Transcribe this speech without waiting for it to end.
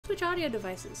switch audio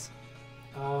devices?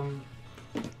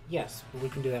 Yes, we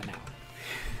can do that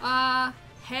now.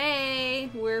 Hey,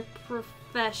 we're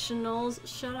professionals.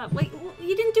 Shut up. Wait,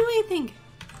 you didn't do anything.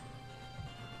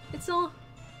 It's all...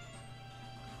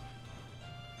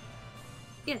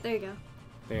 Yeah, there you go.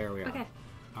 There we are. Okay.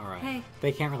 Alright. Hey.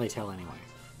 They can't really tell anyway.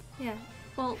 Yeah.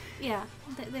 Well, yeah.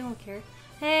 They won't care.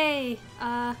 Hey,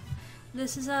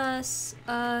 this is us,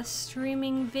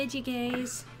 streaming vidya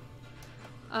gays.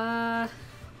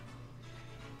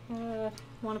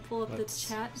 Want to pull up the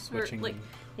chat? Switching... Or, like,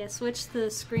 yeah, switch the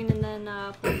screen and then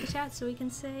pull up the chat so we can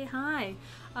say hi.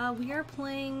 We are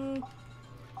playing...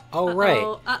 Oh,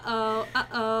 right.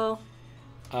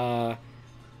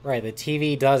 Right, the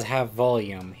TV does have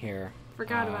volume here.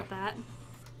 Forgot about that.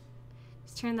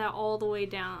 Let's turn that all the way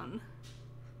down.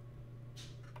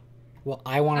 Well,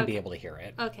 I want to be able to hear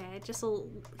it. Okay, just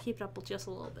keep it up just a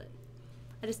little bit.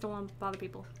 I just don't want to bother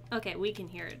people. Okay, we can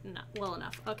hear it well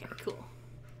enough. Okay, cool.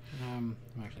 I'm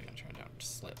actually going to turn it down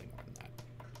just slightly more than that.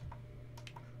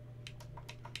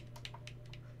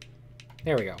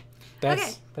 There we go.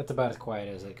 That's about as quiet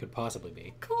as it could possibly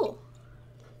be. Cool.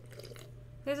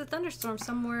 There's a thunderstorm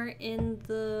somewhere in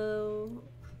the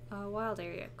wild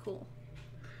area. Cool.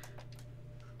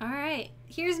 Alright,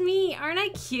 here's me. Aren't I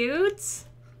cute?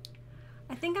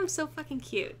 I think I'm so fucking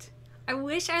cute. I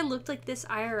wish I looked like this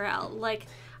IRL. Like,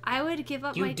 I would give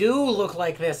up my... You do look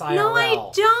like this IRL. No, I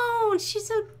don't. She's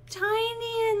so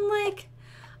tiny and like...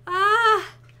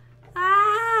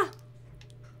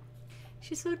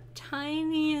 She's so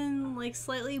tiny and like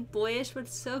slightly boyish, but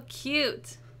so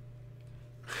cute.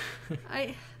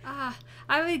 I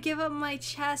would give up my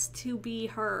chest to be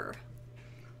her.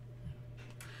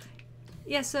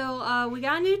 Yeah, so we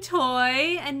got a new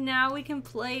toy, and now we can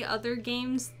play other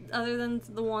games other than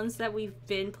the ones that we've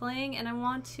been playing. And I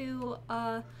want to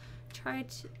try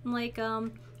to like I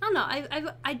don't know.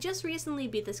 I just recently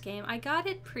beat this game. I got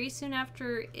it pretty soon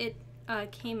after it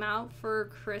came out for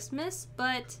Christmas,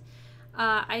 but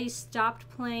I stopped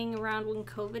playing around when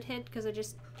COVID hit because I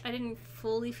didn't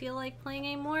fully feel like playing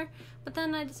anymore. But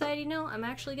then I decided, you know, I'm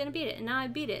actually gonna beat it, and now I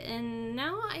beat it, and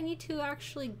now I need to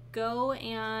actually go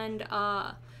and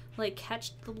like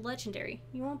catch the legendary.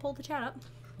 You want to pull the chat up?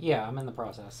 Yeah, I'm in the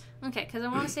process. Okay, because I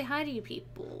want to say hi to you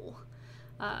people,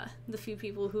 the few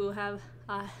people who have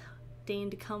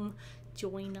deigned to come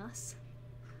join us.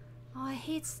 Oh, I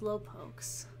hate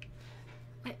slowpokes.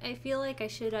 I feel like I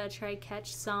should try to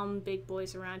catch some big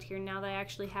boys around here now that I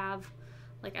actually have,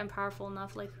 like, I'm powerful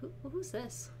enough. Like, who's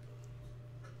this?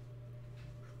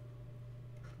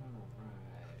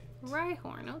 Alright.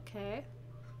 Rhyhorn, okay.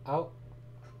 Oh,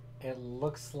 it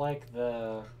looks like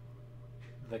the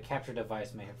capture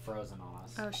device may have frozen on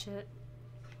us. Oh, shit.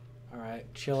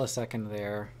 Alright, chill a second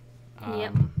there.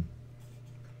 Yep.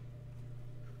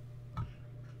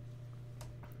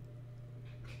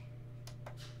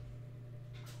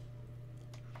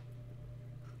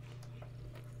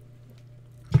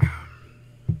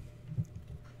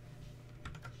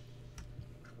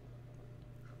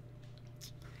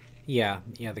 Yeah,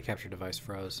 the capture device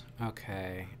froze.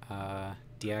 Okay,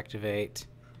 deactivate,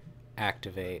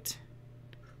 activate.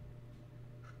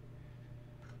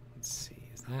 Let's see,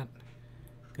 is that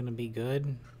gonna be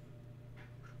good?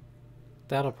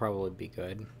 That'll probably be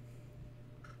good.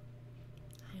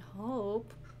 I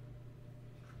hope.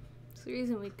 It's the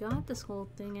reason we got this whole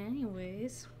thing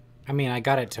anyways. I mean, I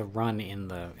got it to run in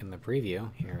the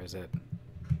preview. Here, is it?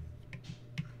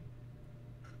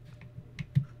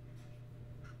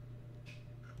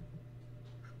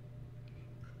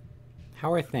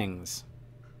 How are things?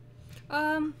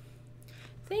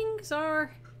 Things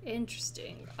are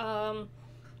interesting. I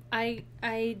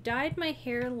dyed my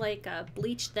hair like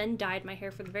bleached, then dyed my hair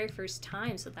for the very first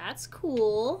time, so that's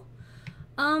cool.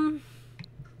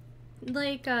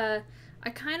 Like I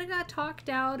kind of got talked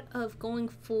out of going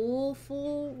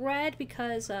full red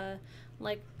because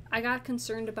like I got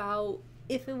concerned about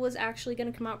if it was actually going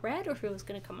to come out red or if it was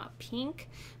going to come out pink.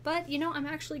 But, you know, I'm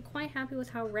actually quite happy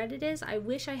with how red it is. I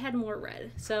wish I had more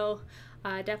red. So,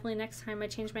 definitely next time I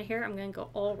change my hair, I'm going to go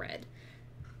all red.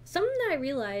 Something that I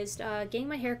realized getting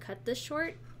my hair cut this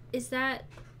short is that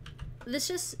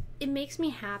it makes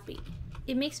me happy.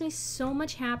 It makes me so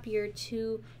much happier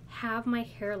to have my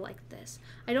hair like this.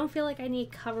 I don't feel like I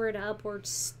need to cover it up or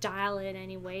style it in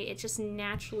any way. It's just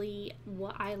naturally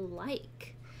what I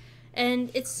like.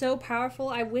 And it's so powerful.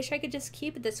 I wish I could just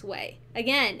keep it this way.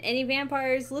 Again, any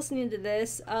vampires listening to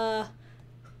this,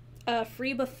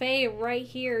 free buffet right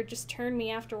here. Just turn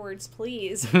me afterwards,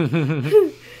 please.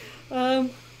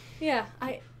 Yeah,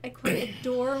 I quite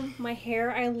adore my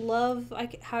hair. I love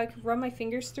how I can run my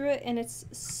fingers through it, and it's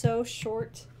so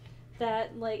short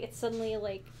that, like, it's suddenly,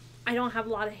 like, I don't have a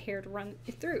lot of hair to run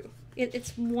it through.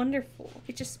 It's wonderful.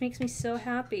 It just makes me so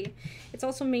happy. It's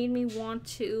also made me want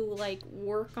to, like,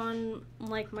 work on,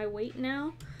 like, my weight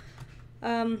now.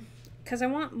 Because I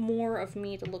want more of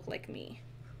me to look like me.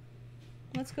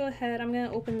 Let's go ahead. I'm going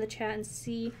to open the chat and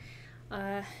see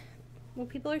what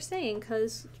people are saying,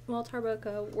 because, well,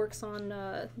 Tarbuck works on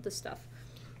this stuff.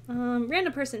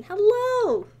 Random person,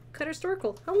 hello! Cutter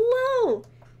Storkel, hello!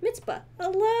 Mitzpah,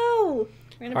 hello!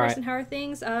 Random All person, right. how are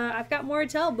things? I've got more to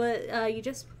tell, but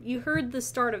you heard the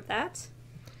start of that.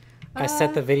 I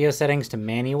set the video settings to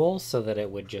manual so that it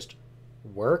would just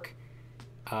work.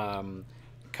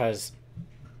 Because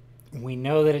we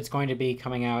know that it's going to be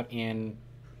coming out in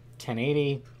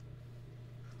 1080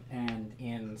 and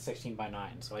in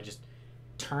 16:9. So I just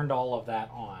turned all of that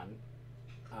on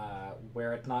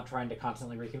where it's not trying to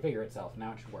constantly reconfigure itself.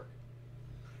 Now it should work.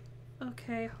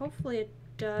 Okay, hopefully it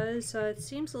does. It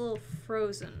seems a little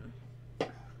frozen.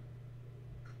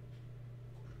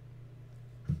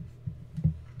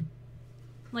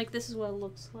 Like, this is what it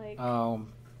looks like.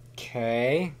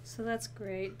 Okay. So that's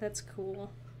great. That's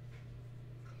cool.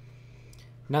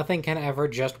 Nothing can ever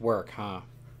just work, huh?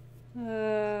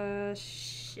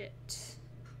 Shit.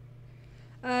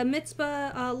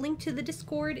 Mitzvah, link to the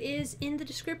Discord is in the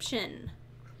description.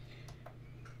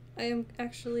 I am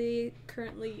actually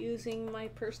currently using my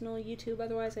personal YouTube,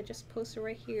 otherwise I just post it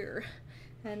right here.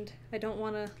 And I don't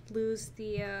want to lose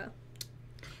the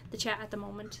chat at the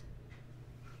moment.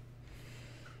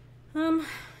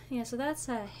 Yeah, so that's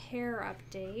a hair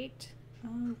update.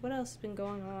 What else has been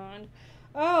going on?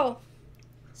 Oh!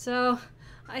 So,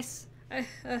 I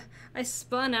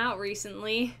spun out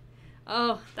recently.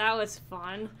 Oh, that was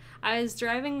fun. I was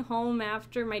driving home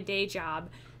after my day job,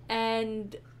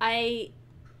 and I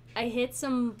hit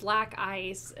some black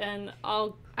ice, and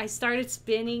I started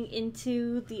spinning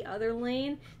into the other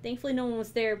lane. Thankfully, no one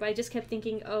was there, but I just kept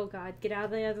thinking, oh god, get out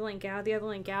of the other lane, get out of the other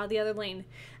lane, get out of the other lane.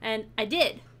 And I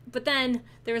did. But then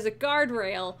there was a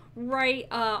guardrail right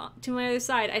to my other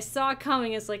side. I saw it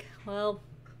coming. It's like, well,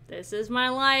 this is my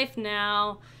life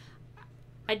now.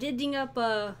 I did ding up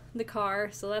the car,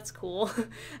 so that's cool.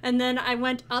 And then I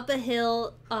went up a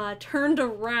hill, turned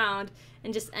around,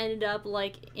 and just ended up,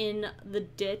 like, in the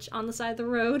ditch on the side of the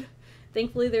road.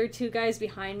 Thankfully, there were two guys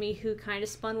behind me who kind of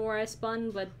spun where I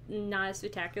spun, but not as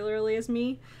spectacularly as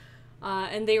me.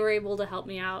 And they were able to help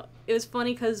me out. It was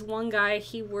funny because one guy,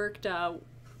 he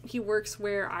works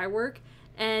where I work,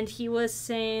 and he was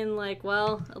saying, like,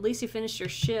 well, at least you finished your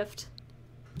shift.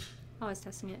 Oh, I was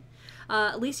testing it.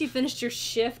 At least you finished your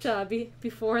shift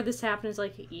before this happened. It's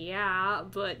like, yeah,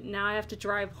 but now I have to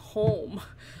drive home.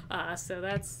 So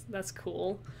that's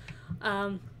cool.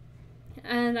 And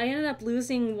I ended up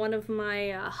losing one of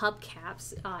my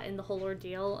hubcaps in the whole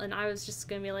ordeal, and I was just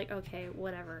gonna be like, okay,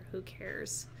 whatever, who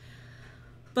cares?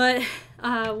 But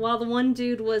while the one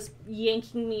dude was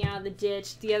yanking me out of the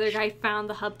ditch, the other guy found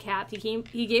the hubcap.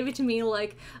 He gave it to me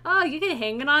like, oh, you can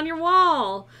hang it on your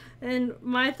wall. And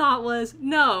my thought was,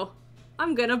 no,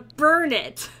 I'm gonna burn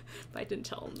it. But I didn't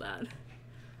tell him that.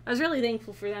 I was really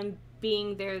thankful for them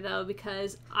being there, though,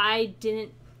 because I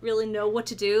didn't really know what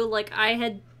to do. Like,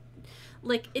 I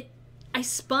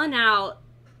spun out.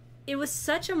 It was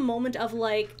such a moment of,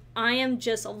 like, I am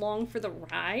just along for the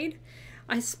ride.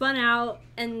 I spun out,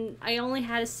 and I only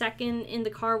had a second in the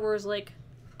car where I was like,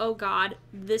 oh god,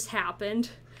 this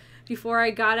happened, before I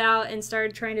got out and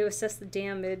started trying to assess the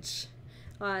damage.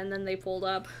 And then they pulled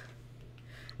up.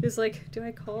 It was like, do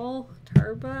I call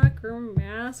Tarbuck or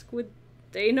Mask? Would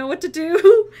they know what to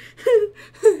do?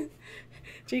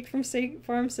 Jake from State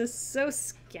Farm says, so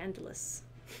scandalous.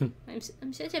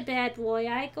 I'm such a bad boy.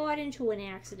 I got into an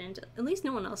accident. At least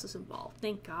no one else was involved.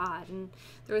 Thank God. And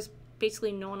there was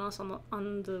basically no one else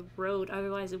on the road.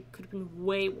 Otherwise, it could have been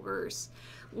way worse.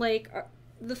 Like,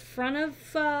 the front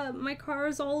of my car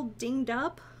is all dinged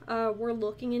up. We're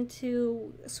looking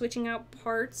into switching out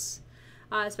parts,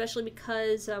 especially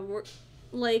because we're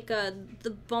like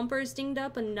the bumper's dinged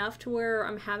up enough to where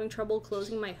I'm having trouble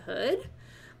closing my hood.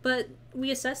 But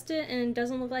we assessed it, and it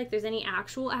doesn't look like there's any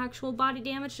actual body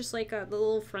damage, just like the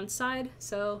little front side.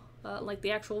 So like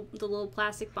the little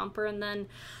plastic bumper, and then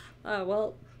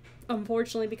well,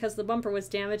 unfortunately, because the bumper was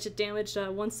damaged, it damaged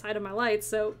one side of my light.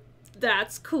 So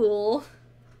that's cool.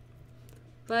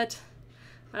 But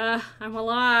I'm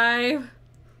alive.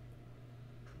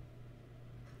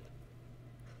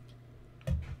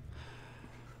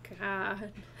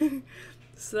 God.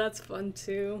 So that's fun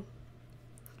too.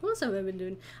 What else have I been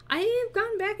doing? I have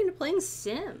gone back into playing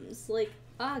Sims. Like,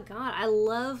 oh god, I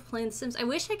love playing Sims. I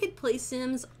wish I could play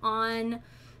Sims on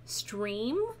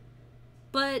stream,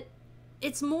 but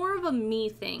it's more of a me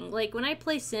thing. Like, when I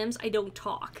play Sims, I don't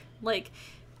talk. Like,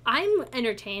 I'm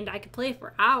entertained. I could play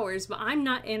for hours, but I'm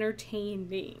not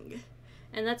entertaining.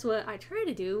 And that's what I try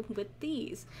to do with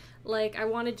these. Like, I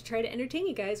wanted to try to entertain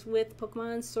you guys with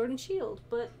Pokemon Sword and Shield,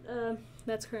 but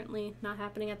that's currently not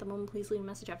happening at the moment. Please leave a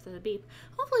message after the beep.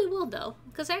 Hopefully it will, though,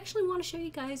 because I actually want to show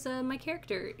you guys my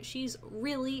character. She's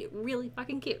really, really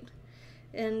fucking cute.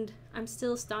 And I'm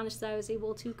still astonished that I was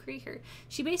able to create her.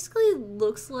 She basically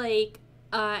looks like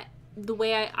the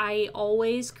way I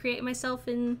always create myself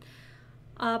in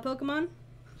Pokemon.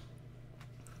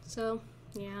 So,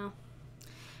 yeah.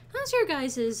 How's your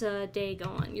guys' day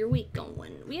going? Your week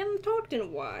going? We haven't talked in a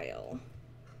while.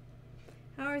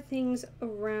 How are things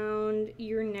around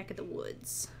your neck of the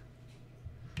woods?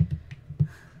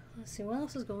 Let's see, what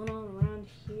else is going on around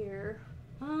here?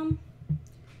 I'm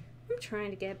trying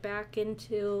to get back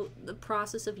into the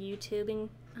process of YouTubing.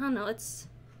 I don't know,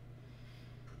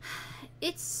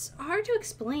 it's hard to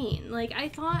explain. Like, I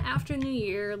thought after New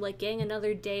Year, like, getting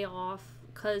another day off,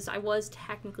 because I was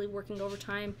technically working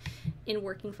overtime and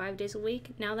working 5 days a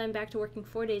week. Now that I'm back to working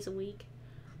 4 days a week,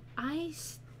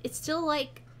 it's still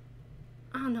like,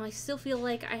 I don't know, I still feel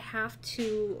like I have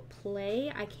to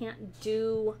play. I can't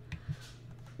do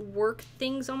work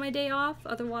things on my day off,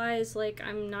 otherwise, like,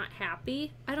 I'm not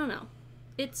happy. I don't know.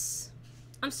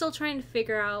 I'm still trying to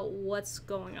figure out what's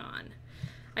going on.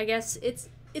 I guess it's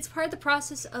part of the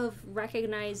process of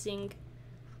recognizing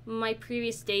my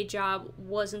previous day job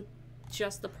wasn't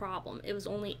just the problem. It was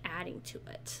only adding to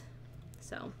it.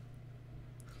 So,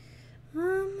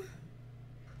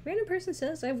 random person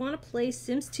says, I want to play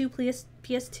Sims 2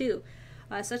 PS2.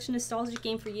 Such a nostalgic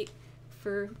game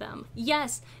for them.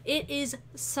 Yes, it is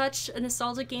such a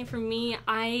nostalgic game for me.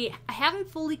 I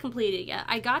haven't fully completed it yet.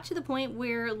 I got to the point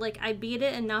where, like, I beat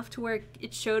it enough to where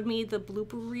it showed me the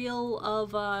blooper reel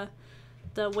of the,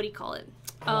 what do you call it?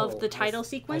 Of the title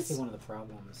sequence. I see one of the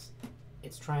problems.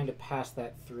 It's trying to pass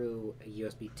that through a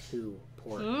USB 2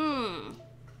 port.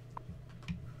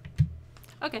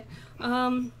 Okay.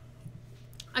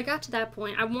 I got to that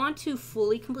point. I want to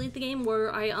fully complete the game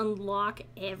where I unlock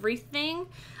everything.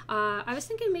 I was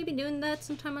thinking maybe doing that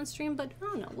sometime on stream, but I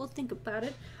don't know. We'll think about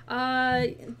it.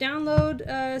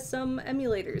 Download some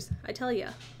emulators. I tell ya.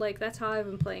 Like, that's how I've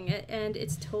been playing it, and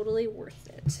it's totally worth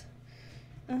it.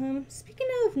 Speaking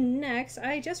of necks,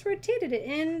 I just rotated it,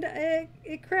 and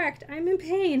it cracked. I'm in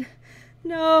pain.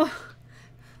 No.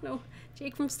 No.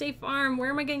 Jake from State Farm, where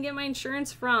am I gonna get my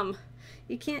insurance from?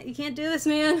 You can't do this,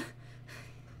 man.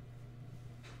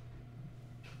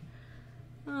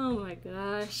 Oh my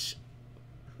gosh.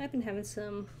 I've been having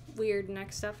some weird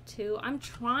neck stuff too. I'm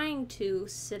trying to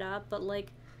sit up, but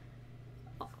like,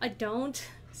 I don't.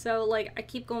 So like, I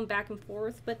keep going back and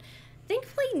forth, but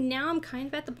thankfully now I'm kind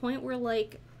of at the point where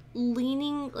like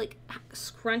leaning, like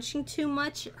scrunching too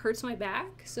much hurts my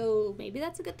back. So maybe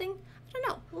that's a good thing. I don't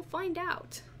know. We'll find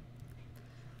out.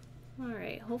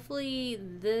 Alright, hopefully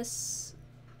this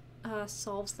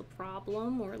solves the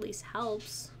problem, or at least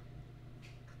helps.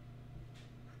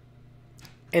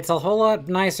 It's a whole lot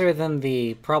nicer than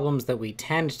the problems that we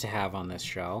tend to have on this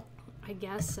show. I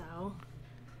guess so.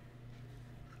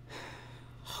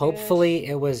 Hopefully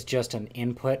it was just an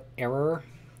input error.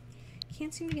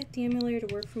 Can't seem to get the emulator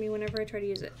to work for me whenever I try to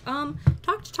use it.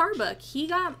 Talk to Tarbuck. He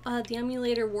got the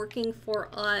emulator working for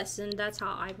us, and that's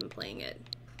how I've been playing it.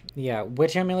 Yeah,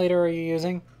 which emulator are you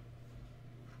using?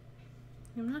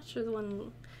 I'm not sure the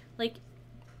one, like,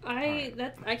 I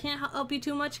can't help you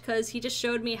too much because he just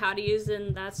showed me how to use it,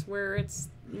 and that's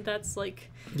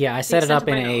like, yeah, I set it up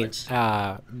in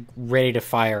a ready to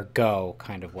fire go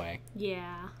kind of way.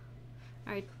 Yeah.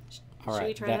 Alright, should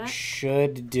we try that? That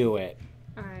should do it.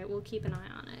 Alright, we'll keep an eye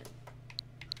on it.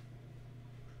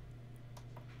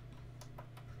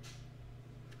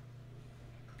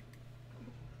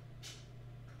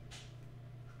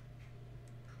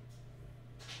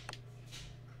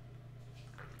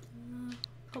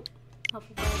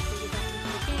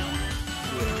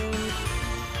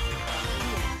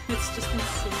 It's just been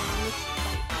sitting on this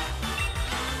fight.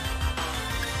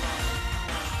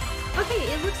 Okay,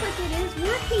 it looks like it is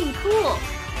working. Cool.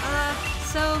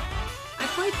 So I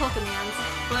play Pokemon,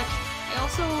 but I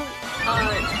also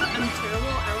I'm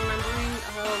terrible at remembering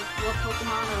what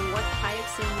Pokemon or what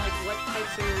types and like what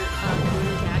types are good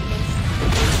or bad against.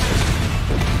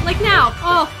 Like now.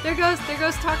 Oh, there goes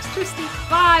Toxtricity.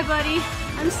 Bye, buddy.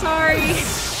 I'm sorry.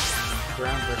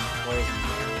 Ground versus poison.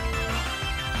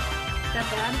 Is that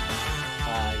bad?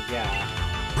 Yeah.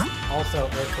 Also,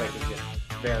 Earthquake is just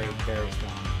very, very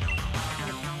strong.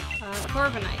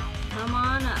 Corviknight, come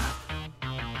on up.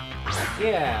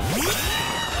 Yeah.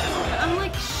 I'm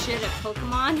like shit at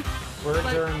Pokemon. Birds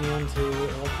But- are immune to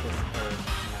electricity, or no,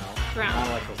 Ground. not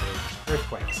electricity,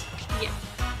 earthquakes. Yeah.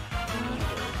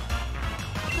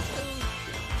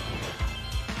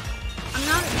 I'm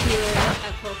not good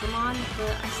at Pokemon,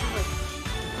 but I still like.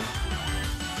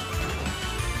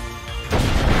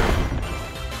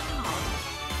 Oh,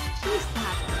 who's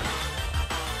that?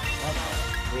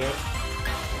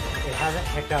 It hasn't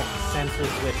picked up since we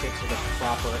switched it to the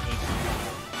proper 18.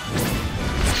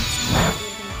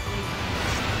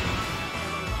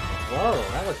 Whoa,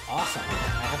 that looks awesome.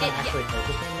 I haven't actually played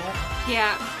this game yet.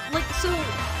 Yeah, like, so,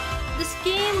 this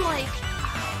game, like,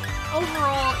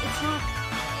 overall, it's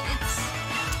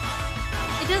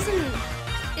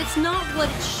not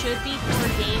what it should be for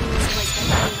a game, like,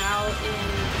 that came out in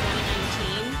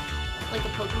 2019. Like,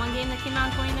 a Pokemon game that came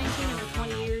out in 2019, over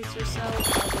 20 years or so of a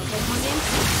Pokemon game.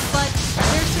 But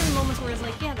there's certain moments where it's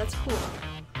like, yeah, that's cool.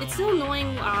 It's still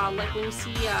annoying, like, when you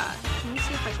see, let me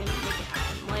see if I can make it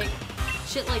happen. Like,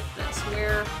 shit like this,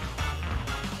 where...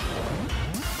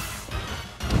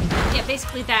 Yeah,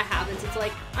 basically that happens. It's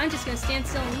like, I'm just gonna stand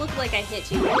still and look like I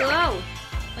hit you. Whoa!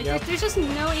 Like, Yep. there's just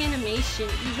no animation,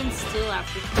 even still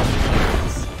after 20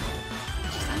 years.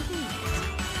 Just amazing.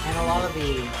 And a lot of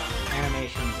the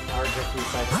animations are just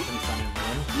recycled from Sun and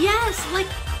Moon. Yes,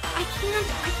 like, I can't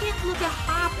look at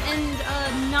Hop and,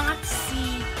 not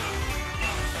see...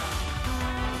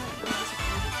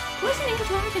 Where's an Ink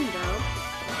Dragon, though?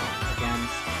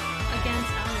 Against. Against,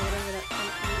 I don't know, whatever that...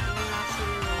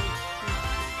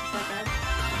 Is that bad?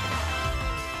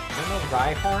 I don't know,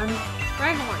 Rhyhorn?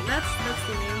 Rhyhorn, that's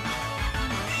the name.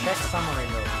 Check summary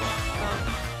real quick. I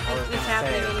was It's gonna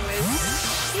happening say- anyways.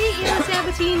 Hey, Ela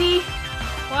Sabatini!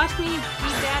 Watch me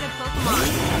be bad at Pokemon.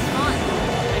 It's fun.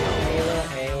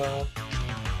 Ayla.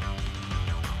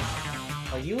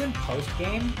 Are you in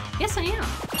post-game? Yes, I am.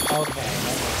 Okay.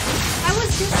 I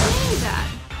was just saying that.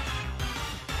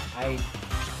 I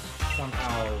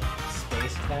somehow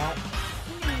spaced that.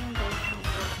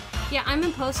 Yeah, I'm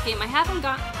in post game. I haven't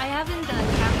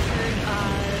captured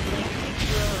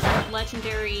like the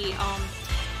legendary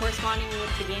corresponding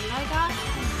with the game that I got,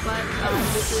 but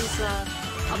this is a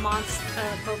monster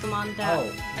Pokemon that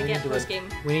I get post game.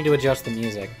 We need to adjust the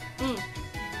music.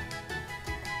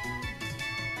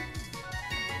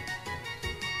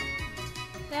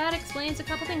 That explains a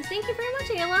couple things. Thank you very much,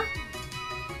 Ayla.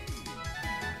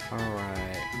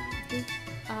 Alright.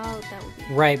 Oh, that would be...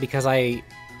 Right, because I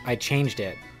changed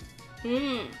it.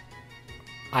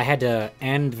 I had to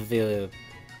end the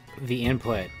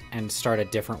input and start a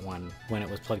different one when it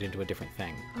was plugged into a different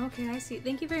thing. Okay, I see.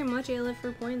 Thank you very much, Ayla,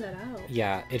 for pointing that out.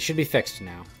 Yeah, it should be fixed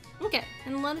now. Okay,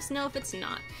 and let us know if it's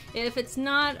not. If it's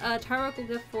not, Tyrok will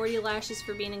get 40 lashes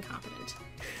for being incompetent.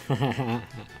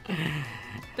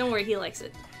 Don't worry, he likes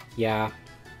it. Yeah.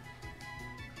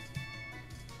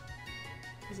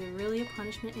 Is it really a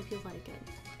punishment if you like it?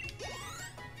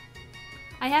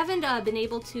 I haven't been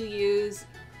able to use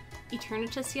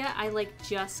Eternatus yet. I like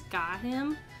just got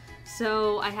him,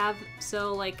 so I kind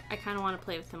of want to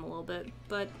play with him a little bit.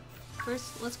 But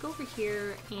first, let's go over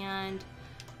here and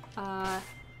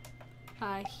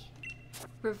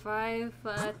revive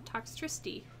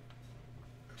Toxtricity.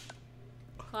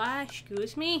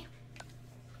 Excuse me.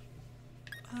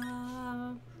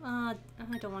 I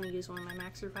don't want to use one of my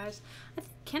max revives.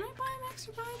 Can I buy a max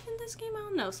revive in this game? I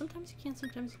don't know. Sometimes you can,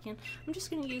 sometimes you can. I'm just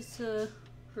gonna use the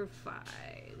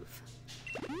revive.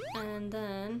 And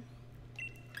then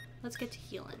let's get to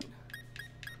healing.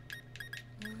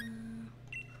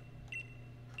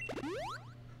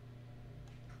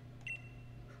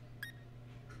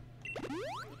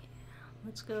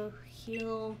 Let's go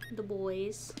heal the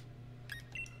boys.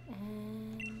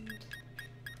 And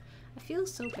I feel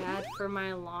so bad for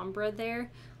my Alhambra there.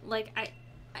 Like,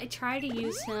 I try to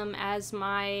use him as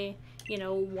my,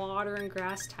 water and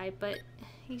grass type, but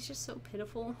he's just so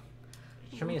pitiful.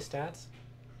 Show me his stats.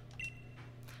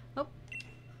 Oh,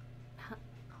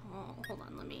 hold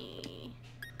on, let me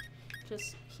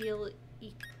just heal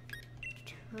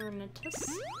Eternatus.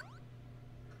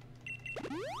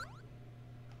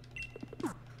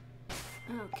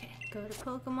 Okay, go to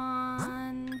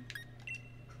Pokemon.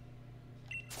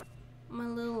 My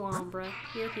little Alhambra.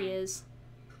 Here he is.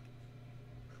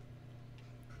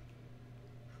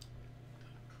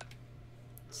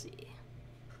 Let's see.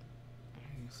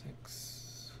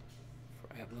 6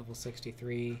 at level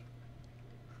 63.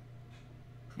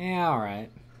 Yeah,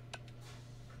 alright.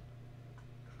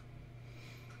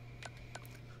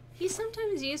 He's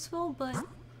sometimes useful, but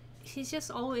he's just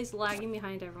always lagging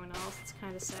behind everyone else. It's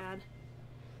kind of sad.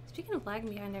 Speaking of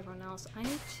lagging behind everyone else, I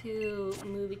need to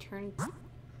move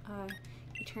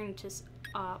Eternatus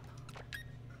up.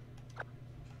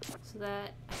 so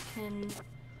that I can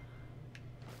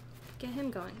get him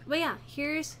going. But yeah,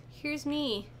 here's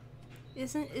me.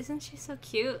 Isn't she so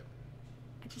cute?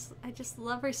 I just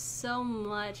love her so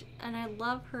much, and I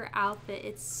love her outfit.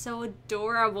 It's so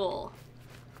adorable.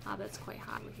 Ah, that's quite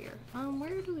hot over here.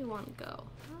 Where do we want to go?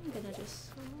 I'm gonna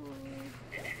just.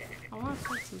 I want to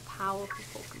fight some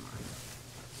powerful Pokemon.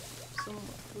 Some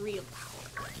with real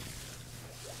power.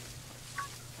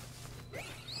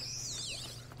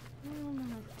 I'm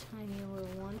not a tiny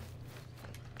little one.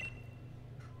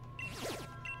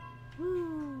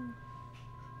 Woo!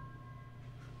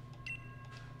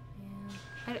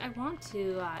 Yeah. I want to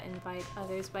invite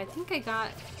others, but I think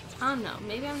I don't know,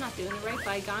 maybe I'm not doing it right, but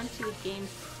I got into the game.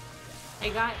 I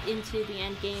got into the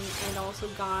end game and also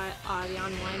got the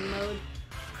online mode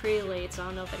pretty late, so I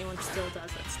don't know if anyone still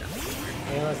does that stuff.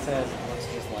 Ayla says it looks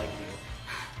just like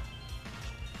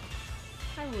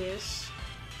you. I wish.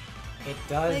 It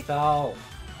does, though.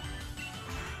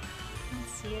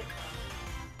 Let's see it.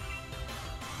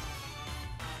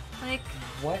 Like,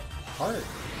 what part?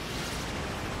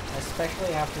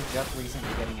 Especially after just recently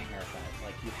getting a haircut.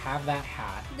 Like, you have that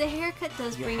hat. The haircut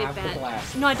does bring it back.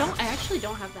 No, I don't. I actually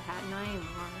don't have the hat, not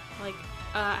anymore. Like,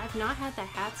 I've not had that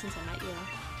hat since I met you.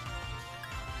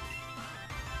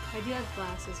 I do have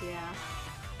glasses, yeah.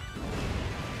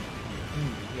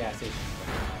 Yeah, see,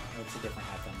 it's a different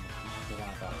hat than the one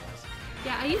I thought it was.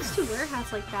 Yeah, I used to wear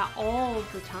hats like that all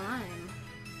the time.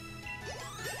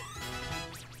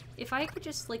 If I could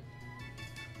just, like,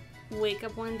 wake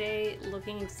up one day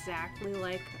looking exactly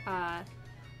like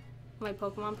my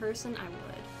Pokemon person, I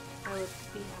would. I would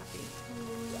be happy.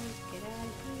 Get out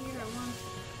of here, I want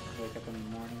to wake up in the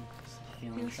morning,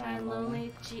 feeling shy and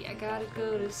lonely. Gee, I gotta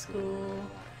go to school.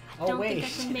 Oh, don't wait. think I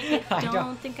can make it.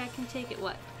 Don't think I can take it.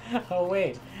 What? Oh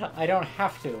wait, I don't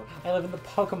have to. I live in the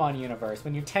Pokemon universe.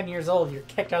 When you're 10 years old, you're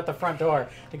kicked out the front door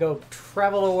to go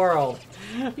travel the world.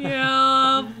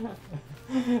 Yeah.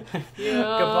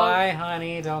 Yeah. Goodbye,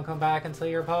 honey. Don't come back until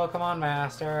you're Pokemon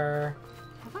Master.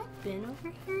 Have I been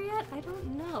over here yet? I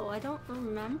don't know. I don't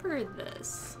remember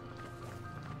this.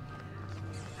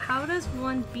 How does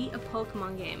one beat a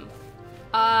Pokemon game?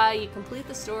 You complete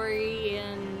the story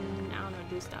and, I don't know,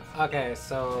 do stuff. Okay,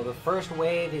 so the first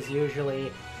wave is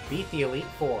usually beat the Elite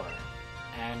Four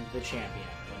and the champion.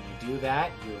 When you do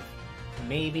that, you've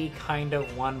maybe kind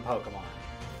of won Pokemon.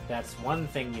 That's one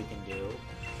thing you can do.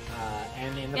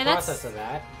 And in the process of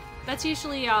that... That's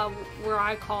usually where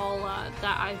I call that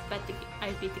I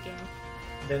beat the game.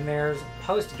 Then there's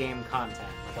post-game content,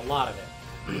 like a lot of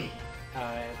it.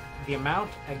 The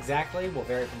amount exactly will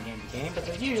vary from game to game, but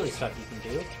there's usually stuff you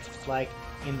can do. Like,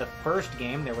 in the first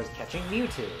game, there was catching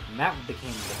Mewtwo, and that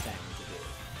became the thing to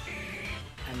do.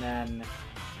 And then,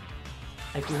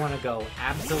 if you want to go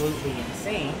absolutely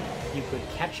insane, you could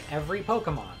catch every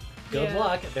Pokemon. Good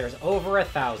luck, there's over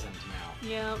 1,000 now.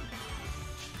 Yeah.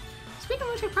 Speaking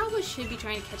of which, I probably should be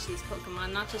trying to catch these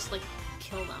Pokemon, not just, like,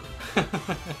 kill them.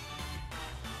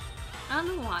 I don't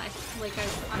know why. Like,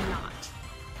 I'm not.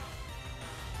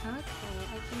 Okay,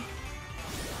 I think...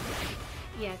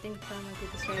 Yeah, I think that might be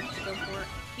the strategy to go for.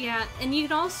 Yeah, and you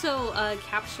can also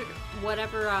capture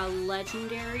whatever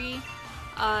legendary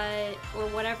or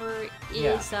whatever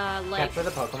is like... Capture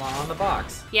the Pokemon on the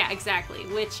box. Yeah, exactly.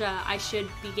 Which I should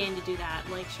begin to do that,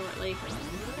 like, shortly.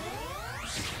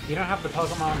 You don't have the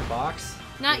Pokemon on the box?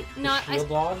 No, Shield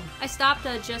Log? I stopped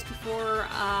just before,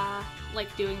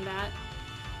 like, doing that.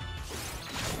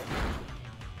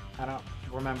 I don't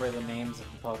remember the names of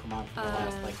the Pokemon from the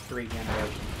last, like, 3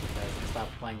 generations because I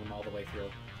stopped playing them all the way through.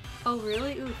 Oh,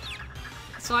 really? Ooh.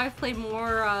 So I've played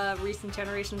more recent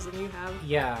generations than you have.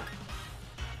 Yeah.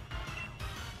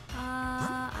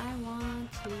 I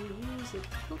want to use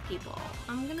a Pokeball.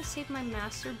 I'm gonna save my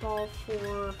Master Ball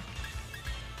for,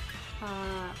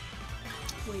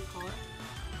 what do you call it?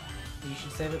 You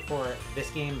should save it for this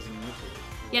game's Mewtwo.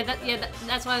 Yeah,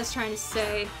 that's what I was trying to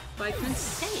say, but I couldn't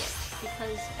say it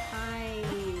because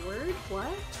what?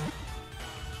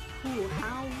 Ooh,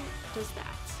 how does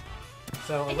that?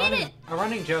 So a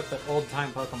running joke that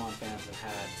old-time Pokemon fans have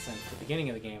had since the beginning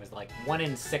of the game is like 1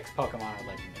 in 6 Pokemon are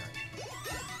legendary.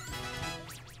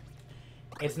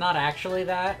 It's not actually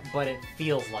that, but it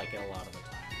feels like it a lot of the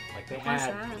time. Like they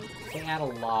add a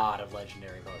lot of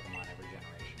legendary Pokemon every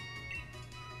generation.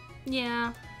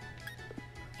 Yeah.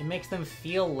 It makes them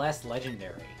feel less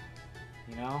legendary,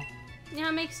 you know? Yeah,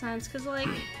 it makes sense, because, like,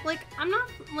 I'm not,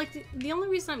 like, the only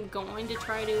reason I'm going to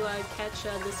try to catch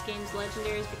this game's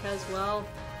legendary is because, well,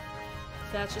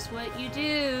 that's just what you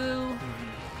do.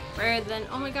 Rather than,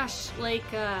 oh my gosh, like,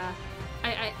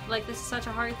 like, this is such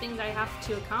a hard thing that I have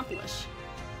to accomplish.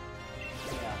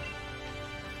 Yeah.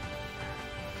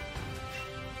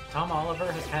 Tom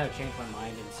Oliver has kind of changed my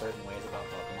mind in certain ways about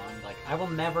Pokemon. Like, I will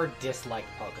never dislike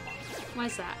Pokemon. Why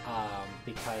is that?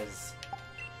 Because,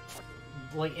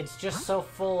 like, it's just so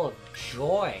full of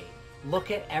joy.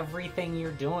 Look at everything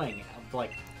you're doing.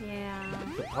 Like, yeah.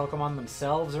 The Pokemon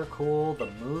themselves are cool, the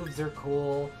moves are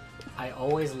cool. I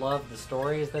always love the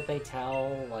stories that they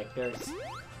tell. Like, it's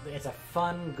a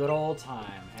fun, good old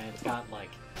time, and it's got, like,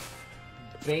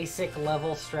 basic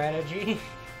level strategy.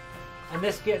 And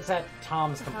this gets at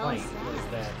Tom's complaint, is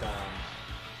that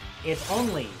it's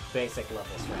only basic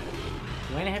level strategy.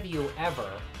 When have you ever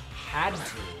had to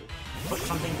put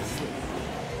something to sleep?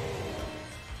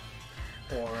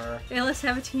 Or... Alice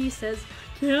Sabatini says,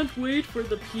 can't wait for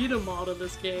the PETA mod of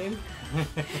this game. I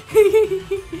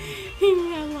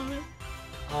love it.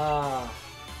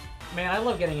 Man, I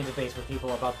love getting into debates with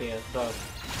people about the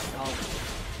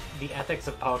ethics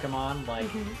of Pokemon. Like,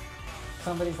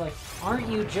 somebody's like, aren't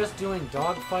you just doing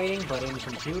dogfighting but in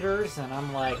computers? And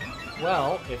I'm like,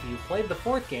 well, if you played the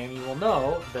 4th game, you will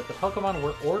know that the Pokemon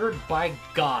were ordered by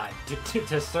God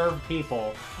to serve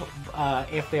people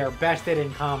if they are bested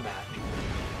in combat.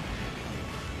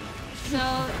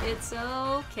 So, it's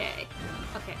okay.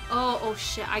 Okay. Oh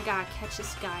shit, I gotta catch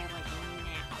this guy, like,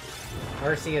 now.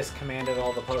 Arceus commanded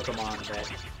all the Pokemon that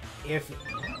if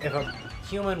a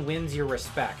human wins your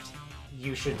respect,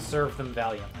 you should serve them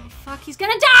valiantly. Oh, fuck, he's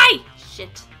gonna die!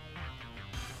 Shit.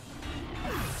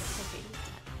 Okay, he's dead.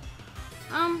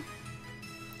 I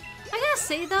gotta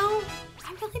say, though,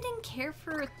 I really didn't care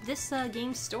for this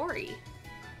game's story.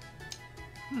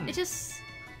 It just...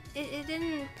 It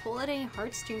didn't pull at any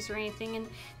heartstrings or anything, and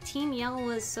Team Yell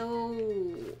was so...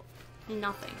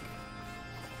 nothing.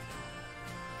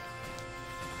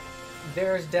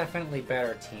 There's definitely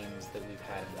better teams that we've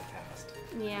had in the past.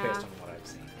 Yeah. Based on what I've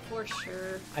seen. For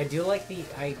sure. I do like the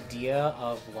idea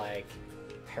of, like,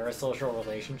 parasocial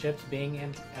relationships being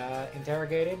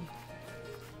interrogated.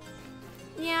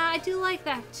 Yeah, I do like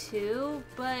that too,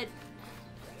 but...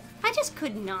 I just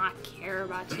could not care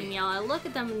about Team Yell. I look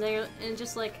at them and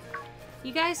just like,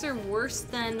 you guys are worse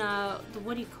than,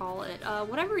 what do you call it?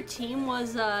 Whatever team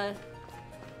was, in,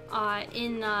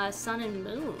 Sun and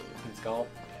Moon. Team Skull?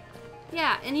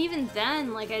 Yeah, and even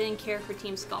then, like, I didn't care for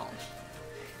Team Skull.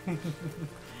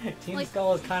 Team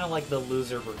Skull is kind of like the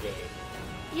loser brigade.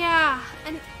 Yeah,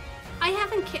 and I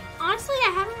haven't honestly,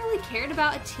 I haven't really cared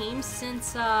about a team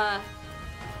since, well,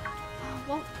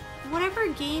 whatever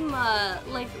game,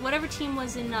 like, whatever team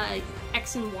was in,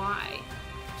 X and Y.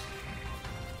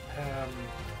 I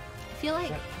feel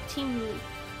like Team...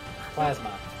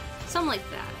 Plasma. Something like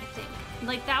that, I think.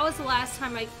 Like, that was the last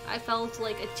time I felt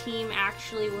like a team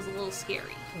actually was a little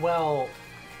scary. Well...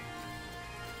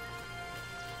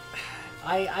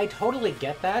 I totally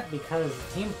get that, because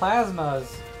Team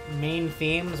Plasma's main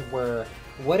themes were,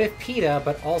 what if PETA,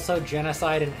 but also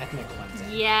genocide and ethnic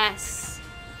cleansing? Yes.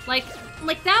 Like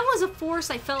that was a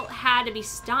force I felt had to be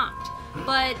stopped.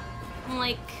 But,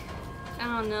 like, I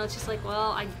don't know, it's just like,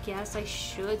 well, I guess I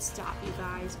should stop you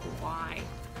guys, but why?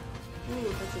 Ooh,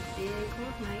 that's a big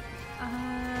Corviknight.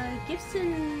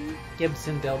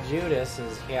 Gibson Del Judas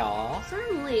is here.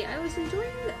 Certainly, I was enjoying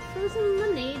the frozen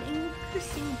lemonade and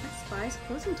interesting Best Buy's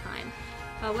closing time.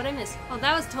 What I missed? Oh,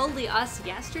 that was totally us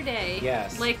yesterday.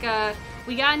 Yes. Like,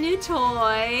 we got a new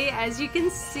toy, as you can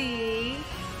see.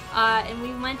 And we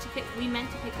meant to pick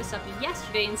this up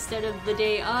yesterday instead of the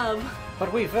day of.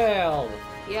 But we failed!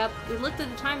 Yep, we looked at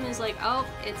the time and it was like, oh,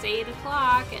 it's 8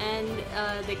 o'clock, and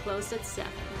they closed at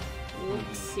 7.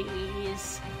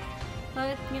 Whoopsies.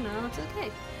 But, you know, it's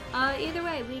okay. Either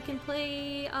way, we can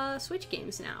play Switch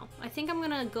games now. I think I'm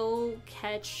gonna go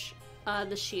catch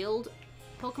the Shield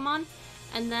Pokemon,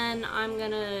 and then I'm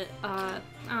gonna, I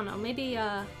don't know, maybe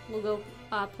we'll go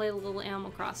play a little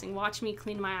Animal Crossing. Watch me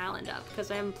clean my island up, because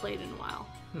I haven't played in a while.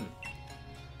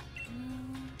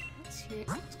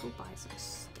 Let's go buy some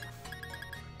stuff.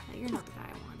 No, you're not the guy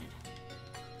I wanted.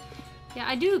 Yeah,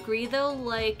 I do agree though,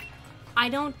 like, I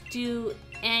don't do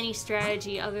any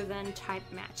strategy other than type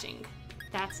matching.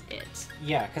 That's it.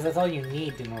 Yeah, because that's all you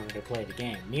need in order to play the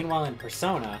game. Meanwhile, in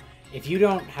Persona, if you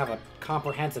don't have a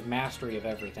comprehensive mastery of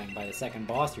everything by the second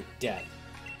boss, you're dead.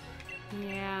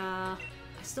 Yeah,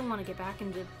 I still want to get back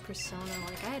into Persona.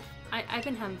 Like, I've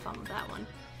been having fun with that one.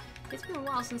 It's been a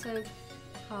while since I've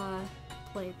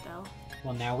played though.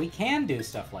 Well, now we can do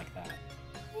stuff like that.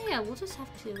 Yeah, we'll just have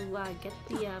to get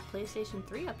the PlayStation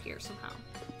 3 up here somehow.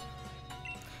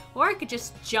 Or I could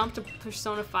just jump to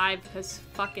Persona 5 because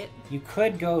fuck it. You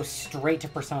could go straight to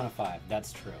Persona 5.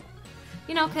 That's true.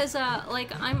 You know, because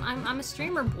like I'm a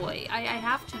streamer boy. I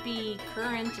have to be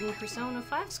current, and Persona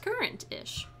 5's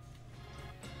current-ish.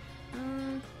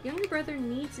 Younger brother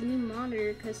needs a new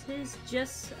monitor because his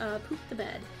just pooped the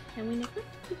bed, and we neglected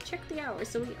to check the hours,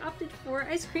 so we opted for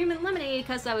ice cream and lemonade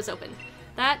because that was open.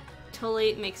 That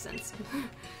totally makes sense.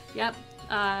 Yep.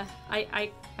 I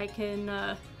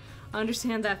can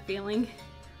understand that feeling.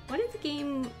 Why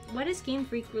does Game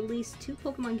Freak release 2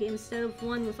 Pokemon games instead of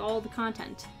one with all the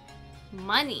content?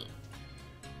 Money.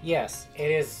 Yes,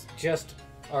 it is just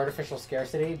artificial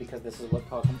scarcity because this is what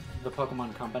the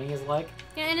Pokemon Company is like.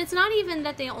 Yeah, and it's not even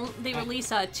that they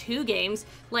release 2 games.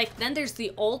 Like, then there's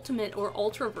the Ultimate or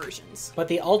Ultra versions. But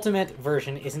the Ultimate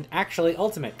version isn't actually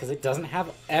Ultimate because it doesn't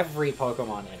have every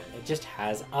Pokemon in it. It just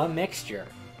has a mixture.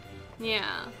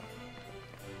 Yeah.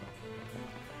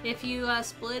 If you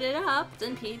split it up,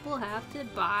 then people have to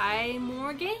buy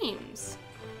more games.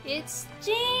 It's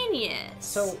genius.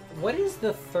 So, what is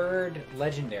the third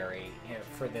legendary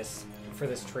for this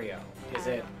trio? Is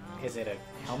it a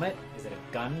helmet? Is it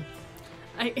a gun?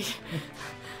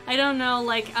 I don't know.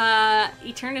 Like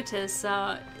Eternatus.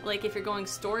 Like if you're going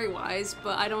story wise,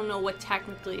 but I don't know what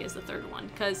technically is the third one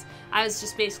because I was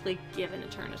just basically given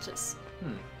Eternatus.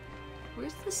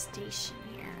 Where's the station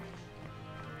here?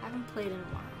 I haven't played in a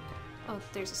while. Oh,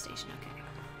 there's a station.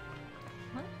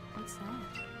 Okay. What's that?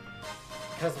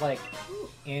 Because, like,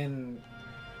 in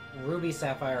Ruby,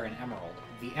 Sapphire, and Emerald,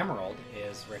 the Emerald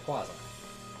is Rayquaza.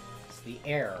 It's the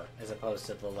air as opposed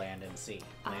to the land and sea.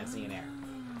 Land, sea, and air.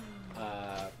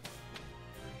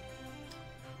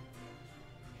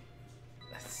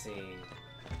 Let's see.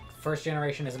 First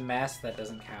generation is a mess. That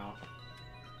doesn't count.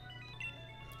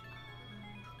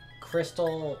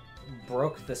 Crystal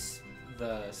broke the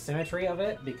symmetry of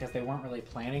it because they weren't really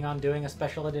planning on doing a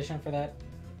special edition for that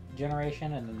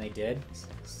generation, and then they did.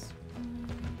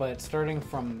 But starting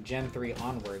from Gen 3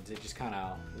 onwards, it just kind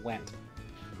of went.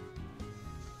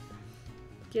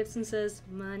 Gibson says,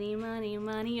 money, money,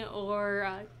 money,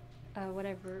 or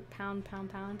whatever, pound,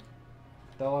 pound, pound.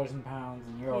 Dollars and pounds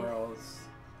and euros.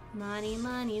 Yeah. Money,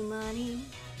 money, money.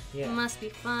 Yeah. Must be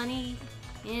funny.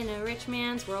 In a rich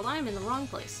man's world, I'm in the wrong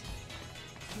place.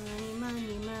 Money,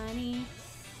 money, money.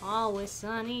 Always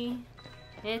sunny.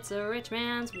 It's a rich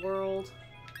man's world.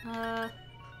 I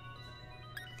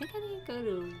think I need to go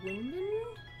to Winden?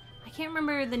 I can't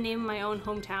remember the name of my own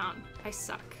hometown. I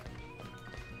suck.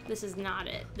 This is not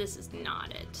it. This is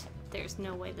not it. There's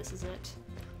no way this is it.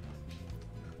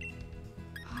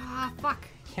 Ah, fuck.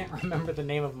 Can't remember the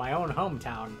name of my own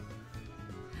hometown.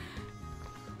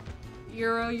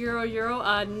 Euro, euro,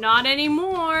 euro. Not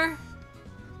anymore.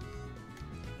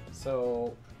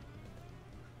 So,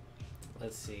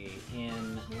 let's see.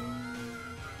 In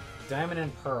Diamond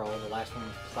and Pearl, the last one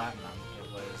was Platinum.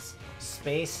 It was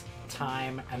Space,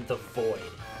 Time, and the Void.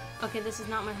 Okay, this is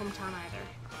not my hometown either.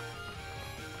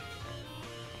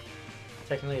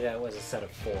 Technically, that was a set of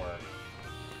 4,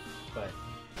 but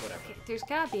whatever. Okay, there's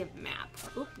gotta be a map.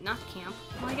 Oop, not camp.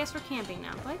 Well, I guess we're camping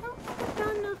now, but I don't have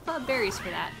got enough berries for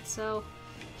that, so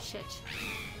shit.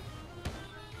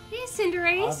 Hey,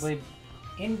 Cinderace! Oddly,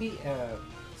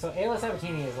 so Ayla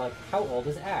Sabatini is like, how old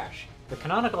is Ash? The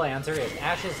canonical answer is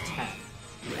Ash is 10.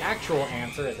 The actual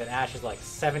answer is that Ash is like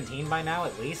 17 by now,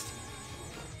 at least.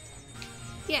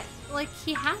 Yeah, like,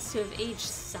 he has to have aged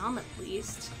some at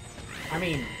least. I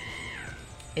mean,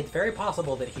 it's very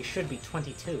possible that he should be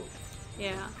 22.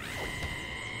 Yeah.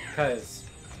 Because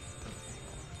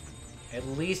at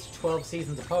least 12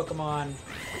 seasons of Pokemon.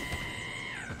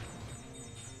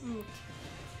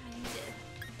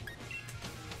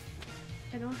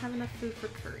 I don't have enough food for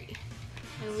curry.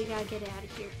 And we gotta get out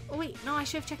of here. Oh wait, no, I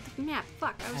should have checked the map.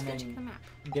 Fuck, I was gonna check the map.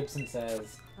 Gibson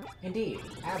says, indeed,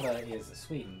 ABBA is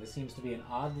Sweden. This seems to be an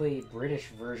oddly British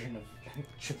version of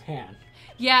Japan.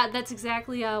 Yeah, that's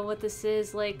exactly what this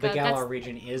is. Like the Galar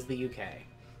region is the UK.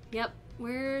 Yep.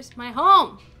 Where's my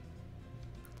home?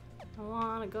 I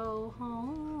wanna go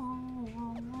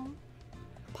home.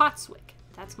 Potswick.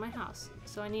 That's my house.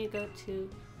 So I need to go to...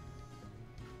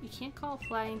 You can't call a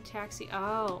flying taxi.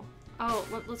 Oh,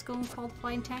 let's go and call the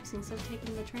flying taxi instead of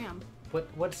taking the tram.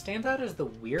 What stands out as the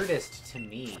weirdest to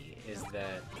me is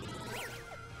that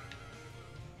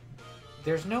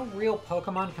there's no real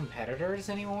Pokemon competitors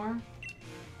anymore.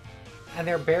 And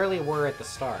there barely were at the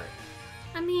start.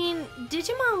 I mean,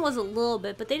 Digimon was a little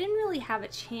bit, but they didn't really have a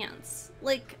chance.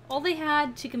 Like, all they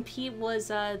had to compete was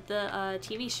the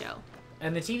TV show.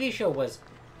 And the TV show was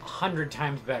 100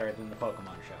 times better than the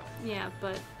Pokemon show. Yeah,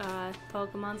 but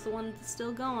Pokemon's the one that's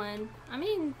still going. I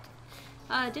mean,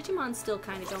 Digimon's still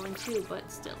kind of going too,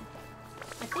 but still.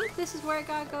 I think this is where I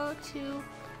gotta go to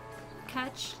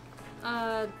catch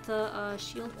the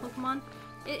Shield Pokemon.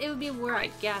 It would be where I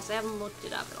guess. I haven't looked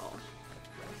it up at all.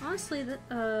 Honestly,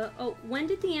 oh, when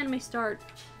did the anime start?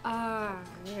 I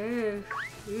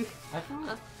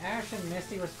thought Ash and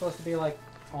Misty were supposed to be like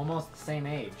almost the same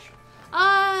age.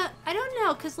 I don't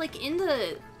know, cause like in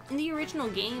the original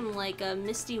game, like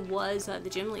Misty was the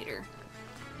gym leader.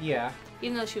 Yeah.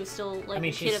 Even though she was still like I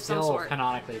mean, a kid she's of some still sort.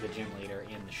 canonically the gym leader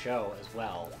in the show as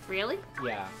well. Really?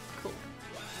 Yeah. Cool.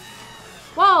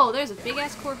 Whoa, there's a big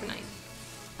ass Corviknight.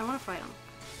 I want to fight him.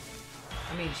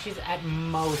 I mean, she's at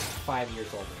most 5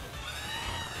 years older.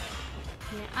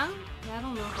 Yeah, I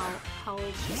don't know how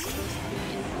old she's supposed to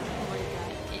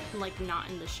be like not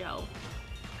in the show.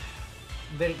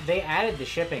 They added the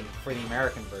shipping for the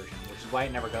American version, which is why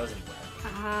it never goes anywhere.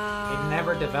 Oh. It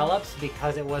never develops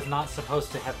because it was not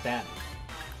supposed to have been.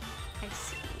 I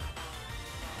see.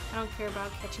 I don't care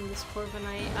about catching this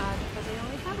Corviknight because I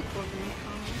already have a Corviknight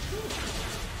on my team.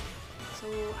 So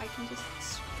I can just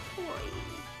destroy.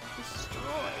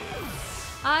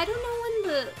 I don't know when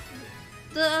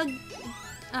the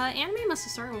anime must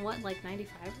have started in what, like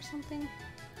 95 or something?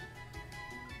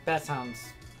 That sounds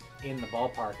in the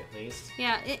ballpark at least.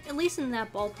 Yeah, at least in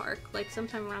that ballpark, like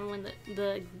sometime around when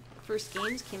the first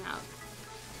games came out.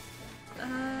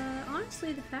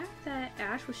 Honestly, the fact that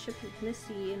Ash was shipped with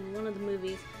Misty in one of the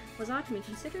movies was odd to me,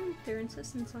 considering their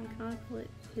insistence on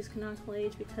his canonical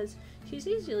age, because she's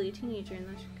easily a teenager and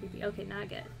that's creepy. Okay, now I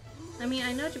get it. I mean,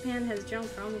 I know Japan has a general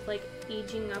problem with like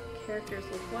aging up characters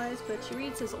look-wise, but she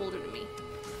reads as older to me.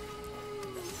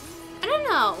 I don't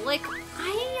know, like,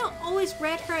 I always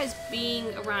read her as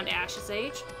being around Ash's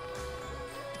age.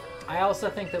 I also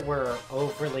think that we're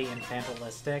overly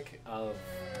infantilistic of,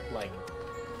 like,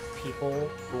 people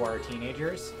who are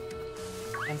teenagers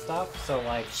and stuff. So,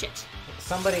 like, shit.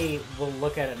 Somebody will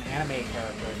look at an anime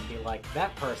character and be like,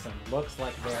 that person looks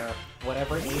like they're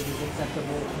whatever age is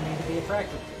acceptable for me to be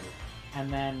attracted to.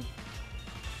 And then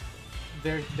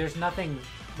there's nothing,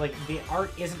 like, the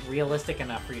art isn't realistic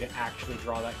enough for you to actually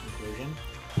draw that conclusion.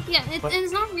 Yeah, and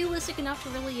it's not realistic enough to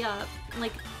really,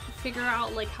 like, figure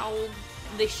out, like, how old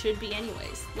they should be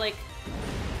anyways. Like...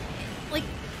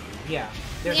 Yeah,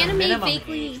 there's the a anime minimum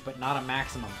vaguely... age, but not a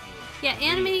maximum age. Yeah,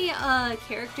 anime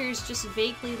characters just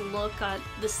vaguely look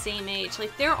the same age.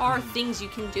 Like, there are things you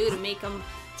can do to make them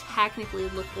technically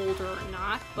look older or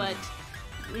not, but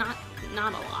not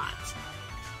a lot.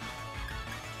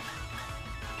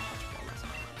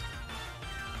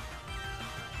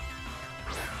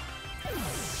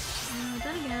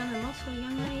 Then again, I'm also a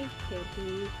young naive kid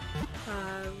who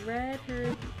read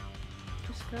her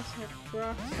discuss how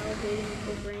Brock salivating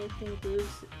over anything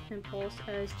Blue's impulse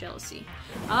as jealousy.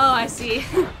 Oh, I see.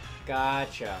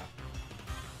 Gotcha.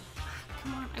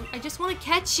 Come on, I just want to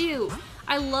catch you.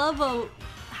 I love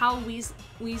how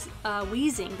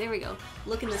Wheezing, there we go,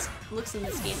 looks in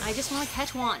this game. I just want to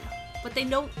catch one, but they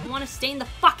don't want to stay in the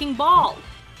fucking ball.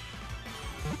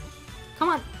 Come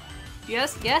on.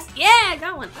 Yes, yes, yeah, I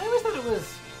got one. I always thought it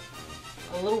was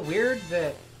a little weird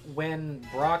that when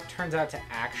Brock turns out to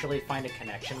actually find a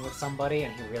connection with somebody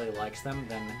and he really likes them,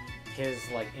 then his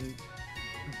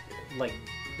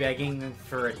begging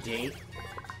for a date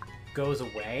goes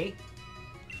away.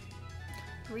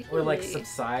 Really? Or like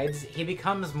subsides. He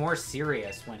becomes more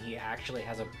serious when he actually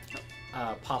has a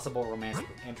possible romantic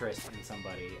interest in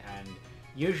somebody, and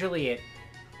usually it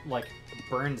like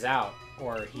burns out,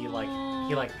 or he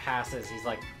passes. He's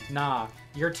like, nah,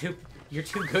 you're too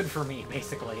good for me,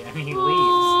 basically, and he leaves.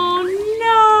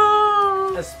 Oh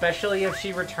no! Especially if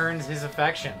she returns his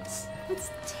affections.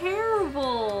 That's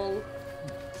terrible.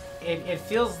 It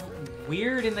feels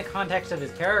weird in the context of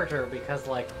his character because,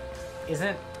 like,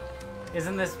 isn't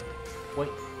this what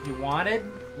you wanted?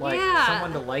 Like,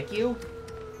 someone to like you?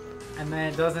 And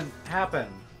then it doesn't happen.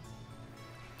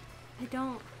 I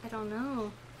don't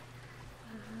know.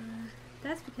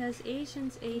 That's because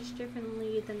Asians age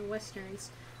differently than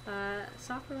Westerns.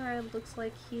 Sakurai looks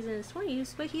like he's in his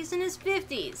 20s, but he's in his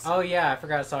 50s. Oh yeah, I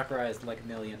forgot Sakurai is like a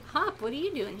million. Hop, what are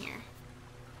you doing here?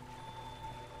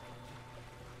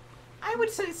 I would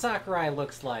say Sakurai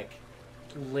looks like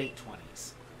late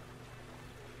 20s.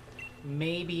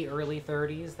 Maybe early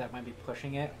 30s, that might be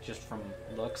pushing it, just from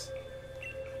looks.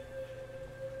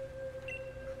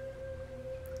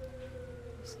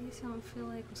 See, I don't feel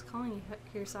like I was calling you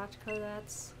here, Sachiko.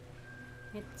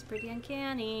 It's pretty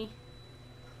uncanny.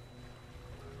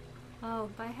 Oh,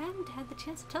 but I hadn't had the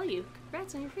chance to tell you.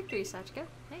 Congrats on your victory, Sachiko.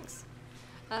 Thanks.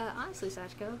 Honestly,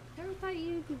 Sachiko, never thought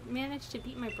you'd manage to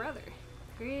beat my brother.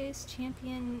 Greatest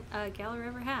champion Galar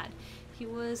ever had. He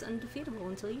was undefeatable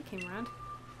until you came around.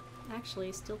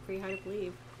 Actually, still pretty hard to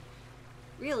believe.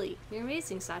 Really, you're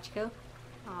amazing, Sachiko.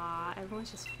 Aw,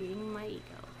 everyone's just feeding my ego.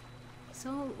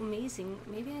 So amazing.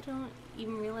 Maybe I don't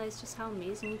even realize just how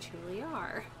amazing you truly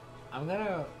are. I'm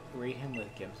gonna read him with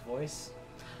Gibb's voice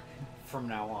from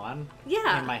now on.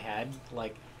 Yeah. In my head.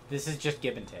 Like, this is just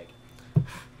give and take.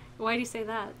 Why do you say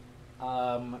that?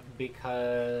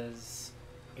 Because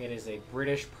it is a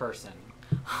British person.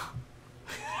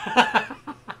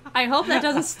 I hope that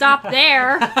doesn't stop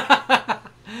there.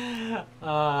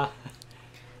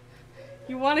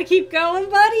 You want to keep going,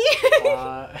 buddy?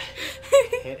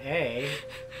 Hit A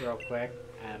real quick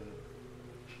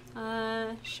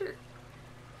and... Sure.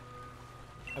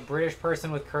 A British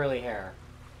person with curly hair.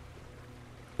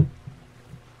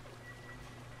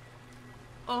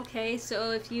 Okay,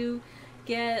 so if you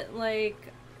get,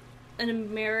 like, an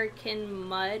American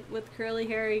mutt with curly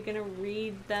hair, are you gonna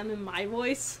read them in my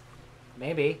voice?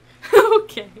 Maybe.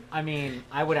 Okay. I mean,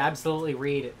 I would absolutely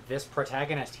read this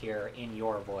protagonist here in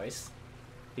your voice.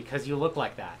 Because you look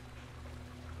like that.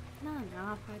 Not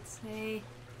enough, I'd say.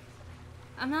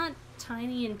 I'm not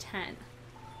tiny and 10.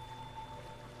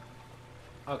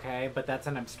 Okay, but that's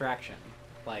an abstraction.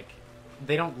 Like,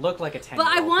 they don't look like a 10-year-old.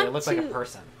 But I want they look like a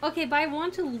person. Okay, but I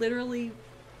want to literally...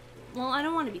 Well, I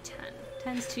don't want to be 10.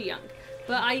 10's too young.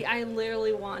 But I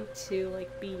literally want to,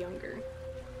 like, be younger.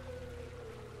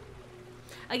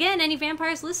 Again, any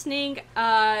vampires listening,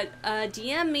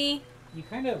 DM me. You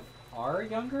kind of are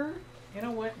younger, in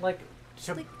a way. Like,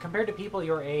 so compared to people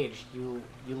your age, you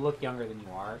look younger than you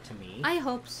are, to me. I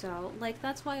hope so. Like,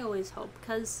 that's why I always hope.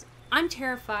 Because I'm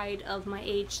terrified of my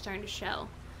age starting to show.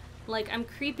 Like, I'm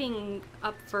creeping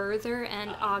up further,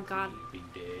 and, oh god.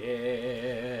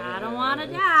 I don't want to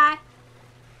die.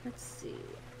 Let's see.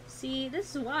 See,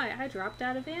 this is why I dropped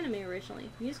out of anime originally.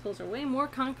 Musicals are way more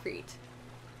concrete.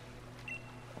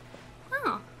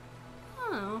 Oh.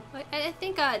 Oh. I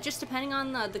think, just depending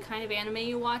on the kind of anime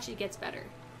you watch, it gets better.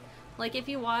 Like, if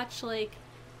you watch, like,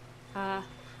 I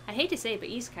hate to say it, but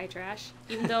isekai trash.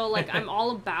 Even though, like, I'm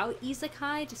all about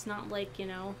isekai, just not, like, you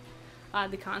know,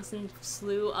 the constant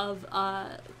slew of,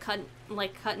 cut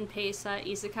and paste,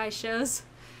 isekai shows.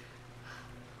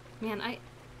 Man,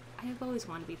 I've always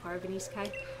wanted to be part of an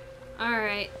isekai.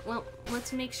 Alright, well,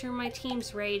 let's make sure my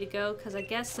team's ready to go, because I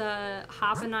guess,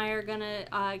 Hop and I are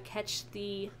gonna, catch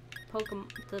the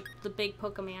big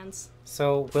Pokemons.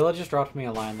 So, Willa just dropped me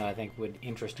a line that I think would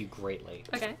interest you greatly.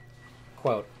 Okay.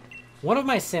 Quote, "One of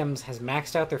my Sims has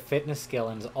maxed out their fitness skill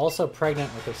and is also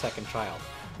pregnant with their second child.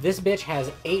 This bitch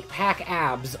has 8-pack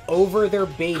abs over their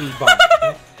baby bump."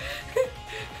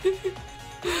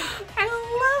 I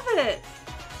love it!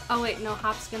 Oh wait, no,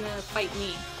 Hop's gonna fight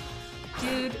me.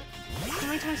 Dude, how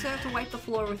many times do I have to wipe the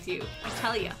floor with you? I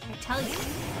tell you.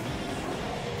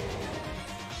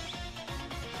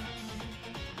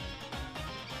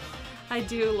 I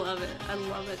do love it. I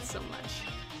love it so much.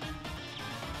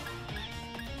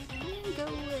 I'm gonna go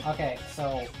with... Okay,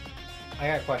 so I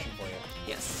got a question for you.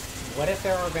 Yes. What if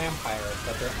there are vampires,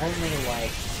 but they're only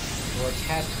like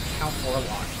grotesque Count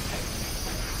Orlok type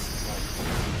vampires?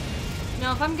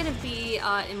 No, if I'm gonna be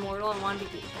immortal, I want to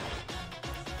be...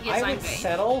 Yes, I would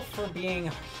settle for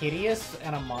being hideous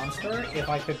and a monster if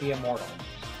I could be immortal.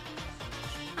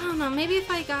 I don't know, maybe if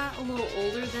I got a little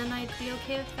older then I'd be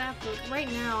okay with that, but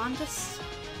right now I'm just...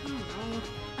 I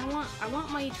don't know. I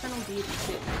want my eternal beauty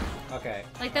too. Okay.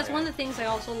 Like, that's one of the things I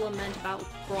also lament about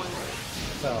growing old.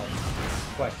 So,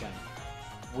 question.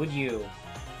 Would you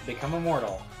become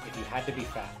immortal if you had to be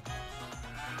fat?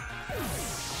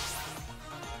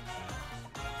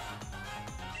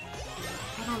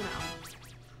 I don't know.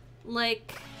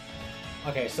 Like...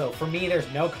 Okay, so for me, there's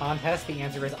no contest. The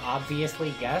answer is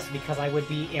obviously yes, because I would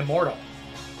be immortal.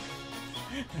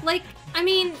 Like, I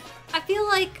mean, I feel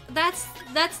like that's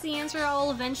the answer I'll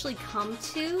eventually come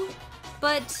to,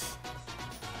 but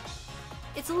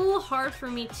it's a little hard for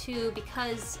me too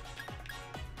because,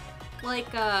 like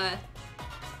how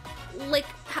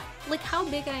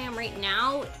big I am right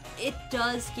now, it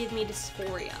does give me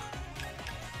dysphoria.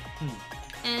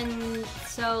 And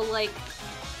so, like,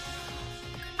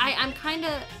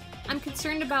 I'm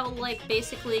concerned about, like,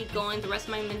 basically going the rest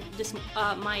of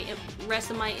my rest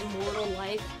of my immortal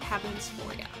life having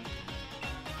dysphoria.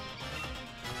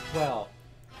 Well,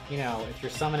 you know, if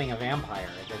you're summoning a vampire,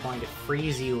 they're going to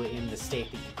freeze you in the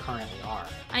state that you currently are.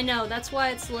 I know, that's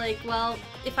why it's like, well,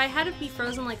 if I had to be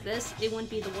frozen like this, it wouldn't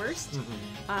be the worst.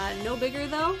 No bigger,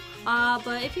 though.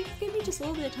 But if you could give me just a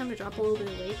little bit of time to drop a little bit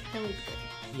of weight, then we'd be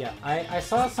good. Yeah, I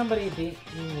saw somebody being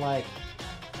like,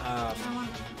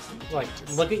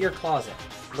 look at your closet.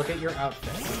 Look at your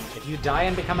outfit. If you die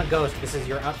and become a ghost, this is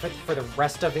your outfit for the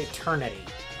rest of eternity.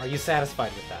 Are you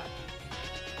satisfied with that?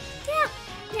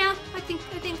 Yeah, I think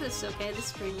this is okay. This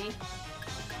is pretty neat.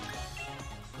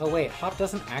 Oh wait, Hop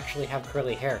doesn't actually have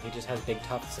curly hair. He just has big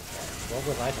tufts of hair. What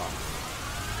was I talking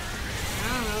I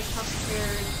don't know, Hop's hair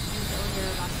and curly hair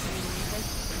are about the same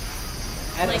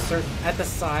length. At the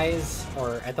size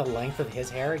or at the length of his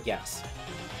hair, yes.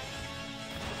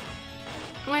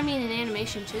 Well, I mean in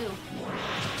animation too.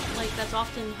 Like that's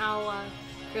often how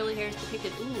curly hair is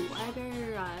depicted. Ooh, I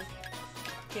better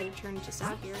get it turned just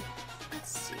out here.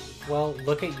 Let's see. Well,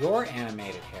 look at your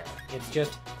animated hair. It's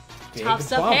just big Tufts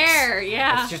bumps. of hair,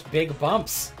 yeah. It's just big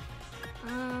bumps.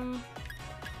 I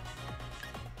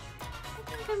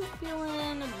think I'm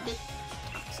feeling a bit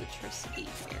toxicity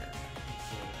here.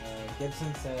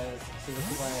 Gibson says, see,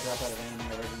 this is why I dropped out of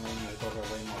anime originally, and those are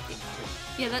way more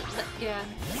Yeah, yeah.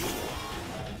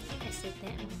 I said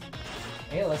that.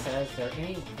 Ayla says, there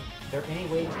any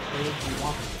way to age you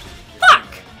want them to?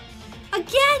 Fuck!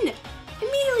 Again!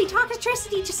 Immediately,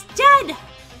 toxicity just dead!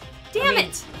 Damn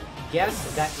it!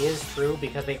 Yes, that is true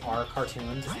because they are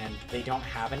cartoons and they don't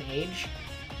have an age.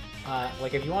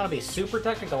 Like, if you want to be super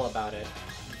technical about it,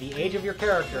 the age of your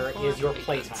character is your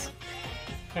playtime.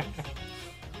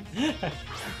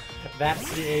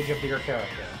 That's the age of your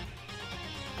character.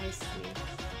 I see.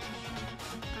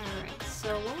 Alright,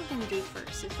 so what we're going to do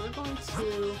first is we're going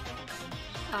to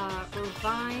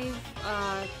revive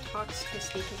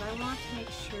toxicity because I want to make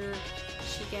sure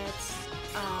she gets,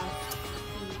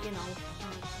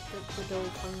 the dough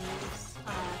from this,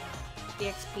 the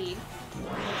XP.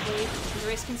 Hopefully, the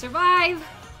race can survive!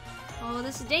 Oh,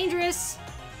 this is dangerous!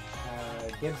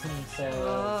 Gibson says,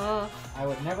 I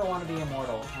would never want to be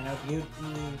immortal. I know beauty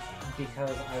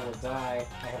because I will die.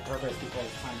 I have purpose because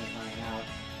time is running out.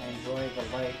 I enjoy the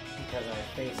light because I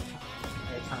face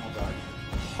eternal dark.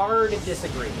 Hard to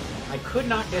disagree. I could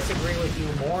not disagree with you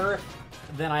more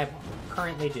than I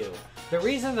currently do. The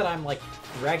reason that I'm, like,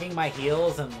 dragging my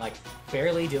heels and, like,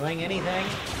 barely doing anything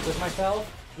with myself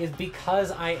is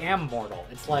because I am mortal.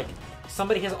 It's like,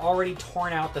 somebody has already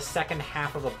torn out the second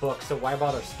half of a book, so why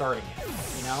bother starting it,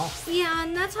 you know? Yeah,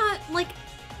 and that's how, like,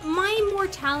 my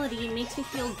mortality makes me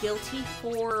feel guilty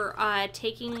for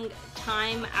taking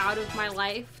time out of my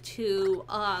life to,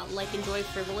 like, enjoy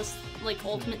frivolous, like,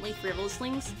 ultimately frivolous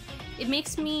things. It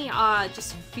makes me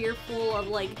just fearful of,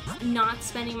 like, not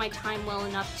spending my time well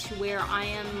enough to where I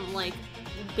am, like,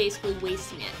 basically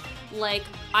wasting it. Like,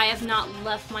 I have not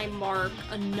left my mark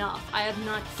enough. I have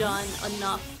not done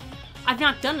enough. I've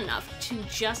not done enough to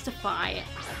justify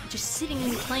just sitting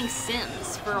and playing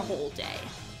Sims for a whole day.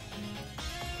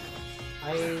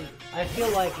 I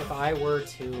feel like if I were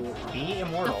to be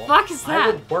immortal, the fuck is that? I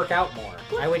would work out more.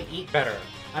 I would eat better.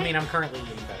 I mean, I'm currently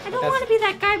eating better. I don't want to be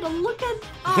that guy, but look at...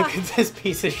 look at this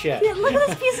piece of shit. Yeah, look at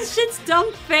this piece of shit's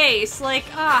dumb face. Like,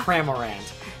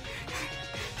 Cramorant.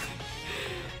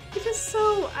 It's just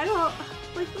so... I don't...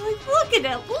 Like, look at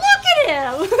him! Look at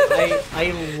him!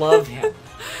 I love him.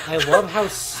 I love how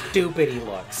stupid he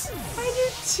looks. I do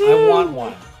too. I want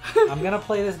one. I'm gonna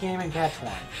play this game and catch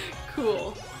one.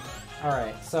 Cool.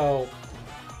 Alright, so...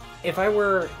 If I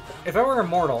were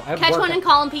immortal, I'd catch one and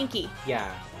call him Pinky. Yeah.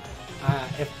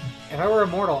 If I were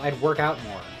immortal, I'd work out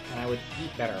more, and I would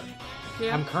eat better.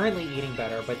 Yeah. I'm currently eating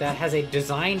better, but that has a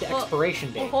designed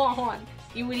expiration date. Hold on.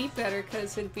 You would eat better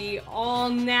because it'd be all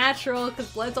natural, because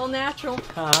blood's all natural.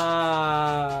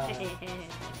 I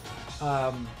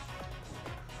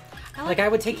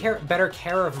would take better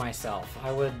care of myself.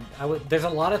 I would. There's a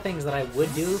lot of things that I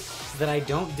would do that I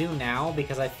don't do now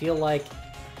because I feel like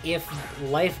if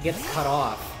life gets cut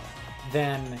off,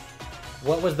 then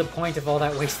what was the point of all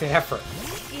that wasted effort?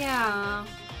 Yeah.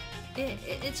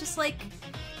 It's just like,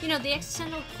 you know, the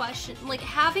existential question, like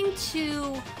having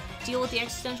to deal with the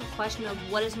existential question of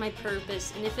what is my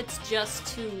purpose, and if it's just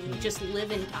to just live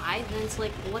and die, then it's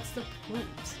like, what's the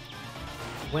point?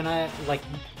 When I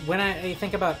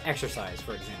think about exercise,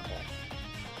 for example,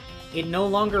 it no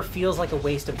longer feels like a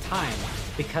waste of time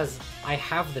because I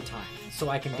have the time, so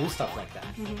I can do stuff like that.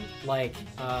 Mm-hmm. Like,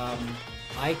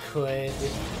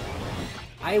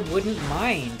 I wouldn't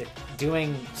mind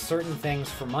doing certain things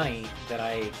for money that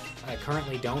I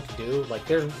currently don't do. Like,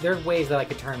 there's ways that I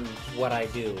could turn what I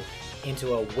do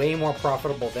into a way more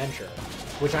profitable venture,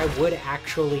 which I would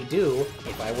actually do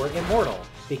if I were immortal,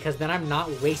 because then I'm not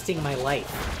wasting my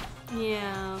life.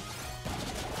 Yeah.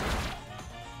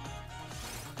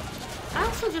 I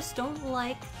also just don't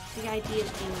like the idea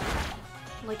of being dead.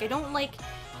 Like, I don't like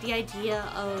the idea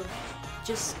of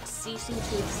just ceasing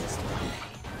to exist one day.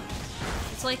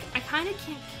 It's like, I kind of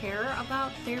can't care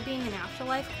about there being an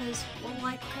afterlife, because, well,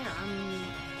 I care. I'm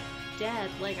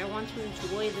dead. Like, I want to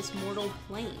enjoy this mortal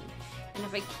plane. And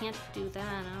if I can't do that,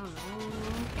 I don't know, I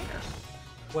don't care.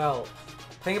 Well,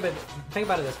 Think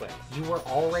about it this way. You were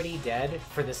already dead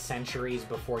for the centuries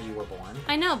before you were born.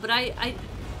 I know, but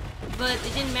but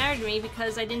it didn't matter to me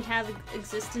because I didn't have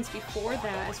existence before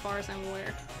that, as far as I'm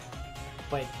aware.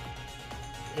 But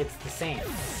it's the same.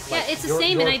 Yeah, it's the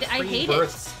same, and I hate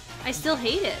it. I still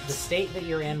hate it. The state that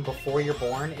you're in before you're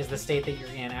born is the state that you're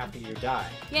in after you die.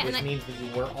 Yeah, which means that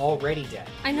you were already dead.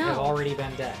 I know. You have already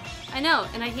been dead. I know,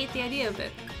 and I hate the idea of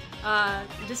it.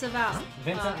 Disavow.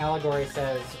 Vincent Allegory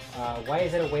says, why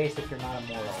is it a waste if you're not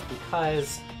immortal?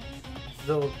 Because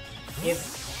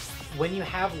when you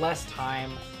have less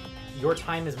time, your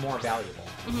time is more valuable.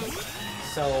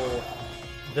 Mm-hmm. So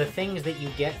the things that you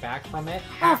get back from it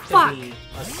have to be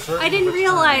a certain I didn't return.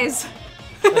 realize.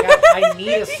 Like I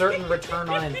need a certain return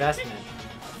on investment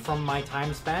from my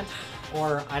time spent,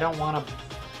 or I don't want to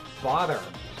bother.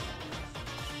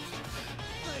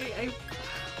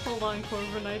 Hold on,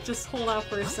 Corbin. Just hold out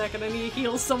for a second. I need to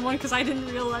heal someone because I didn't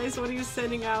realize what he was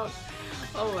sending out.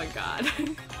 Oh my god.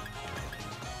 Okay,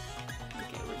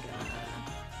 we're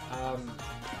gonna...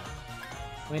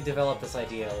 Let me develop this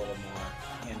idea a little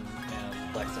more in a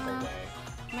flexible way.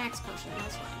 Max potion,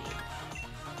 that's what I need.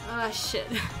 Ah, shit.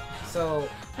 So,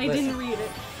 I didn't read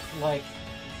it. Like,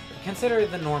 consider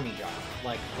the normie job,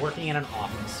 like working in an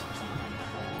office or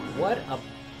something like that.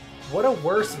 What a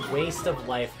worse waste of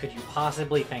life could you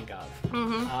possibly think of?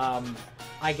 Mm-hmm.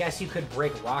 I guess you could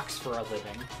break rocks for a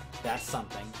living. That's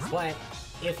something. But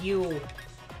if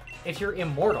you're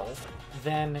immortal,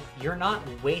 then you're not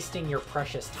wasting your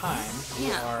precious time.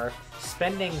 You are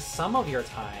spending some of your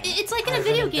time. It's like in a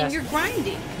video game, you're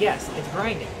grinding. Yes, it's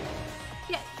grinding.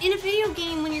 Yeah, in a video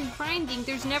game, when you're grinding,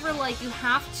 there's never, like, you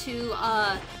have to,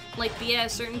 like, be at a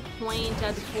certain point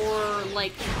before,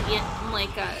 like,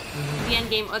 the end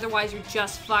game, otherwise you're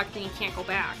just fucked and you can't go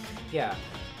back. Yeah.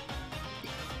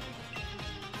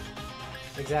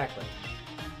 Exactly.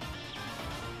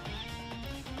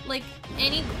 Like,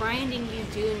 any grinding you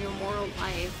do in your mortal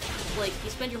life, like, you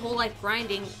spend your whole life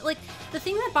grinding. Like, the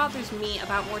thing that bothers me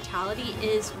about mortality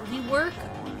is we work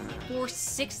for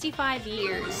 65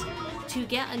 years to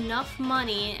get enough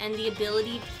money and the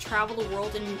ability to travel the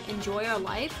world and enjoy our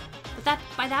life. But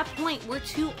by that point, we're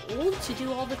too old to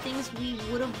do all the things we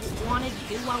would have wanted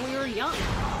to do while we were young.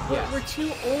 Yeah. We're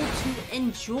too old to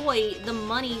enjoy the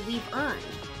money we've earned.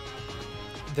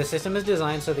 The system is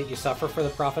designed so that you suffer for the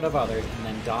profit of others and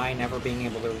then die never being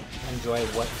able to enjoy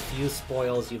what few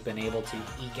spoils you've been able to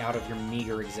eke out of your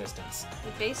meager existence.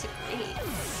 Basically.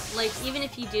 Like, even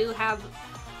if you do have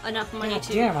enough money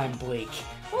to... Damn, I'm bleak.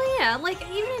 Well, yeah, like,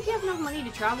 even if you have enough money to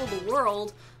travel the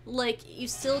world, like, you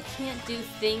still can't do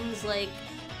things like...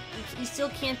 You still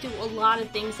can't do a lot of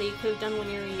things that you could have done when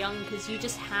you were young, because you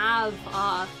just have,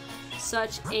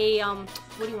 such a,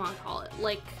 what do you want to call it?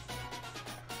 Like...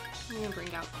 I'm gonna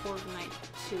bring out Corviknight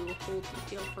to hold the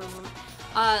field for a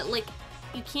moment. Like,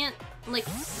 you can't, like,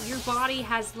 your body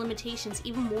has limitations,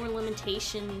 even more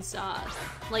limitations,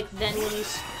 like, than when you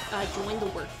joined the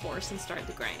workforce and started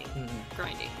the grinding.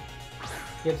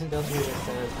 Gibson Bill Jr.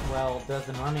 says, well, does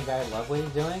the normie guy love what he's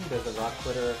doing? Does the rock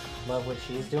quitter love what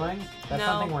she's doing? That's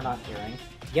something we're not hearing.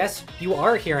 Yes, you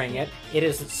are hearing it. It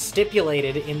is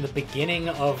stipulated in the beginning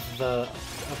of the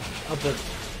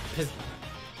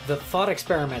thought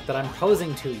experiment that I'm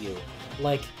posing to you.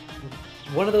 Like,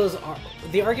 one of those...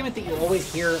 the argument that you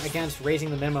always hear against raising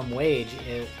the minimum wage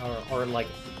is, or like,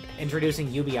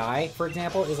 introducing UBI, for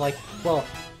example, is like, well,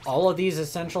 all of these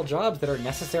essential jobs that are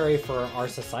necessary for our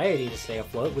society to stay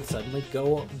afloat would suddenly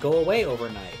go away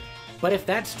overnight. But if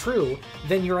that's true,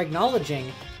 then you're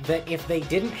acknowledging that if they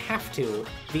didn't have to,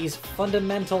 these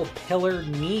fundamental pillar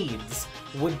needs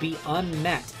would be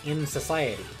unmet in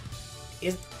society.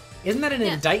 Isn't that an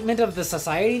indictment of the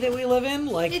society that we live in?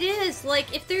 Like, it is.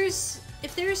 Like, if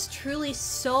there's truly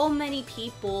so many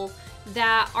people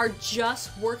that are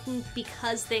just working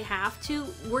because they have to,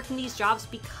 working these jobs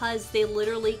because they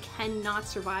literally cannot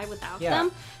survive without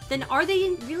them, then are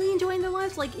they really enjoying their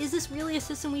lives? Like, is this really a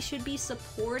system we should be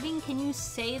supporting? Can you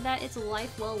say that it's a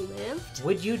life well lived?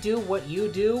 Would you do what you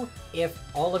do if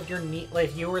all of your like,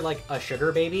 if you were like a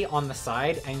sugar baby on the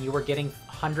side and you were getting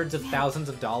hundreds of thousands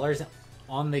of dollars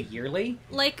on the yearly?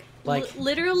 Like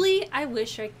literally, I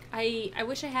wish I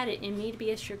had it in me to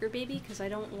be a sugar baby, because I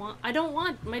don't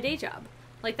want my day job.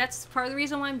 Like, that's part of the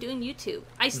reason why I'm doing YouTube.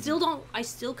 I still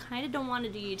kind of don't want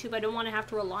to do YouTube. I don't want to have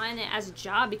to rely on it as a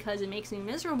job because it makes me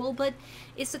miserable, but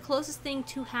it's the closest thing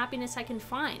to happiness I can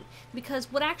find.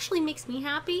 Because what actually makes me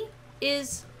happy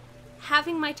is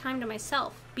having my time to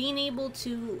myself, being able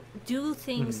to do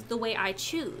things the way I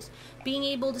choose, being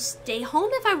able to stay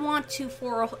home if I want to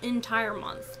for an entire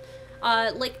month,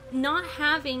 like, not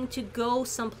having to go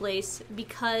someplace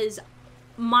because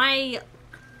my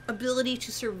ability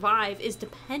to survive is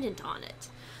dependent on it.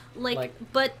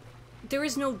 But there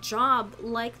is no job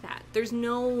like that. There's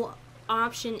no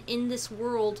option in this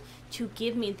world to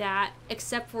give me that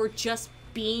except for just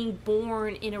being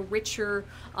born in a richer,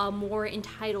 more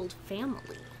entitled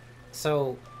family.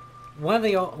 So, one of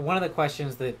the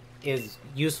questions that is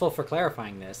useful for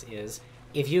clarifying this is,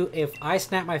 if I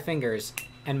snap my fingers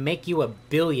and make you a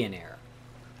billionaire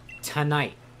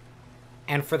tonight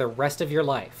and for the rest of your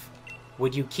life,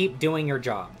 would you keep doing your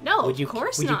job? No, of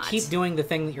course not. Would not. you keep doing the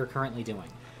thing that you're currently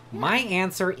doing? Yeah. My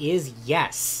answer is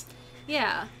yes.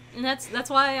 Yeah, and that's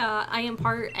why I in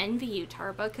part envy you,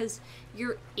 Tarba, because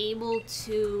you're able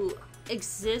to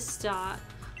exist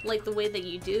like the way that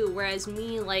you do, whereas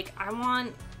me, like, I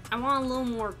want a little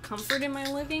more comfort in my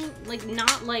living. Like,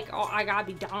 not like, oh, I gotta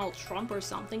be Donald Trump or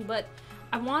something, but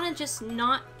I want to just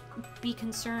not be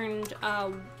concerned,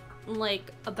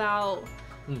 like, about,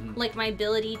 like, my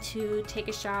ability to take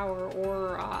a shower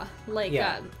or, like,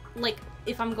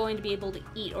 if I'm going to be able to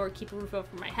eat or keep a roof over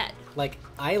my head. Like,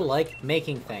 I like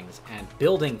making things and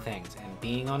building things and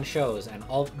being on shows and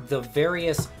all the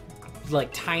various,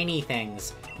 like, tiny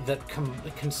things that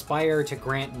conspire to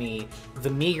grant me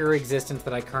the meager existence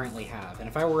that I currently have. And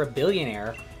if I were a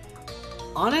billionaire,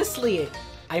 honestly,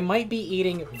 I might be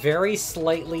eating very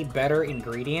slightly better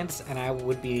ingredients and I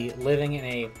would be living in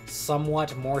a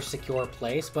somewhat more secure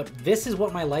place, but this is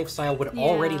what my lifestyle would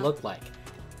already look like.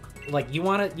 Like, you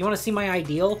wanna see my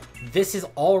ideal? This is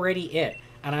already it.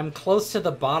 And I'm close to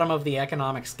the bottom of the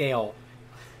economic scale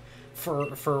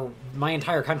for my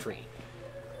entire country.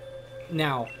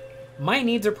 Now, my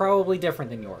needs are probably different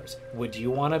than yours. Would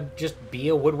you want to just be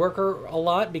a woodworker a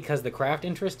lot because the craft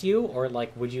interests you? Or,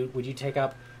 like, would you take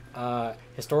up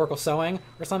historical sewing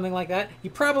or something like that?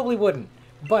 You probably wouldn't.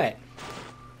 But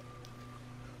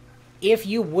if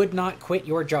you would not quit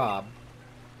your job,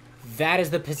 that is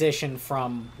the position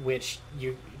from which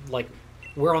you, like,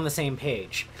 we're on the same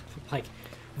page. Like,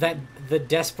 that the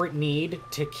desperate need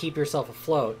to keep yourself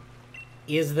afloat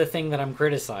is the thing that I'm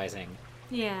criticizing.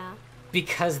 Yeah.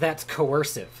 Because that's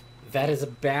coercive. That is a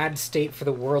bad state for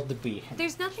the world to be in.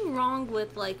 There's nothing wrong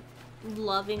with, like,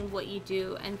 loving what you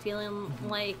do and feeling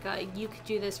like you could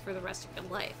do this for the rest of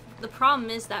your life. The problem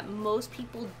is that most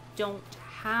people don't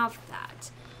have that.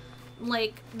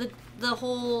 Like, the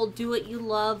whole do what you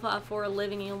love for a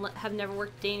living and you have never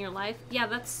worked a day in your life. Yeah,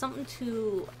 that's something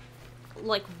to,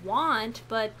 like, want,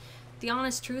 but the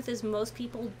honest truth is most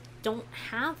people don't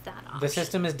have that option. The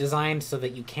system is designed so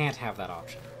that you can't have that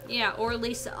option. Yeah, or at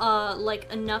least,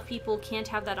 like, enough people can't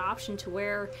have that option to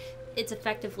where it's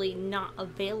effectively not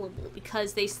available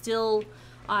because they still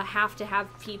have to have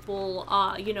people,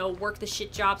 work the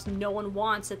shit jobs no one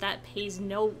wants that pays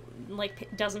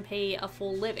doesn't pay a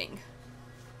full living.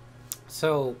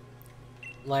 So,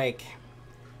 like,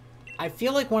 I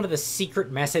feel like one of the secret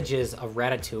messages of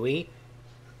Ratatouille,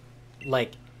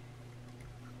 like,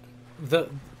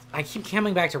 I keep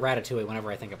coming back to Ratatouille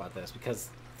whenever I think about this, because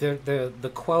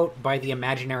the quote by the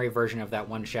imaginary version of that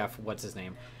one chef, what's his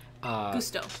name?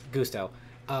 Gusto,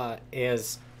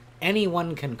 is,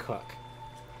 anyone can cook.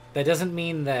 That doesn't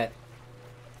mean that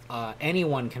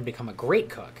anyone can become a great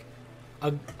cook.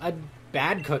 A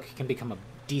bad cook can become a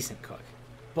decent cook.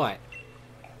 But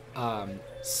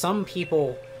some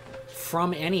people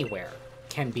from anywhere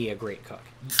can be a great cook.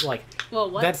 Like, well,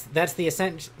 what? That's the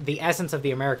essence of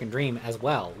the American dream as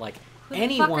well. Like,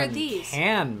 anyone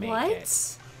can make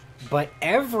it, but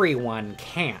everyone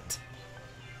can't.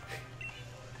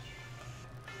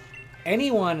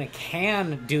 Anyone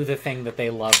can do the thing that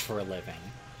they love for a living,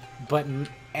 but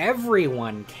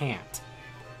everyone can't.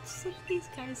 Just look at these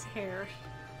guys' hair.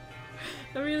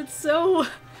 I mean, it's so...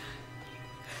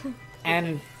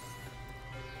 And,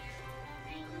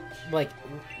 like,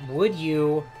 would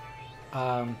you,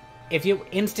 if you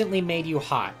instantly made you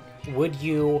hot, would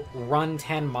you run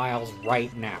 10 miles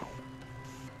right now?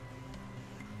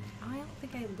 I don't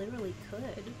think I literally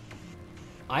could.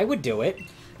 I would do it.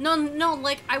 No,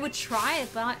 like, I would try it,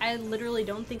 but I literally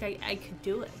don't think I could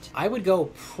do it. I would go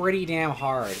pretty damn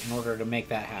hard in order to make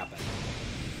that happen.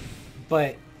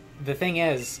 But the thing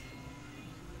is,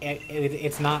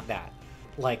 it's not that.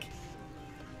 Like,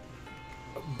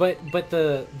 but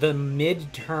the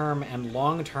mid-term and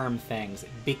long-term things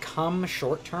become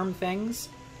short-term things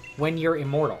when you're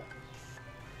immortal.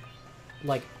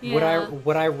 Like, yeah.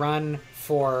 would I run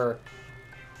for,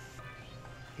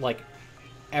 like,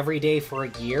 every day for a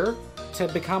year to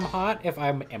become hot if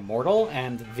I'm immortal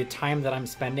and the time that I'm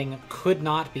spending could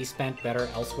not be spent better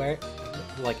elsewhere?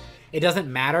 Like, it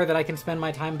doesn't matter that I can spend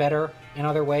my time better in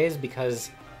other ways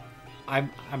because I'm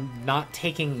not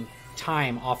taking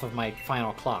time off of my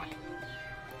final clock,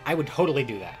 I would totally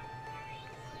do that.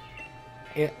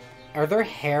 Are there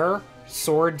hair,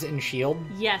 swords, and shield?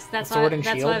 Yes, that's Sword what and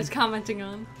shield? I was commenting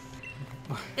on.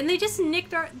 And they just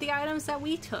nicked the items that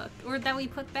we took, or that we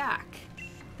put back.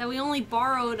 That we only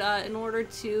borrowed in order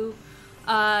to,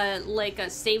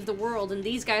 save the world. And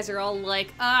these guys are all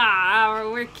like,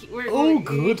 we're Oh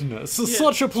goodness,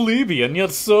 such a plebeian,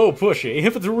 yet so pushy.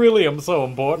 If it's really so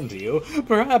important to you,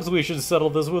 perhaps we should settle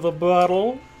this with a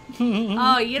battle.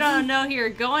 Oh, you don't know who you're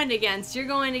going against. You're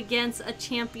going against a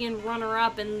champion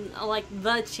runner-up and,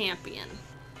 the champion.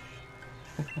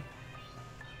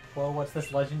 Well, what's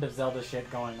this Legend of Zelda shit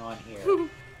going on here?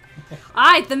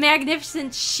 The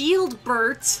magnificent shield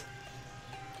Bert.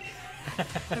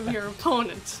 I'm your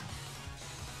opponent.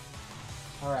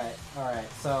 Alright,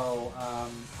 so,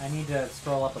 I need to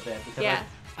scroll up a bit, because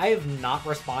I have not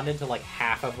responded to,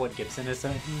 half of what Gibson is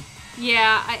saying.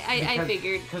 Yeah, I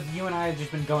figured. Because you and I have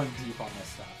just been going deep on this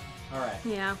stuff. Alright.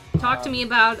 Yeah. Talk to me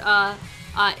about,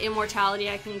 immortality.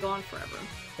 I can go on forever.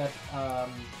 Let's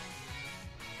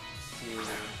see.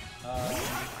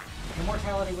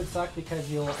 Immortality would suck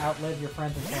because you'll outlive your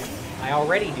friends and family. I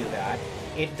already do that.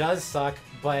 It does suck,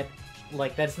 but,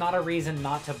 that's not a reason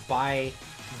not to buy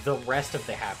the rest of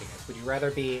the happiness. Would you rather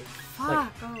be...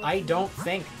 Fuck. I don't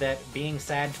think that being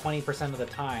sad 20% of the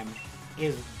time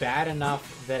is bad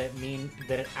enough that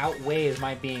it outweighs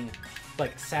my being,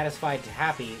 satisfied to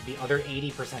happy the other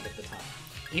 80% of the time.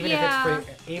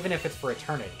 Even if it's for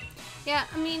eternity. Yeah,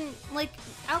 I mean,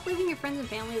 outliving your friends and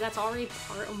family, that's already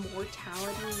part of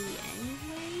mortality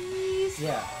anyways.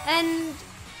 Yeah. And,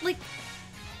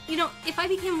 if I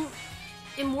became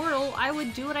immortal, I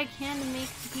would do what I can to make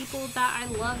the people that I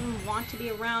love and want to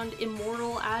be around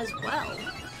immortal as well.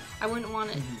 I wouldn't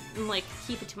want to,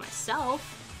 keep it to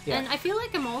myself. Yeah. And I feel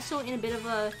like I'm also in a bit of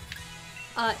a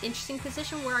interesting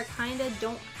position where I kind of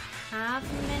don't have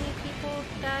many people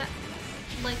that,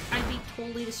 I'd be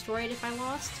totally destroyed if I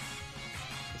lost.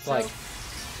 So,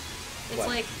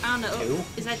 I don't know. 2?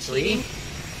 Is that 3? cheating?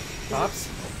 Tops?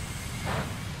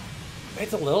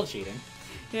 It's a little cheating.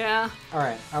 Yeah.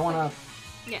 Alright, I wanna...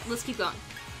 Yeah, let's keep going.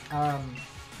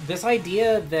 This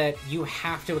idea that you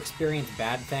have to experience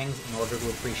bad things in order to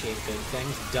appreciate good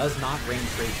things does not ring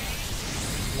true to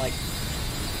me.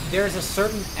 There's a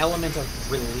certain element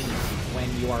of relief when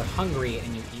you are hungry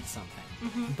and you eat something.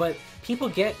 But people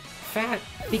get fat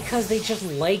because they just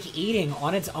like eating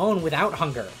on its own without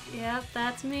hunger. Yep,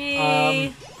 that's me.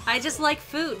 I just like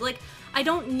food. I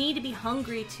don't need to be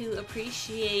hungry to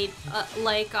appreciate, a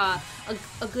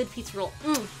good pizza roll.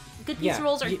 Good pizza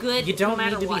rolls are good You don't no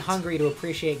matter need to what. be hungry to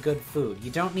appreciate good food.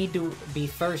 You don't need to be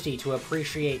thirsty to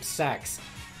appreciate sex.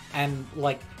 And,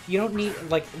 you don't need,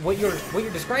 what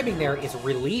you're describing there is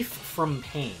relief from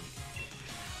pain.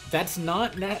 That's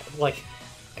not,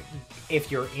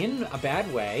 if you're in a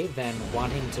bad way, then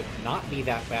wanting to not be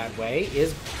that bad way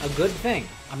is a good thing.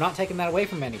 I'm not taking that away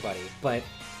from anybody, but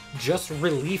just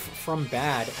relief from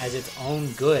bad as its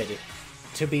own good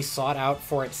to be sought out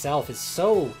for itself is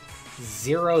so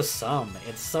zero-sum.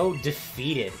 It's so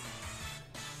defeated.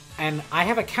 And I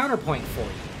have a counterpoint for you.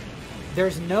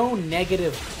 There's no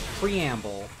negative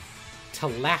preamble to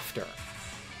laughter.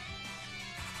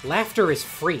 Laughter is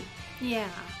free. Yeah.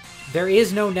 There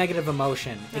is no negative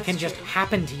emotion. That's it can just true.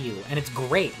 happen to you, and it's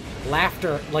great.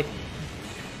 Laughter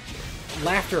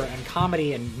and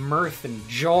comedy and mirth and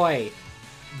joy,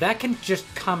 that can just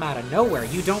come out of nowhere.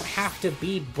 You don't have to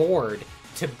be bored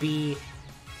to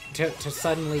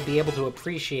suddenly be able to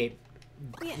appreciate,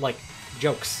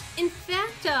 jokes. In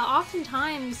fact,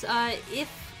 oftentimes,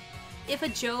 if a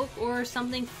joke or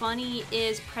something funny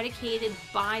is predicated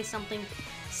by something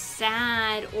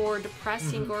sad or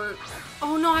depressing or...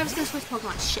 Oh no, I was gonna switch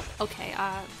Pokemon. Shit. Okay,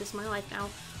 this is my life now.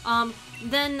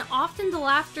 Then often the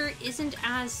laughter isn't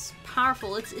as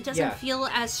powerful. It doesn't feel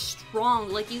as strong.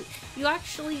 You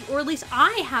actually, or at least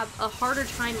I have a harder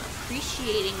time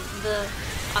appreciating the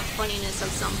funniness of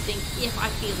something if I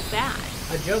feel bad.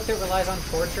 A joke that relies on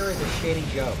torture is a shitty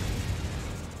joke.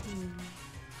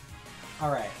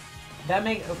 Alright.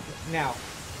 Now,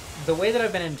 the way that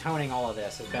I've been intoning all of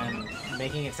this has been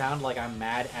making it sound like I'm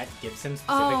mad at Gibson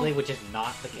specifically, which is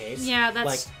not the case. Yeah,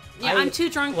 that's... I'm too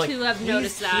drunk to have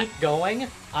noticed that. Keep going.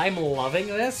 I'm loving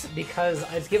this because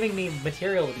it's giving me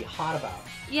material to be hot about.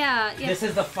 Yeah. This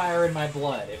is the fire in my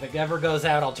blood. If it ever goes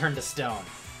out, I'll turn to stone.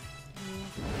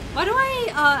 Why do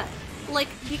I,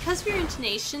 because of your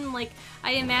intonation,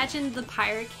 I imagined the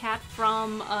pirate cat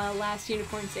from Last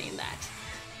Unicorn saying that.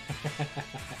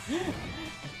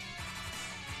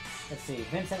 Let's see.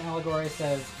 Vincent Allegory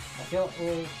says, I feel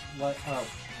like... Oh,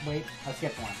 wait. I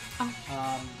skipped one.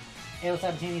 Oh. Ale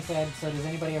Sabatini said, so does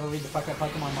anybody ever read the fucked up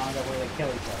Pokemon manga where they kill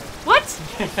each other? What?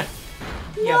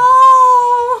 Yeah.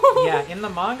 No! Yeah, in the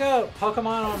manga,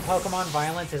 Pokemon on Pokemon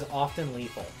violence is often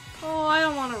lethal. Oh, I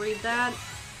don't want to read that.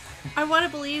 I want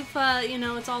to believe,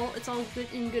 it's all good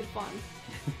in good fun.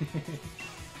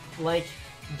 Like,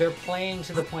 they're playing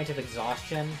to the point of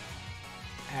exhaustion,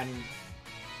 and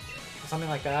something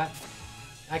like that.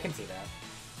 I can see that.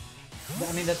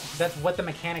 I mean, that's what the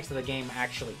mechanics of the game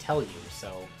actually tell you,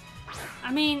 so...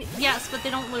 I mean, yes, but they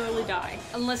don't literally die,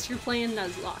 unless you're playing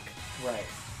Nuzlocke. Right.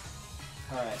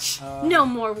 Alright. No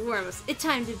more worms. It's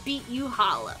time to beat you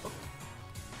hollow.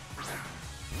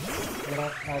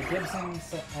 Gibson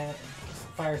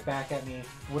fires back at me.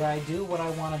 Would I do what I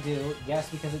want to do? Yes,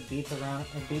 because it beats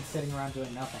sitting around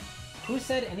doing nothing. Who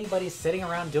said anybody's sitting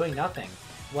around doing nothing?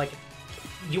 Like,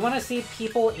 you want to see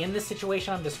people in the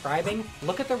situation I'm describing?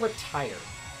 Look at the retired.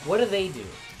 What do?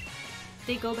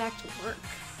 They go back to work.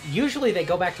 Usually they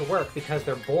go back to work because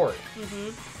they're bored.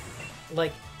 Mm-hmm.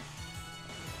 Like,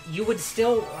 you would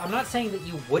still... I'm not saying that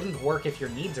you wouldn't work if your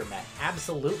needs are met.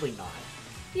 Absolutely not.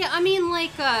 Yeah, I mean,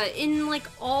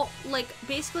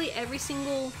 basically every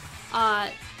single,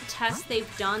 test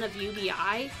they've done of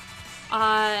UBI,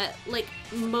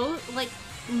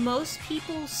 most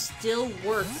people still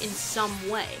work in some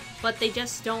way, but they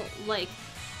just don't,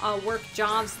 work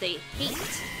jobs they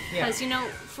hate. Because,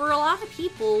 for a lot of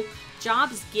people,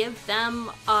 jobs give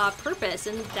them purpose,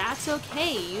 and that's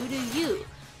okay. You do you.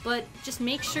 But just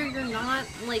make sure you're not,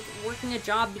 working a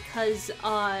job because,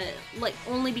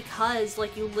 only because,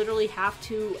 you literally have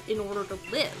to in order to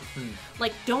live.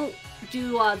 Don't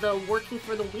do the working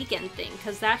for the weekend thing,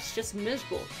 because that's just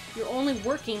miserable. You're only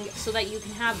working so that you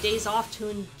can have days off to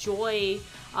enjoy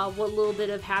what little bit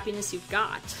of happiness you've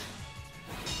got.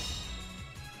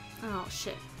 Oh,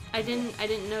 shit. I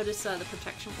didn't notice the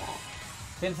protection wall.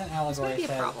 Vincent Allegory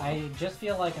says, I just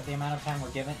feel like the amount of time we're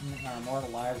given in our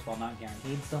mortal lives, while not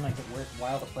guaranteed, still makes it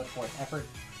worthwhile to put forth effort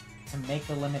to make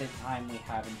the limited time we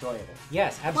have enjoyable.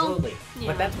 Yes, absolutely. Well, yeah.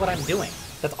 But that's what I'm doing.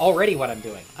 That's already what I'm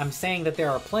doing. I'm saying that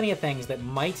there are plenty of things that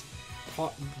might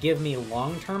give me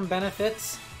long-term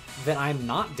benefits that I'm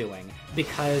not doing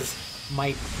because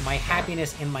my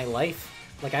happiness in my life,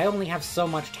 I only have so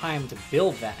much time to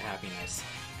build that happiness.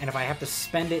 And if I have to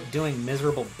spend it doing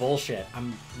miserable bullshit,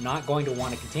 I'm not going to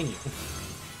want to continue.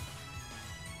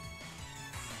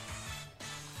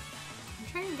 I'm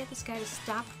trying to get this guy to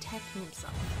stop protecting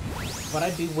himself. But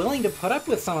I'd be willing to put up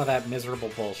with some of that miserable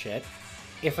bullshit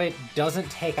if it doesn't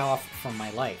take off from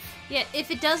my life. Yeah, if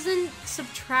it doesn't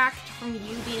subtract from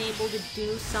you being able to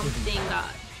do something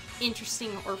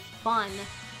interesting or fun,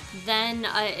 then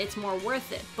it's more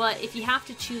worth it. But if you have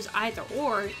to choose either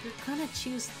or, you're gonna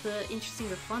choose the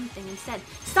interesting or fun thing instead.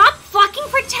 Stop fucking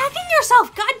protecting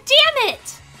yourself! God damn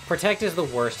it! Protect is the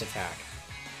worst attack.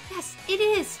 Yes, it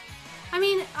is. I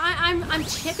mean, I'm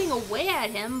chipping away at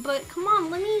him, but come on,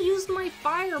 let me use my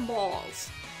fireballs.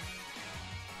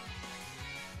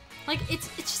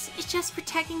 It's just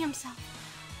protecting himself.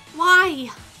 Why?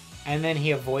 And then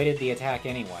he avoided the attack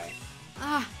anyway.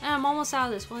 I'm almost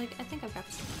out of this. I think I've got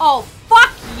this. Oh,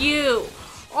 fuck you!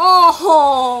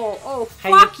 Oh,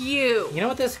 fuck you! You know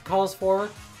what this calls for?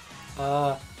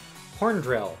 Horn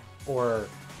drill, or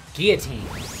guillotine,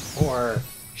 or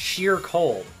sheer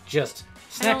cold. Just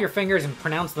snap your fingers and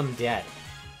pronounce them dead.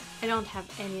 I don't have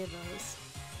any of those.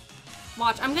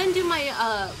 Watch, I'm gonna do my,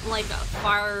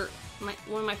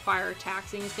 one of my fire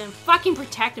attacks, and he's gonna fucking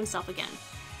protect himself again.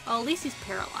 Oh, at least he's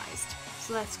paralyzed,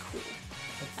 so that's cool.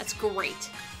 That's great.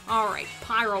 Alright,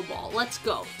 Pyro Ball, let's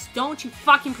go. Don't you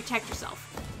fucking protect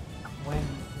yourself.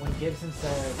 When Gibson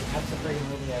says,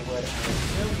 absolutely I would, I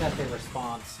assume that's a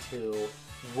response to,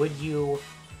 would you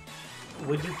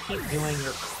keep doing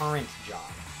your current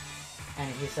job?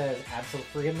 And he says,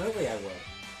 absolutely I would.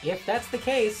 If that's the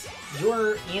case,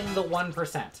 you're in the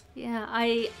 1%. Yeah,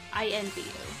 I envy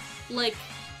you.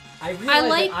 I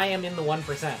realize that I am in the 1% on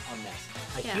this.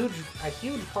 A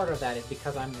huge part of that is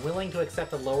because I'm willing to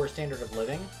accept a lower standard of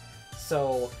living.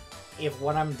 So, if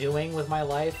what I'm doing with my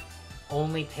life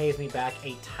only pays me back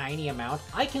a tiny amount,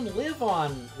 I can live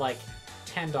on,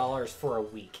 $10 for a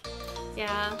week.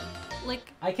 Yeah,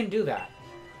 I can do that.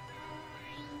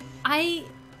 I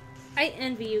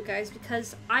envy you guys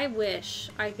because I wish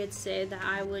I could say that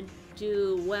I would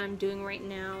do what I'm doing right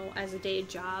now as a day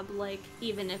job,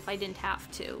 even if I didn't have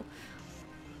to.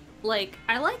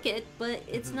 I like it, but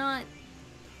it's not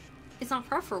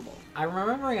preferable. I'm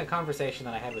remembering a conversation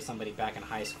that I had with somebody back in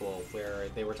high school where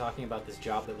they were talking about this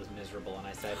job that was miserable, and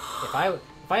I said, if I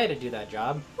had to do that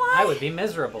job, Why? I would be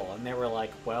miserable. And they were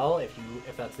like, well,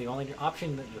 if that's the only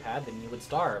option that you had, then you would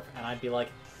starve. And I'd be like,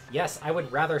 yes, I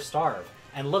would rather starve.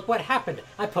 And look what happened.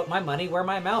 I put my money where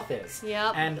my mouth is.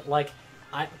 Yep. And, like,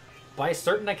 by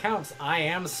certain accounts, I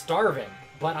am starving.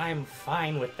 But I'm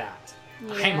fine with that.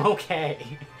 Yeah. I'm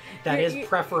okay. That is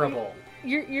preferable.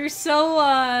 You're so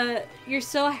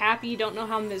happy you don't know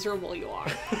how miserable you are.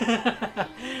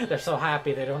 They're so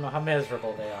happy they don't know how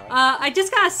miserable they are. I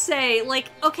just gotta say,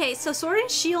 like, okay, so Sword and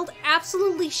Shield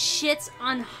absolutely shits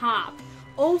on Hop.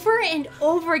 Over and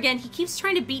over again, he keeps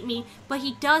trying to beat me, but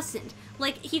he doesn't.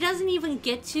 Like, he doesn't even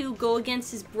get to go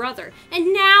against his brother.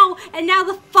 And now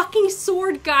the fucking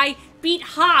sword guy beat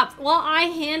Hop while I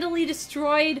handily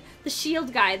destroyed the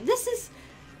shield guy. This is...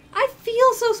 I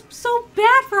feel so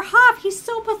bad for Hop. He's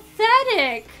so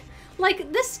pathetic.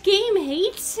 Like, this game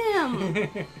hates him.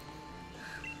 Man,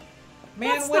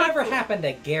 That's whatever not cool. happened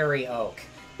to Gary Oak?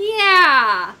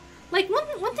 Yeah. Like, one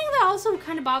thing that also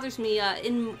kind of bothers me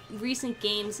in recent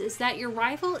games is that your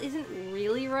rival isn't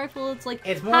really a rival. It's like,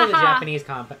 it's more the Japanese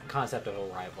concept of a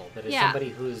rival. That is somebody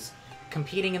who's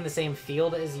competing in the same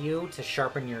field as you to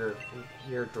sharpen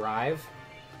your drive,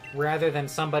 rather than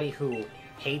somebody who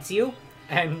hates you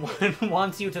and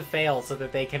wants you to fail so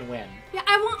that they can win. Yeah,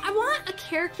 I want a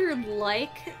character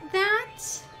like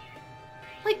that.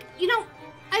 Like, you know,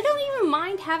 I don't even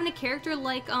mind having a character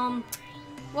like,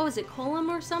 what was it, Colum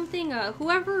or something?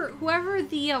 Whoever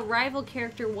the rival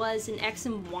character was in X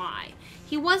and Y.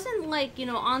 He wasn't, like, you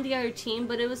know, on the other team,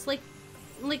 but it was like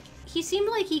he seemed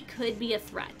like he could be a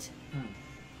threat.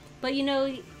 But, you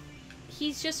know,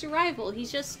 he's just a rival.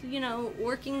 He's just, you know,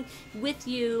 working with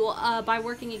you by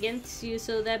working against you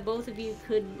so that both of you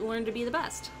could learn to be the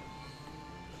best.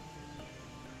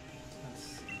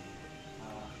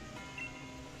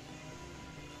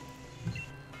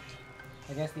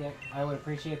 I guess I would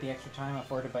appreciate the extra time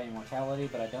afforded by immortality,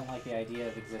 but I don't like the idea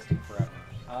of existing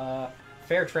forever.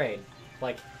 Fair trade.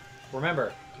 Like,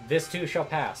 remember, this too shall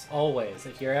pass, always.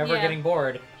 If you're ever getting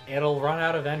bored, it'll run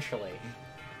out eventually.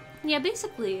 Yeah,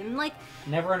 basically, and like...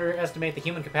 Never underestimate the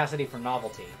human capacity for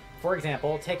novelty. For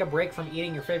example, take a break from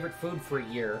eating your favorite food for a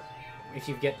year. If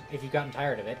you've gotten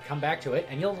tired of it, come back to it,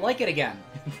 and you'll like it again.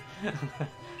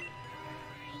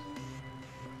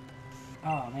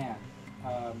 Oh, man.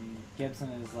 Gibson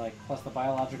is like, plus the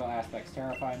biological aspects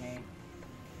terrify me.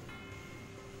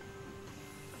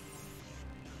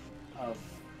 Of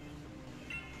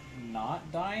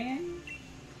not dying?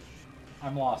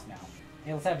 I'm lost now.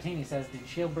 El Sabatini says, did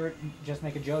Shieldbert just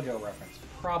make a JoJo reference?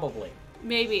 Probably.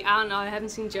 Maybe. I don't know. I haven't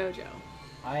seen JoJo.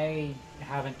 I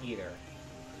haven't either.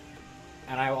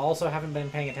 And I also haven't been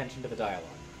paying attention to the dialogue.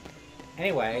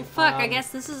 Anyway... Well, fuck, I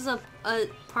guess this is a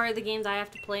part of the games I have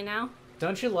to play now.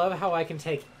 Don't you love how I can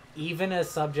take even a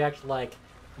subject like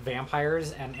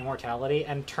vampires and immortality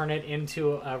and turn it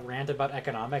into a rant about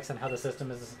economics and how the system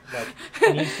is,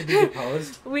 like, needs to be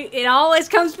deposed? It always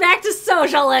comes back to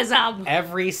socialism!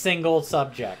 Every single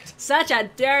subject. Such a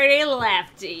dirty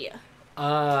lefty.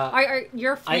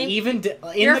 You're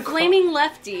flaming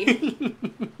lefty.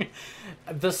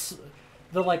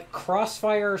 The like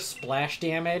crossfire splash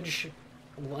damage,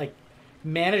 like,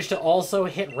 managed to also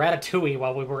hit Ratatouille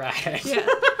while we were at it. Yeah.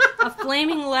 A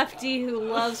flaming lefty who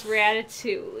loves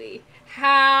Ratatouille.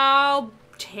 How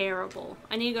terrible.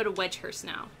 I need to go to Wedgehurst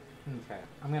now. Okay.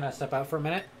 I'm gonna step out for a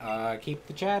minute. Keep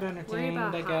the chat entertained,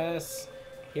 I guess.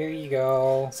 Here you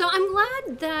go. So I'm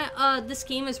glad that this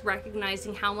game is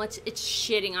recognizing how much it's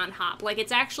shitting on Hop. Like,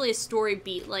 it's actually a story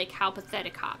beat, like how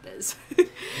pathetic Hop is.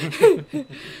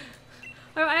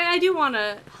 I do want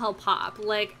to help Hop.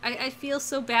 Like, I feel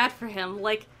so bad for him.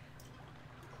 Like,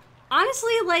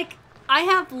 honestly, like, I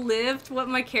have lived what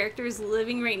my character is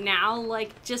living right now.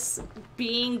 Like, just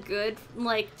being good,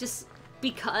 like, just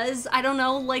because, I don't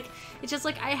know, like, it's just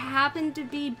like, I happen to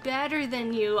be better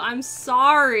than you. I'm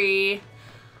sorry.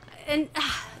 And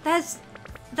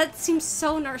that seems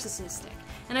so narcissistic.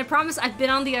 And I promise I've been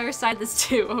on the other side of this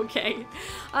too, okay?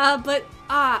 Like,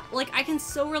 I can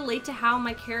so relate to how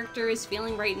my character is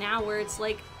feeling right now, where it's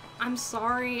like, I'm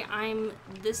sorry I'm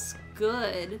this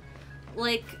good.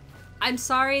 Like, I'm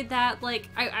sorry that, like,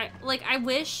 I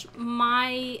wish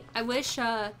my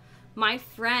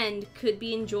friend could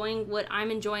be enjoying what I'm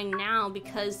enjoying now,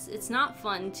 because it's not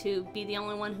fun to be the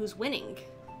only one who's winning.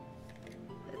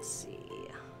 Let's see.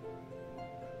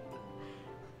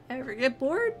 Ever get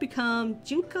bored? Become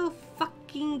Junko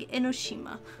fucking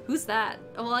Enoshima. Who's that?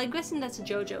 Well, I'm guessing that's a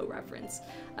JoJo reference.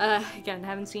 Again,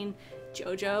 haven't seen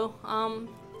JoJo.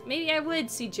 Maybe I would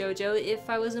see JoJo if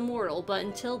I was immortal, but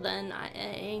until then, I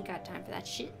ain't got time for that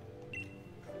shit.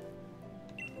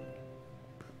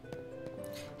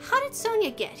 How did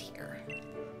Sonya get here?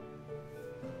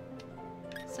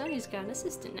 Sonya's got an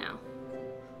assistant now.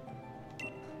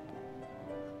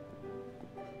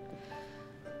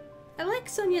 like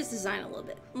Sonia's design a little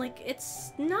bit. Like,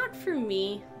 it's not for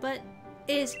me, but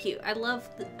it is cute. I love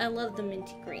the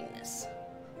minty greenness.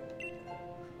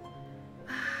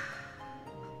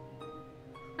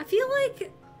 I feel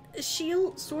like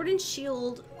Sword and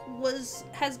Shield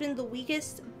has been the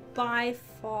weakest by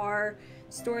far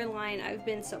storyline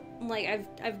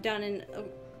I've done in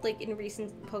in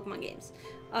recent Pokemon games.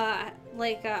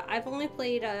 I've only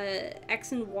played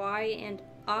X and Y and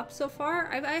Up so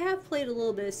far. I have played a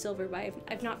little bit of Silver, but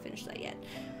I've not finished that yet.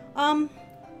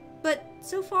 But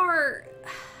so far,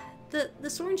 the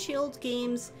Sword and Shield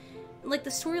games, like, the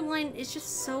storyline is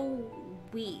just so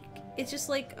weak. It's just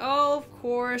like, oh, of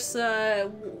course,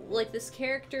 like, this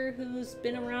character who's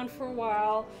been around for a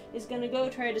while is gonna go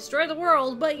try to destroy the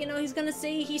world, but, you know, he's gonna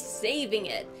say he's saving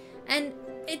it. And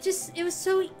it was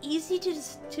so easy to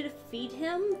defeat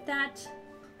him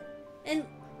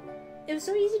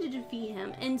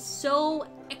and so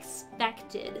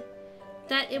expected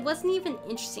that it wasn't even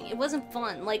interesting. It wasn't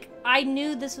fun. Like, I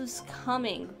knew this was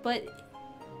coming, but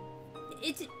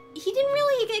he didn't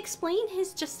really explain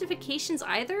his justifications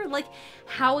either, like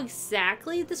how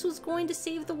exactly this was going to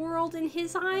save the world in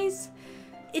his eyes.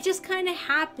 It just kind of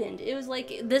happened. It was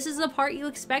like, this is the part you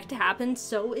expect to happen,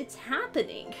 so it's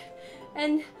happening.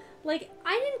 And, like,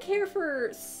 I didn't care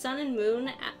for Sun and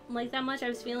Moon like that much. I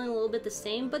was feeling a little bit the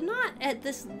same, but not at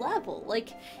this level. Like,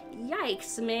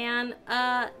 yikes, man.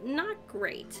 Not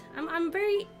great. I'm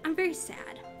very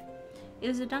sad. It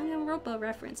was a Danganronpa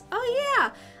reference. Oh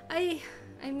yeah, I've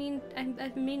been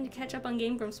meaning to catch up on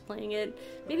Game Grumps playing it.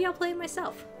 Maybe I'll play it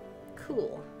myself.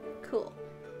 Cool.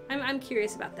 I'm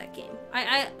curious about that game.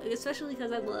 I especially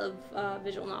because I love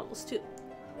visual novels too.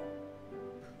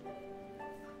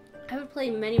 I would play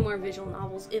many more visual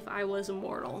novels if I was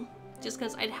immortal, just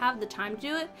because I'd have the time to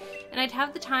do it, and I'd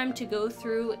have the time to go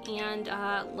through and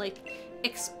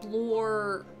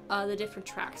explore the different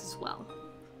tracks as well.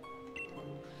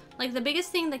 Like, the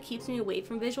biggest thing that keeps me away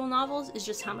from visual novels is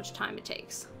just how much time it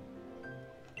takes.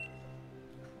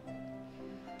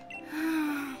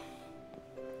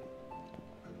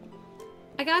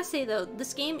 I gotta say though,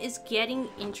 this game is getting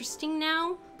interesting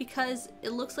now because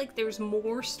it looks like there's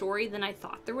more story than I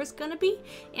thought there was gonna be,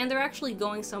 and they're actually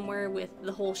going somewhere with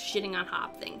the whole shitting on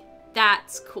Hop thing.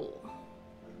 That's cool.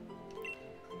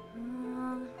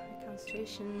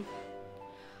 Concentration.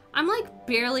 I'm like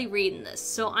barely reading this,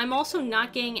 so I'm also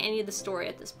not getting any of the story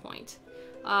at this point.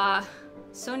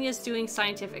 Sonia's doing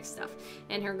scientific stuff,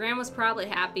 and her grandma's probably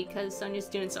happy because Sonia's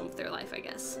doing something with their life, I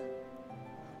guess.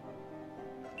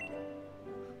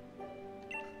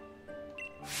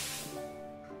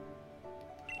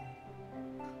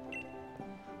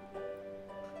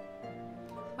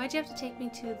 Why'd you have to take me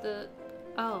to the...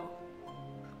 Oh.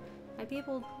 I'd be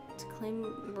able to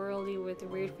claim royalty with the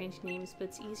weird fancy names, but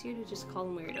it's easier to just call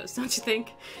them weirdos, don't you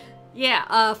think?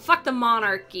 Yeah, fuck the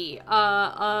monarchy.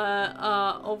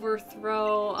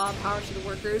 Overthrow power to the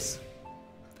workers.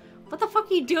 What the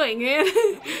fuck are you doing, man?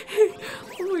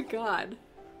 Oh my god.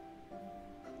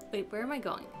 Wait, where am I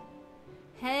going?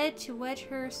 Head to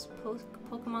Wedgehurst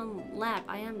Pokemon Lab.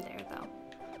 I am there, though.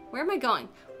 Where am I going?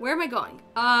 Where am I going?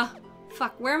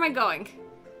 Fuck, where am I going?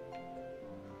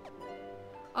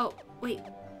 Oh, wait.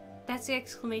 That's the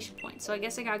exclamation point, so I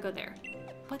guess I gotta go there.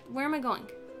 What? Where am I going?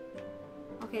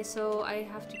 Okay, so I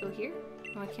have to go here?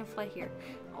 No, I can't fly here.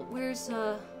 Oh, where's,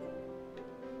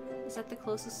 is that the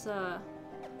closest, What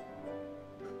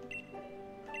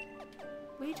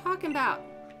are you talking about?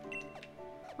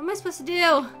 What am I supposed to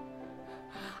do?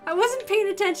 I wasn't paying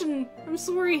attention. I'm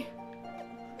sorry.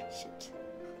 Shit.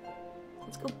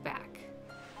 Let's go back.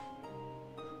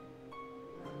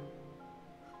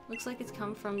 Looks like it's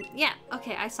come from... Yeah,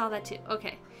 okay, I saw that too.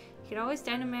 Okay. You could always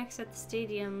Dynamax at the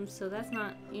stadium, so that's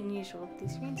not unusual.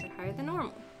 These screens are higher than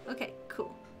normal. Okay,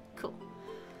 cool. Cool.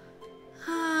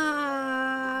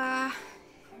 Alright.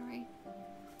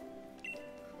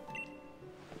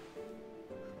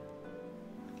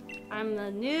 I'm the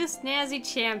new snazzy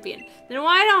champion. Then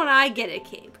why don't I get a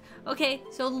cape? Okay,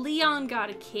 so Leon got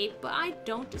a cape, but I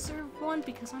don't deserve one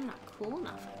because I'm not cool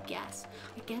enough, I guess.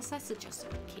 I guess that's a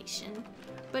justification.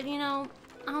 But, you know,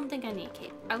 I don't think I need a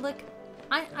cape. I'm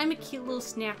a cute little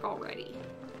snack already.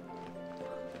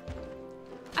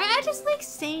 I just like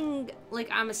saying, like,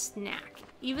 I'm a snack.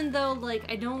 Even though, like,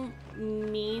 I don't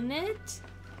mean it,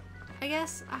 I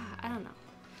guess. I don't know.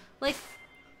 Like,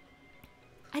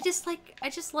 I just like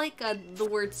the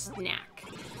word snack.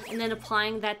 And then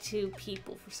applying that to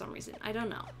people for some reason. I don't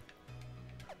know.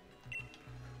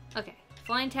 Okay.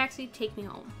 Flying taxi, take me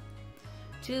home.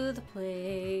 To the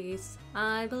place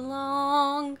I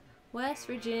belong, West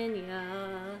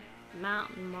Virginia,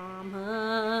 Mountain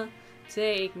Mama,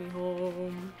 Take me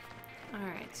home.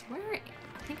 Alright, so where... I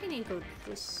think I need to go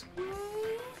this way?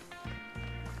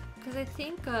 Because I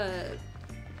think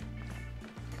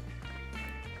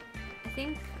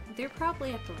they're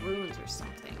probably at the ruins or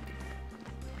something.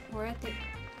 Or at the...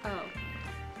 Oh.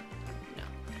 No,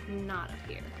 not up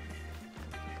here.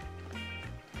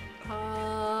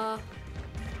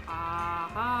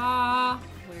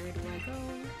 Where do I go?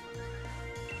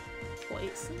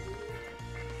 Poison?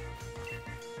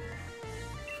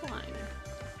 Fine.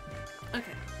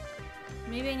 Okay.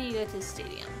 Maybe I need to go to the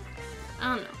stadium.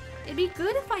 I don't know. It'd be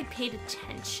good if I paid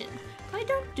attention, but I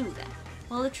don't do that.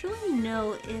 Well, to truly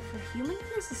know if a human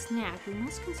is a snack, we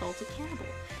must consult a cannibal.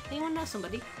 Anyone know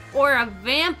somebody? Or a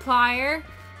vampire?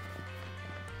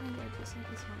 I just want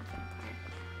a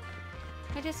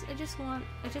vampire.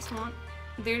 I just want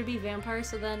there to be vampires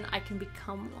so then I can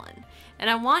become one. And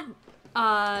I want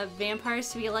vampires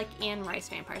to be like Anne Rice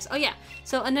vampires. Oh yeah,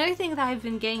 so another thing that I've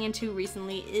been getting into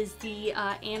recently is the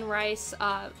Anne Rice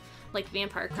like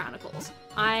Vampire Chronicles.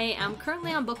 I am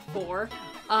currently on book 4.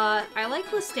 I like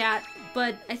Lestat,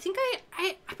 but I think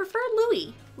I prefer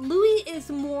Louis. Louis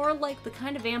is more like the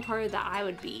kind of vampire that I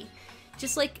would be.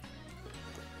 Just like,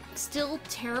 still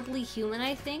terribly human,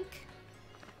 I think.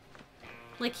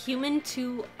 Like human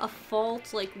to a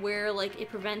fault, like where like it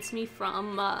prevents me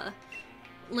from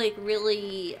like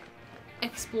really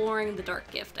exploring the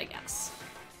dark gift, I guess.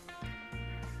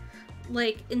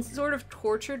 Like, and sort of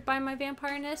tortured by my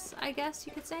vampireness, I guess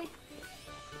you could say.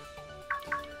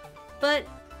 But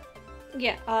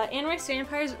yeah, Anne Rice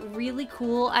vampires, really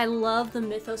cool. I love the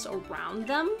mythos around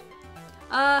them.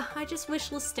 I just wish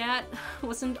Lestat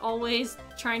wasn't always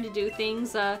trying to do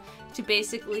things to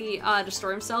basically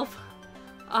destroy himself.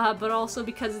 But also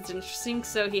because it's interesting,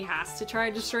 so he has to try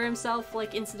to destroy himself,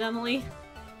 like, incidentally.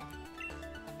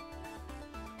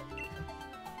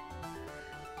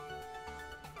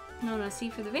 No, see,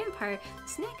 for the vampire, the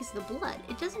snack is the blood.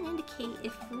 It doesn't indicate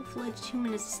if full-fledged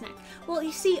human is a snack. Well,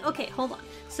 you see, okay, hold on.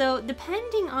 So,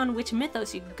 depending on which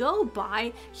mythos you go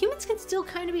by, humans can still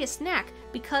kind of be a snack,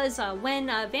 because when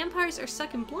vampires are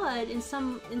sucking blood in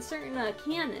certain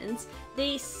canons,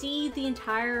 they see the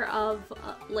entirety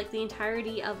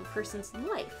of a person's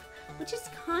life, which is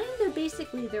kind of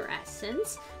basically their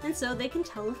essence, and so they can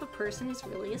tell if a person is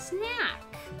really a snack.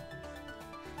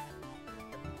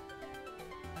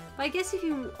 But I guess if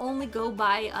you only go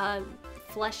by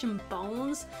flesh and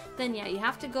bones, then yeah, you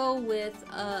have to go with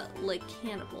like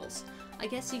cannibals. I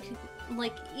guess you could,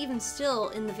 like, even still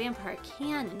in the vampire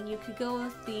canon, you could go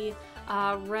with the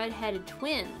red-headed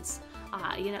twins.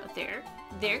 You know,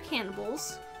 they're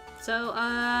cannibals. So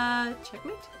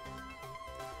checkmate.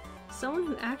 Someone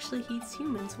who actually eats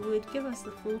humans would give us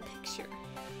the full picture.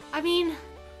 I mean,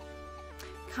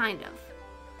 kind of.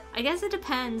 I guess it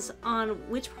depends on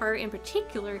which part in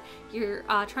particular you're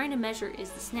trying to measure is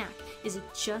the snack. Is it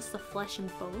just the flesh and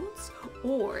bones,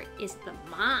 or is it the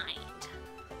mind?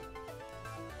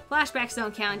 Flashbacks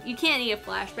don't count. You can't eat a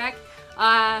flashback.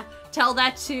 Tell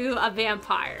that to a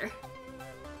vampire.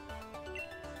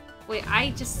 Wait,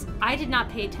 I did not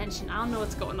pay attention. I don't know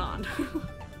what's going on.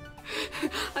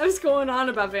 I was going on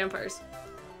about vampires.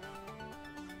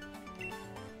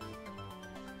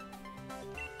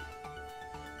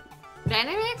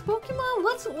 Dynamax Pokemon?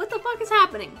 What the fuck is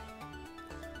happening?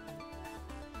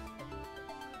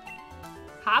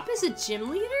 Hop is a gym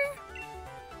leader?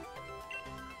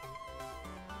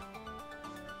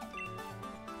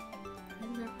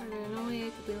 No way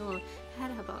it could be alone.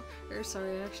 Had about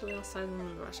sorry, actually outside in the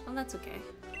rush. Oh, that's okay.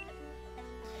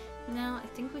 Now I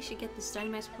think we should get this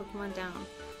Dynamax Pokemon down.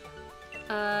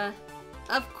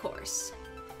 Of course.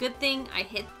 Good thing I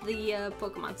hit the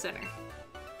Pokemon Center.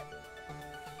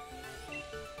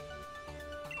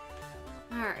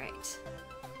 Alright.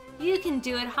 You can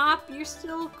do it, Hop. You're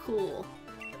still cool.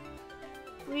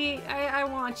 I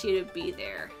want you to be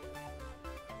there.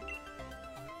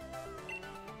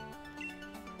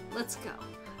 Let's go.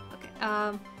 Okay,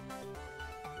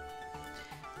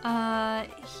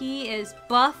 he is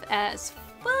buff as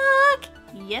fuck!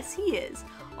 Yes, he is.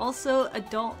 Also,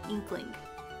 adult inkling.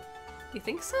 You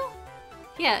think so?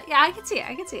 Yeah, I can see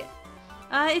it,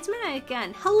 it's Midnight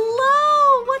again.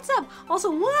 Hello! What's up? Also,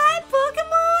 what?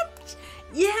 Pokemon?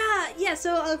 Yeah,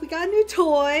 so we got a new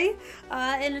toy,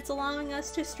 and it's allowing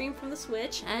us to stream from the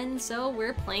Switch, and so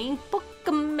we're playing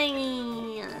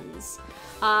Pokemans.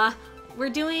 We're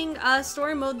doing a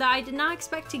story mode that I did not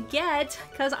expect to get,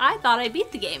 because I thought I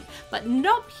beat the game. But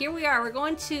nope, here we are. We're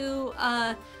going to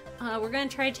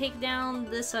try to take down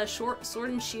this short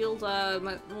Sword and Shield,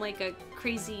 like a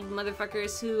crazy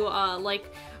motherfuckers who,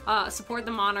 like, support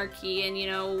the monarchy, and, you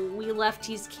know, we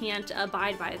lefties can't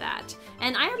abide by that.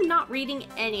 And I am not reading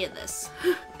any of this.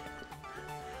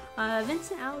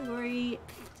 Vincent Allegory,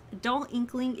 Dull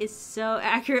Inkling is so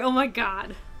accurate. Oh my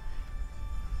god.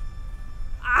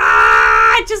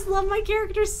 Ah! I just love my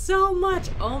character so much.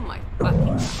 Oh my fucking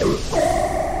god.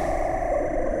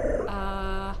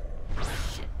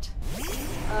 Shit.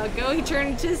 Go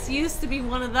Eternatus used to be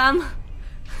one of them.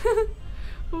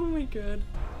 Oh my god.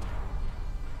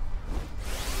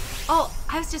 Oh,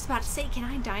 I was just about to say, can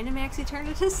I Dynamax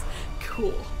Eternatus?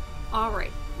 Cool.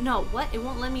 Alright. No, what? It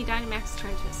won't let me Dynamax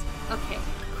Eternatus. Okay,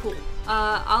 cool.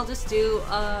 I'll just do,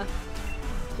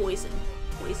 poison.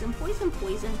 Poison, poison,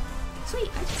 poison. Sweet,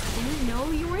 I just didn't know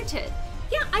you were into it.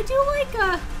 Yeah, I do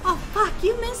like, oh fuck,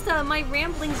 you missed, my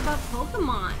ramblings about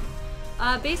Pokemon.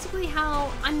 Basically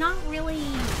how I'm not really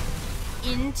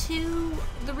into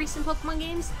the recent Pokemon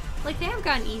games. Like, they have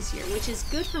gotten easier, which is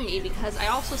good for me because I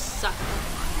also suck.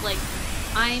 Like,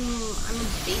 I'm a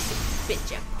basic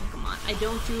bitch at Pokemon. I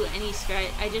don't do any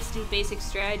strategy. I just do basic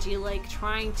strategy, like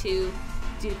trying to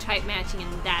do type matching,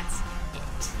 and that's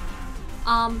it.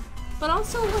 But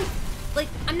also, like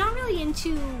I'm not really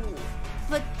into,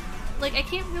 but like I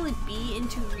can't really be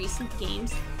into recent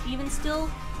games even still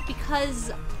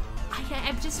because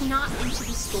I'm just not into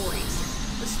the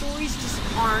stories. The stories just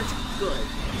aren't good.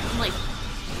 Like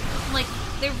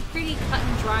they're pretty cut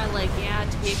and dry, like, yeah,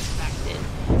 to be expected.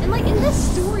 And like in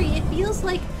this story, it feels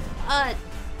like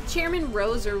Chairman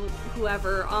Rose or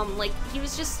whoever, like he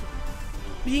was just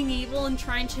being evil and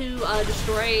trying to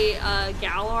destroy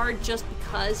Galar just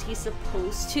because he's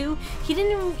supposed to. He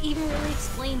didn't even really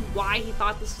explain why he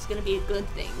thought this was gonna be a good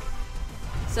thing.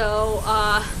 So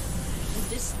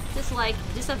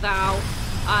disavow.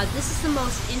 This is the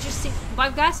most interesting, but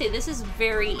I've gotta say, this is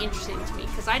very interesting to me,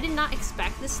 because I did not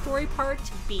expect this story part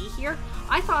to be here.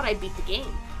 I thought I'd beat the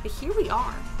game, but here we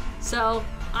are. So,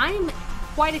 I'm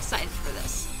quite excited for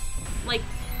this. Like,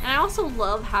 and I also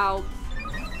love how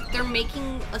they're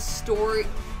making a story,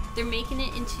 they're making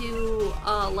it into,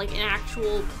 like, an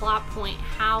actual plot point,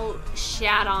 how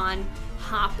Shaddon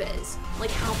Hop is.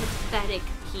 Like, how pathetic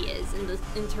he is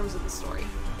in terms of the story.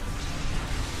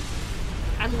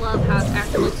 I love how it's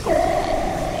actually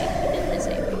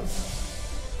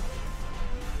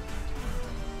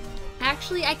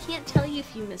Actually, I can't tell you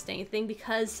if you missed anything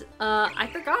because I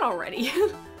forgot already.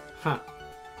 Huh.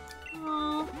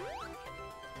 Aww.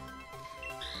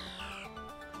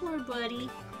 Poor buddy.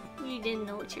 You didn't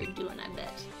know what you were doing, I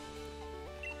bet.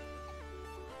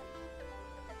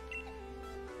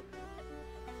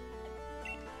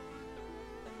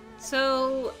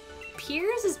 So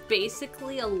Piers is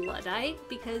basically a Luddite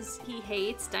because he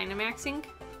hates Dynamaxing.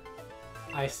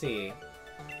 I see.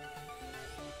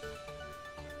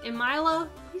 And Milo,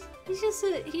 he's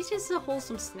just a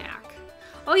wholesome snack.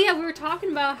 Oh yeah, we were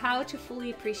talking about how to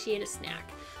fully appreciate a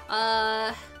snack.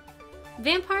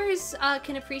 Vampires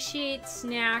can appreciate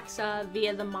snacks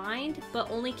via the mind, but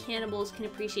only cannibals can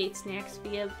appreciate snacks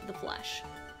via the flesh.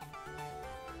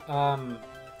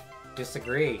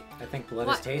 Disagree. I think blood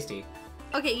is tasty.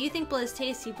 Okay, you think blood is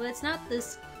tasty, but it's not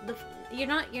this. You're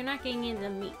not getting into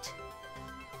meat.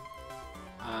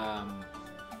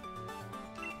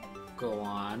 Go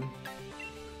on.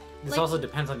 This Like, also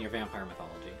depends on your vampire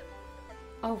mythology.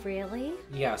 Oh really?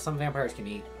 Yeah, some vampires can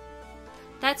eat.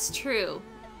 That's true.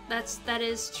 That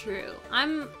is true.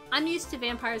 I'm used to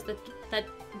vampires that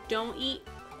don't eat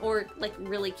or like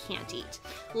really can't eat.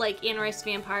 Like Anorice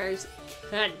vampires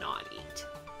cannot eat.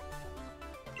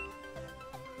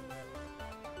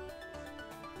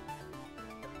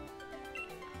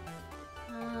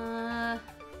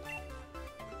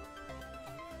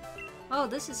 Oh,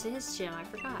 this is his gym, I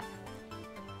forgot.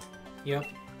 Yep.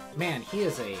 Man, he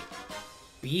is a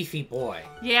beefy boy.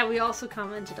 Yeah, we also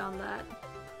commented on that.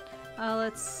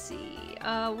 Let's see.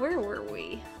 Where were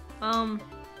we?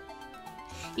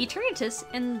 Eternatus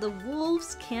and the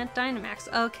wolves can't Dynamax.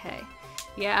 Okay.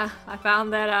 Yeah, I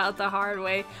found that out the hard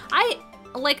way.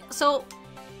 So,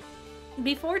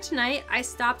 before tonight, I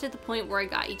stopped at the point where I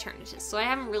got Eternatus, so I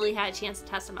haven't really had a chance to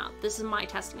test them out. This is my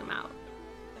testing them out.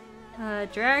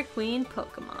 Drag Queen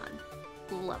Pokemon.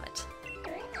 Love it.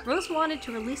 Rose wanted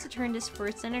to release Eternatus for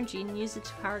its energy and use it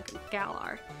to power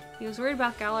Galar. He was worried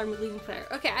about Galar losing power.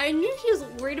 Okay, I knew he was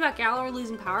worried about Galar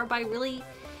losing power, but I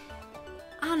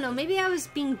don't know, maybe I was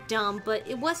being dumb, but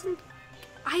it wasn't,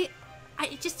 it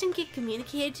just didn't get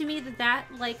communicated to me that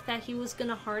he was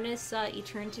gonna harness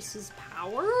Eternatus's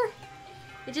power.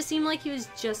 It just seemed like he was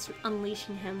just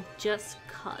unleashing him just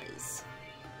cuz.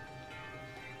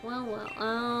 Well,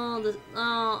 the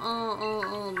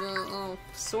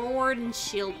sword and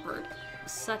shield were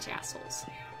such assholes.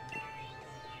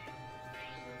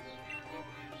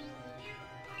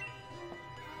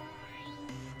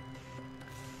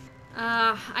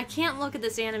 I can't look at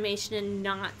this animation and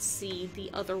not see the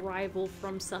other rival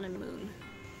from Sun and Moon.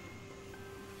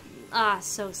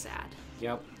 So sad.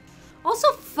 Yep.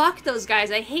 Also, fuck those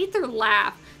guys. I hate their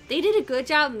laugh. They did a good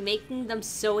job making them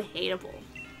so hateable.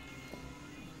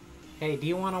 Hey, do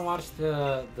you want to watch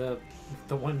the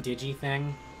one Digi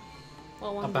thing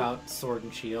about Sword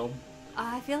and Shield?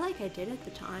 I feel like I did at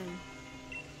the time.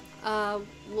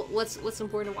 What's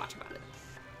important to watch about it?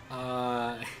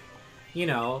 You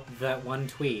know, that one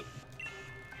tweet.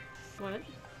 What?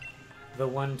 The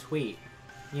one tweet.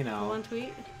 You know. The one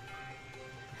tweet?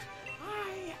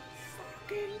 I am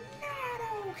fucking not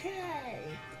okay.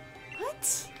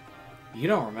 What? You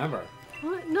don't remember.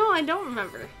 What? No, I don't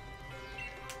remember.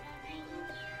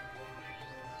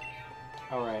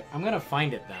 Alright, I'm gonna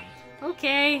find it then.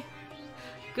 Okay.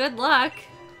 Good luck.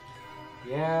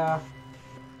 Yeah.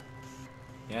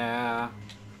 Yeah.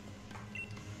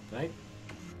 Right?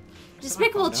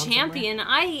 Despicable Champion,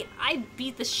 I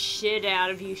beat the shit out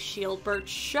of you, Shieldbert.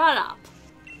 Shut up.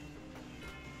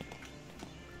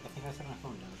 I think I set my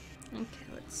phone down. Okay,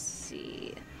 let's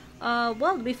see.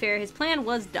 Well, to be fair, his plan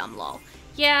was dumb, lol.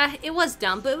 Yeah, it was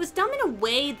dumb, but it was dumb in a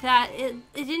way that it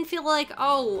didn't feel like,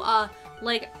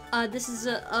 this is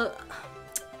a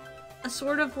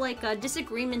sort of like a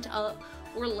disagreement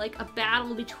or like a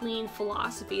battle between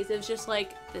philosophies. It was just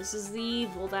like, this is the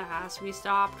evil that has to be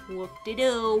stopped.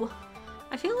 Whoop-de-doo.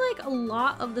 I feel like a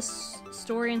lot of the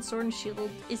story in Sword and Shield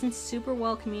isn't super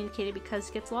well communicated because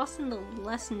it gets lost in the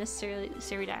less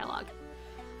necessary dialogue.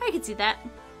 I can see that.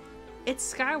 It's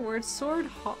Skyward,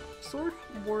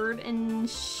 Swordward, and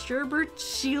Sherbert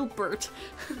Shieldbert.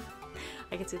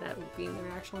 I can see that being their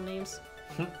actual names.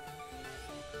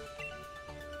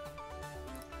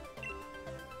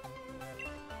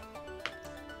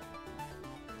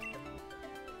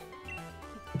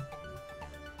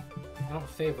 I don't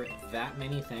favorite that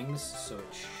many things, so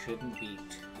it shouldn't be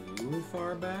too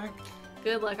far back.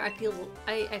 Good luck. I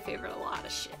favorite a lot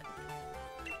of shit.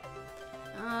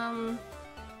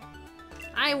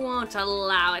 I won't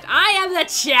allow it. I am the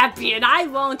champion. I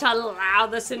won't allow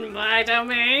this in my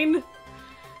domain.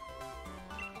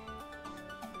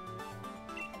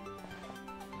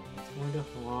 It's going to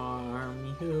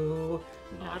harm you.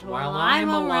 Not while I'm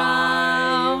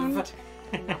around.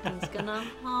 Nothing's gonna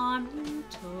harm you,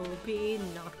 Toby,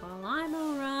 not while I'm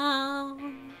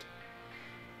around.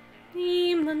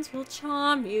 Demons will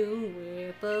charm you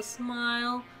with a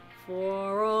smile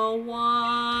for a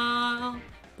while,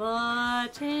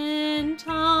 but in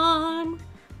time,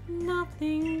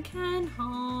 nothing can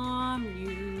harm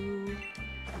you,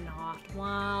 not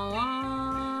while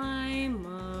I'm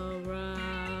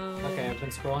around. Okay, I've been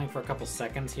scrolling for a couple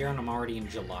seconds here and I'm already in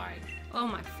July. Oh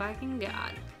my fucking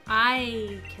god.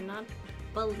 I cannot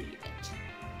believe it.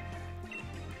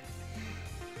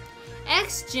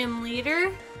 Ex-gym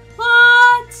leader?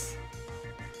 What?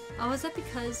 Oh, is that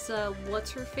because,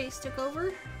 what's-her-face took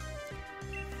over?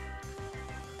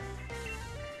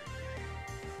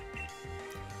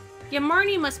 Yeah,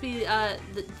 Marnie must be,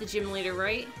 the gym leader,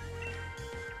 right?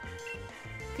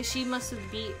 Because she must have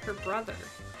beat her brother.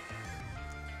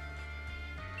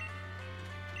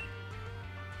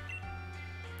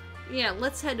 Yeah,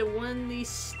 let's head to one of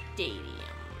these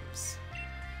stadiums.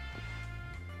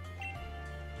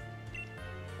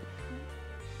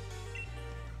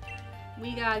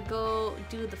 We gotta go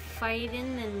do the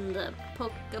fighting and the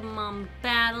Pokemon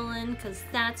battling, cause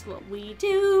that's what we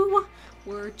do.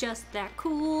 We're just that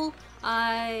cool.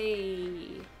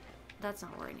 That's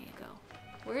not where I need to go.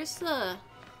 Where's the...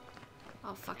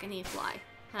 Oh, fuck, I need to fly.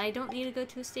 I don't need to go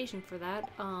to a station for that.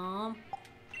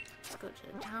 Let's go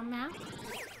to the town map.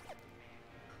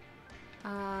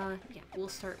 Yeah, we'll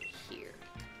start here.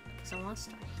 Because I want to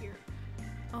start here.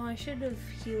 Oh, I should have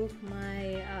healed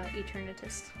my,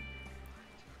 Eternatus.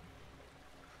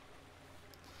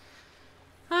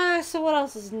 So what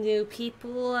else is new,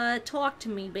 people? Talk to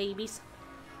me, babies.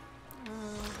 I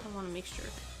want to make sure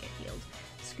I get healed.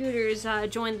 Scooters,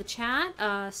 join the chat.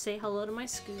 Say hello to my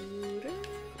Scooter.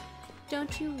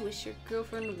 Don't you wish your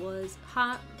girlfriend was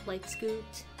hot like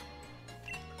Scoot?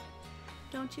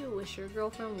 Don't you wish your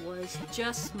girlfriend was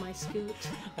just my Scoot?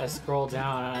 I scroll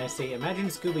down and I see, imagine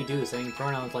Scooby-Doo saying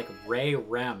pronouns like Ray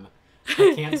Rem.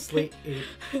 I can't sleep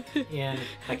in.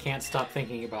 I can't stop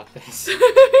thinking about this.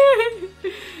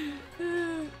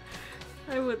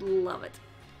 I would love it.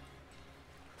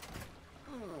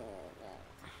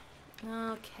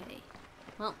 Okay.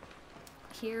 Well,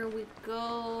 here we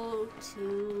go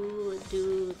to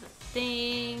do the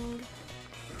thing.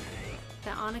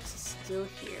 The Onyx is still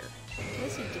here. What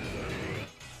is he doing?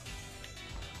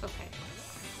 Okay.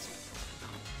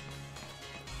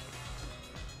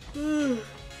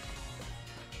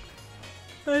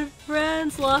 My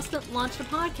friends launched a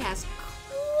podcast.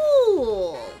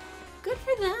 Cool. Good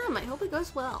for them. I hope it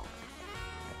goes well.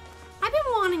 I've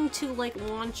been wanting to like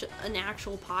launch an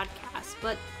actual podcast,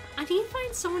 but I need to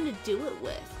find someone to do it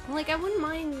with. Like, I wouldn't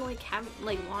mind like having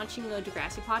like launching a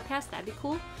Degrassi podcast. That'd be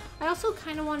cool. I also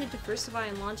kind of want to diversify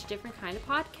and launch a different kind of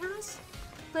podcast,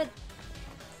 but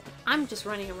I'm just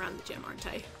running around the gym, aren't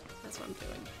I? That's what I'm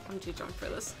doing. I'm too drunk for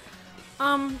this.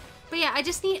 But yeah, I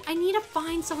need to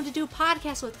find someone to do a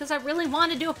podcast with because I really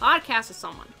want to do a podcast with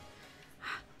someone.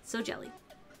 So jelly.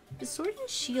 Does Sword and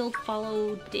Shield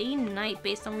follow day and night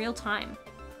based on real time?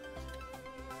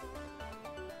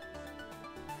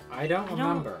 I don't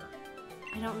remember.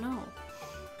 I don't know.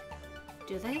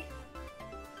 Do they?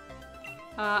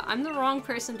 I'm the wrong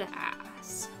person to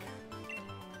ask.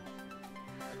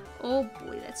 Oh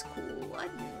boy, that's cool. I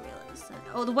didn't realize that.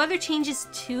 Oh, the weather changes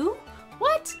too?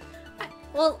 What?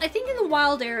 Well, I think in the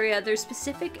wild area, there's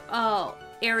specific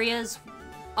areas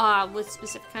with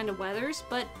specific kind of weathers,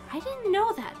 but I didn't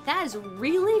know that. That is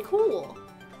really cool.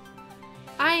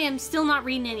 I am still not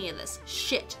reading any of this.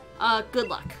 Shit. Good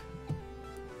luck.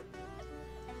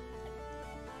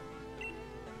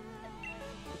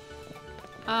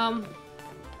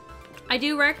 I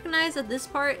do recognize that this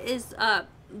part is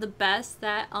the best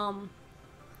that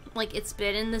like it's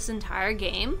been in this entire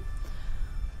game.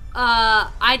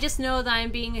 I just know that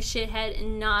I'm being a shithead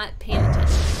and not paying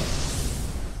attention.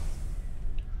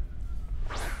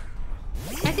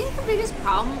 I think the biggest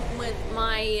problem with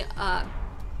my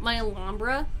my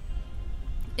Alhambra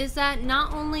is that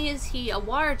not only is he a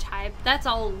water type, that's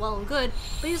all well and good,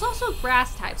 but he's also a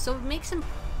grass type, so it makes him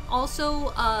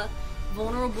also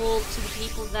vulnerable to the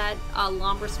people that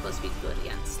Alhambra is supposed to be good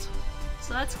against.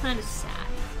 So that's kind of sad.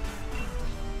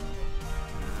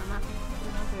 Not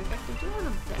very effective. Do have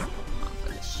a better Pokemon for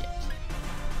this shit.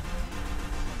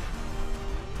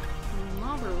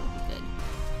 Alhambra would be good.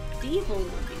 Devil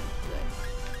would be good.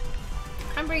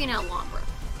 I'm bringing out Alhambra.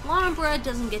 Alhambra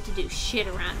doesn't get to do shit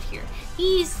around here.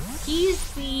 He's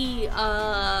the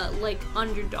like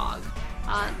underdog,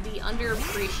 the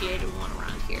underappreciated one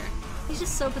around here. He's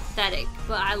just so pathetic,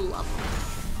 but I love him.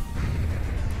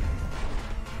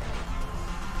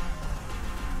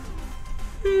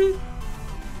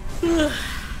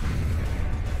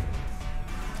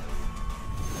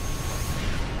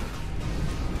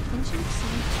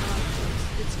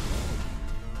 It's cool.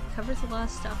 Covers a lot of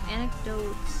stuff.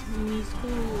 Anecdotes,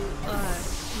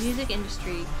 music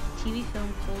industry, TV,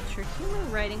 film, culture, humor,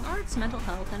 writing, arts, mental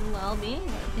health, and well-being,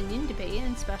 opinion, debate,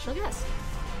 and special guests.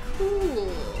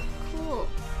 Cool. Cool.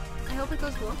 I hope it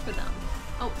goes well for them.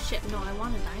 Oh shit, no, I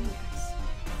want a Dynamax.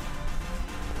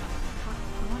 I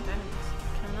want Dynamax.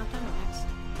 Can I not Dynamax?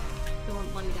 They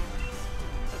won't let me Dynamax.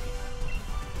 Okay.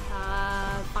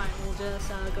 Fine, we'll just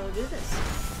go do this.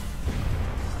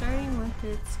 Starting with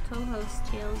its co-host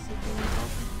Tales of being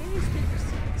involved with various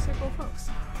different circle of folks.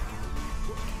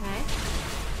 Okay.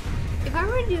 If I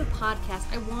were to do a podcast,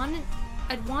 I'd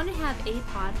want to have a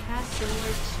podcast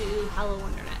similar to Hello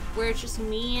Internet, where it's just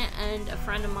me and a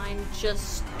friend of mine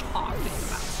just talking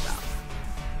about stuff.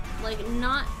 Like,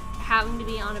 not having to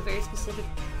be on a very specific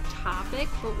topic,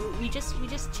 but we just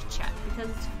chit-chat because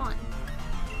it's fun.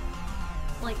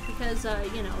 Like, because,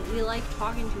 you know, we like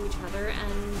talking to each other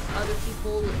and other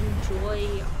people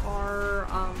enjoy our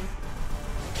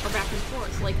back and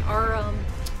forth. Like, our, what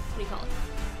do you call it?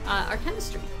 Our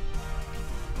chemistry.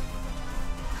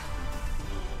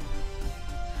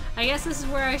 I guess this is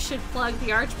where I should plug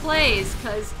the Arch Plays,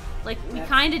 because like we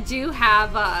kind of do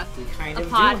have a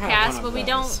podcast, but we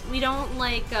don't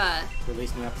like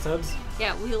release new episodes.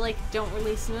 Yeah, we like don't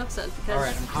release new episodes because. All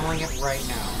right, I'm calling it right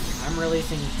now. I'm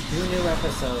releasing 2 new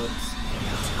episodes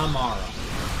tomorrow.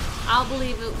 I'll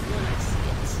believe it when I see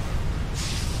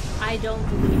it. I don't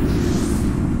believe it.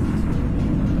 2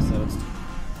 new episodes.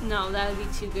 No, that would be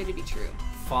too good to be true.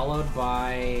 Followed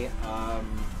by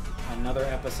another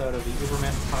episode of the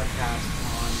Ubermensch podcast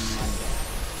on Monday.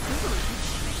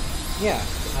 Yeah,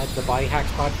 the Body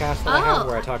Hacks podcast that I have,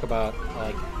 where I talk about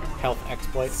like health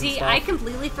exploits. See, and stuff. I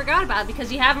completely forgot about it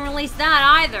because you haven't released that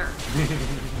either.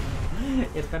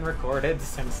 It's been recorded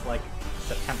since like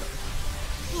September.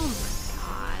 Oh my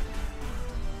god.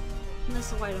 And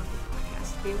this is why I don't do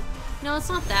podcasts. No, it's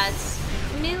not that.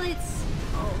 Mainly it's.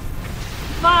 Oh.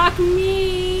 Fuck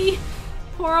me!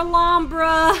 Poor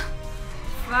Alhambra!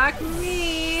 Fuck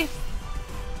me!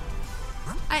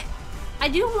 I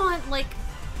do want, like,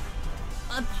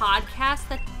 a podcast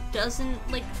that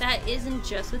doesn't, like, that isn't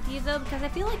just with you, though, because I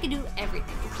feel like I do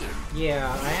everything with you.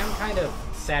 Yeah, I am kind of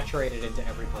saturated into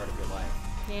every part of your life.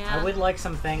 Yeah. I would like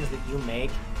some things that you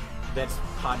make that's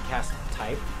podcast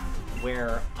type,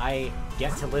 where I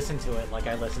get to listen to it like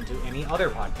I listen to any other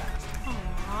podcast.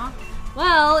 Aww.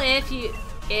 Well, if you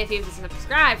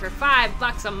subscribe for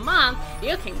 $5 a month,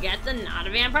 you can get the Not a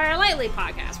Vampire Lately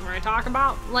podcast, where I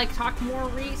talk more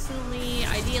recently,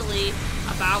 ideally,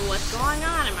 about what's going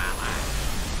on in my life.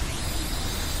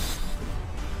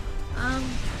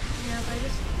 Yeah, but I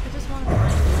just want to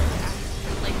find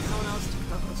someone else to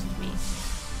co-host with me.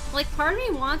 Like, part of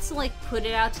me wants to put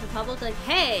it out to the public, like,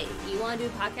 hey, you want to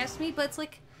do a podcast with me? But it's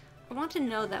like, I want to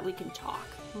know that we can talk,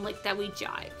 that we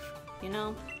jive, you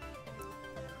know?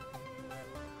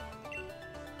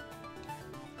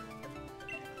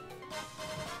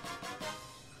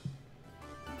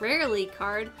 Rare league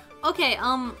card. Okay,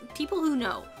 people who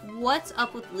know, what's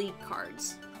up with league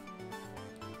cards?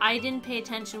 I didn't pay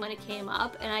attention when it came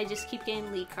up, and I just keep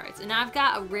getting league cards. And now I've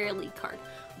got a rare league card.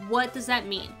 What does that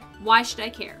mean? Why should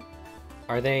I care?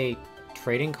 Are they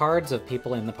trading cards of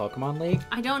people in the Pokemon League?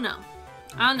 I don't know.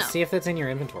 I don't know. See if that's in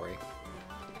your inventory.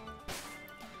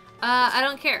 I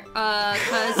don't care.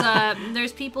 Because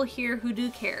there's people here who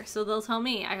do care, so they'll tell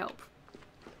me, I hope.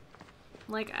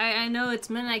 I know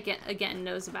it's Midnight again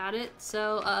knows about it,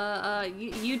 so,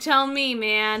 you tell me,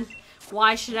 man.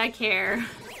 Why should I care?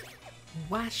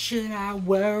 Why should I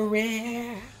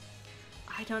worry?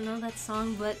 I don't know that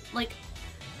song, but,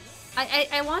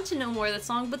 I want to know more of that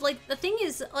song, but, the thing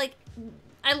is,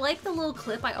 I like the little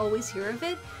clip, I always hear of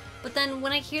it, but then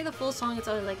when I hear the full song, it's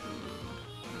always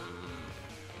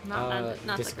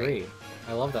not disagree.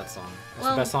 I love that song. It's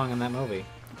the best song in that movie.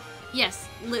 Yes,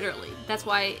 literally. That's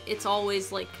why it's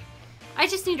always, I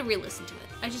just need to re-listen to it.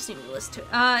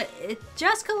 It's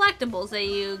just collectibles that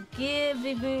you give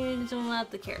without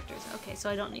the characters. Okay, so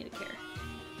I don't need to care.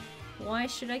 Why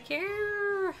should I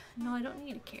care? No, I don't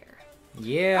need to care.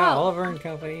 Yeah, Oliver and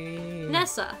Company.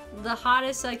 Nessa, the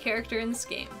hottest character in this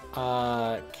game.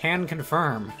 Can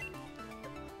confirm.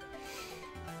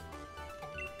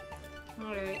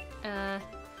 Alright,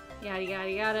 yada yada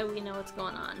yada, we know what's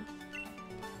going on.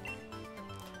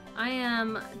 I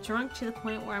am drunk to the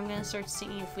point where I'm gonna start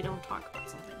singing if we don't talk about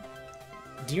something.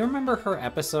 Do you remember her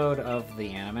episode of the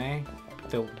anime?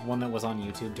 The one that was on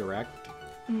YouTube Direct?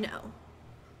 No.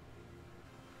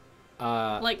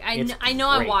 I know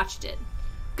I watched it.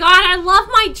 God, I love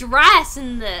my dress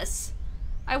in this!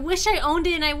 I wish I owned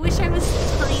it and I wish I was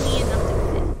tiny enough to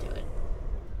fit into it.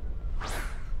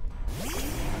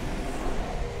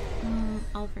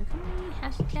 Oliver and Company,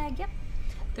 hashtag, yep.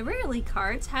 The rare league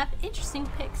cards have interesting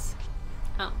picks.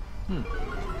 Oh.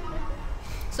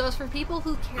 So it's for people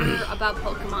who care about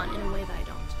Pokemon in a way that I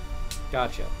don't.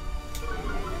 Gotcha.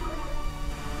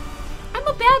 I'm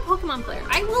a bad Pokemon player.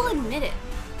 I will admit it.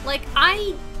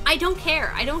 I don't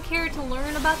care. I don't care to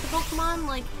learn about the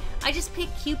Pokemon. I just pick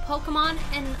cute Pokemon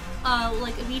and,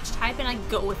 of each type and I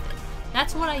go with it.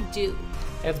 That's what I do.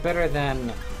 It's better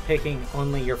than picking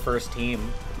only your first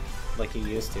team like you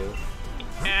used to.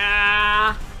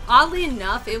 Oddly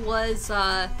enough, it was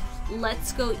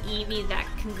Let's Go Eevee that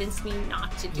convinced me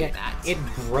not to do that. It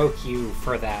broke you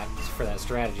for that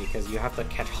strategy because you have to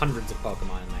catch hundreds of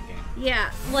Pokemon in that game.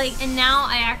 Yeah, and now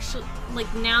I actually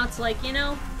now it's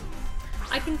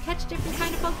I can catch different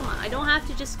kind of Pokemon. I don't have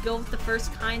to just go with the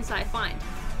first kinds I find.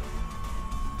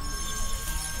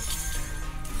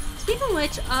 Speaking of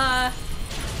which,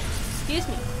 excuse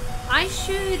me, I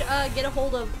should get a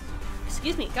hold of,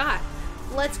 God.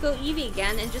 Let's Go Eevee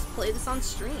again and just play this on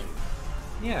stream.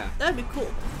 Yeah. That'd be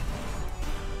cool.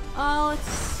 Let's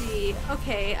see.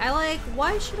 Okay,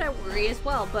 Why Should I Worry as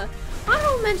well, but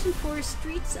honorable mention for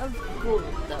Streets of Gold,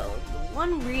 though. The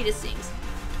one Rita sings.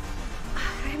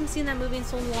 I haven't seen that movie in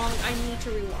so long, I need to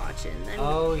rewatch it. And then,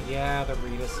 oh yeah, the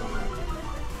Rita song.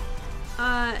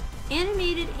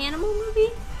 Animated animal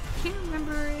movie? Can't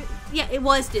remember. Yeah, it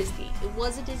was Disney. It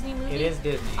was a Disney movie. It is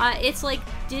Disney. It's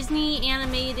Disney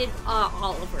animated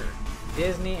Oliver.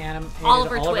 Disney animated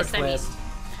Oliver Twist,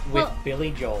 with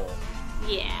Billy Joel.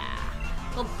 Yeah.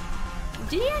 Well,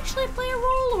 did he actually play a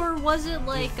role, or was it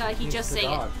he just sang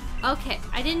it? Okay,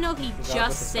 I didn't know he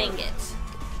just sang it.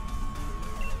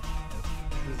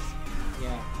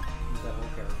 He's that whole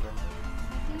character.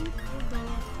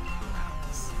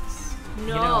 No.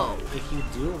 You know, if you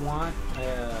do want a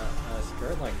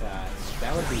skirt like that,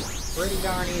 that would be pretty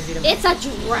darn easy to make. It's a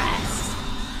dress!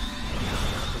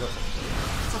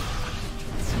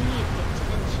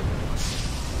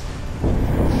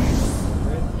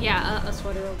 Yeah, a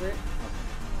sweater over it.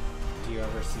 Do you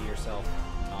ever see yourself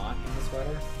not in the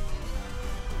sweater?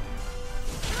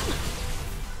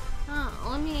 Oh,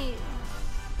 let me...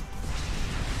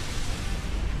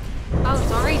 Oh,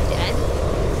 it's already dead?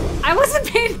 I wasn't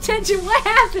paying attention. What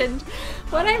happened?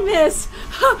 What'd I miss?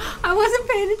 I wasn't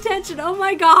paying attention. Oh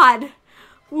my god.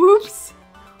 Whoops.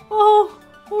 Oh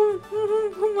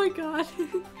my god.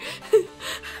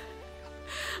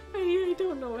 I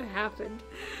don't know what happened.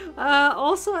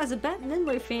 Also, as a Bette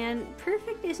Midler fan,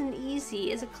 Perfect Isn't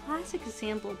Easy is a classic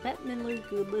example of Bette Midler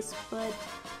goodness, but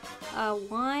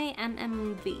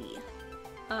YMMV.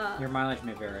 Your mileage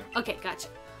may vary. Okay, gotcha.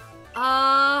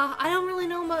 I don't really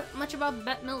know much about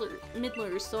Bette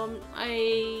Midler, so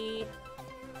I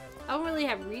don't really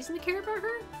have reason to care about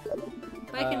her,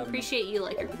 but I can appreciate you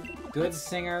like her. Good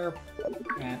singer,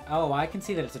 and oh, I can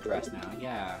see that it's a dress now.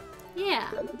 Yeah.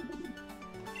 Yeah.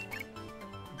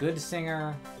 Good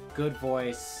singer, good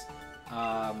voice.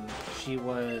 She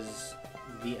was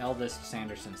the eldest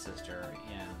Sanderson sister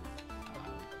in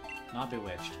not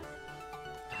Bewitched,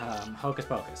 Hocus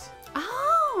Pocus.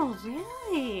 Oh,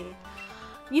 really?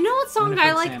 You know what song Winifred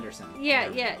I like? Sanderson. Yeah.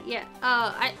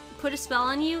 I Put a Spell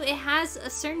on You. It has a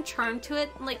certain charm to it.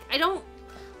 Like, I don't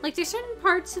like. There's certain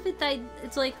parts of it that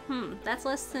it's like, that's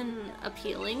less than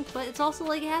appealing. But it's also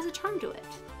like it has a charm to it.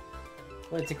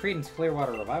 Well, it's a Creedence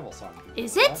Clearwater Revival song.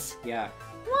 Is it? Yeah.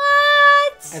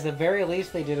 What? At the very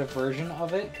least, they did a version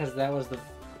of it because that was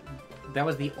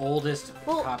the oldest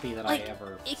copy that I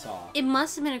ever saw. It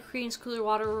must have been a Creedence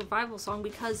Clearwater Revival song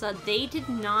because they did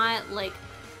not like.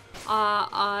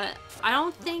 I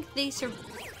don't think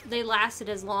they lasted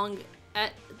as long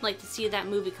to see that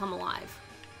movie come alive.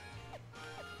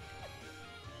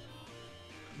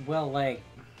 Well,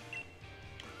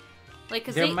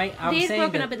 because they had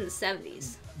broken up in the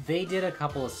 70s. They did a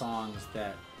couple of songs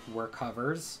that were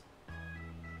covers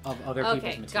of other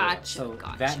people's material. So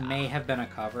that may have been a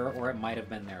cover, or it might have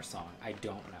been their song. I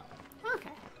don't know.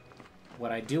 Okay.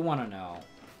 What I do want to know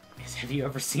is, have you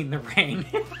ever seen The Rain?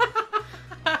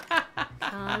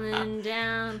 Coming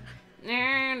down.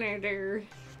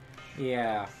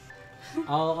 Yeah.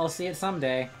 I'll see it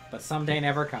someday, but someday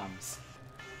never comes.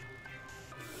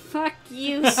 Fuck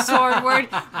you, Swordward.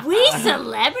 We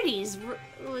celebrities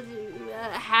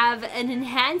have an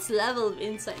enhanced level of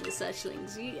insight into such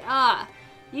things.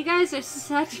 You guys are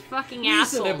such fucking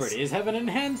assholes. We celebrities have an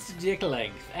enhanced dick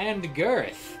length and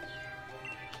girth.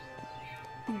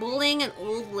 Bullying an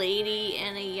old lady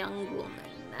and a young woman.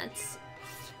 And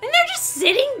they're just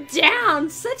sitting down.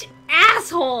 Such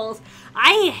assholes.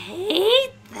 I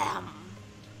hate them.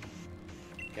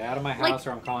 Get out of my house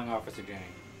or I'm calling Officer Jenny.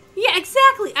 Yeah,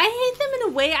 exactly. I hate them in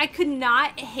a way I could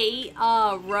not hate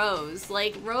Rose.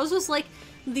 Like, Rose was like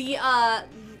the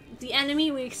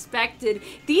enemy we expected.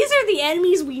 These are the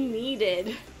enemies we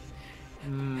needed.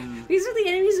 These are the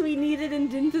enemies we needed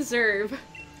and didn't deserve.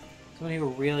 Someone who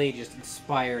really just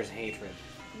inspires hatred.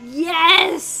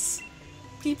 Yes!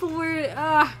 People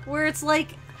where it's like,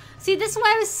 see, this is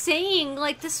why I was saying,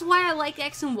 this is why I like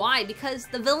X and Y, because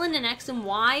the villain in X and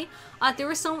Y, there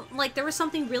was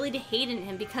something really to hate in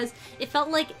him, because it felt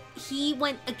like he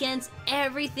went against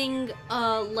everything,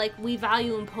 we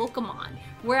value in Pokemon.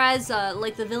 Whereas,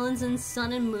 the villains in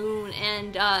Sun and Moon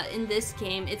and, in this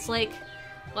game, it's like,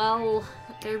 well,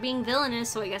 they're being villainous,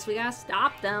 so I guess we gotta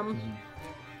stop them.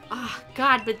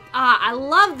 God, but, I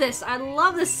love this. I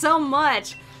love this so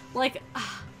much.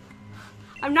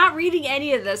 I'm not reading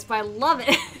any of this, but I love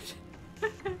it.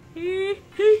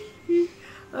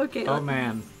 Okay. Oh,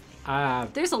 man.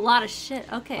 There's a lot of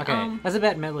shit. Okay. As a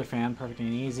Bette Midler fan, Perfect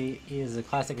and Easy is a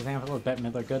classic example of Bette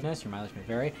Midler goodness. Your mileage may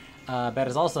vary. Bette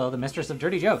is also the mistress of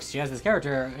dirty jokes. She has this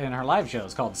character in her live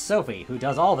shows called Sophie, who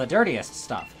does all the dirtiest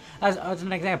stuff. As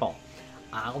an example,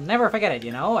 I'll never forget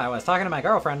it, I was talking to my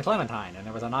girlfriend Clementine, and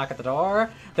there was a knock at the door.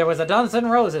 There was a dozen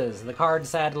roses. The card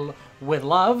said, "With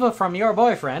love from your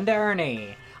boyfriend,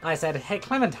 Ernie." I said, "Hey,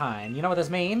 Clementine, you know what this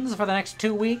means? For the next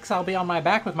 2 weeks, I'll be on my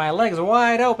back with my legs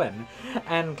wide open."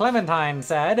 And Clementine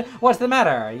said, "What's the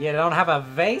matter? You don't have a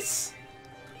vase?"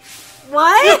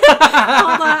 What?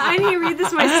 Hold on, I need to read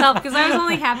this myself, because I was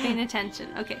only half paying attention.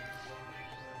 Okay.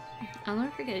 I'll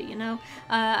never forget it,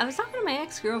 I was talking to my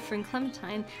ex-girlfriend,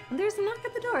 Clementine, when there was a knock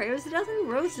at the door. It was a dozen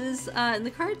roses, and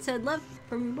the card said, "Love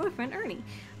from your boyfriend, Ernie."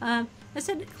 I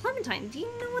said, "Clementine, do you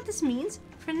know what this means?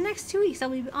 For the next 2 weeks,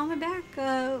 I'll be on my back,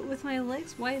 with my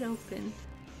legs wide open."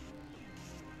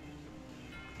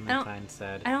 Clementine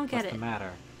said, I don't get "What's it. the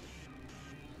matter?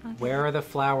 Okay. Where are the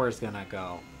flowers gonna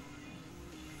go?"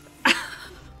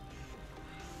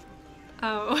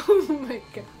 Oh my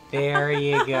god. There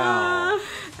you go.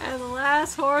 And the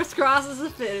last horse crosses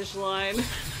the finish line.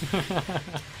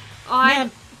 Man,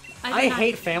 I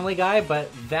hate Family Guy, but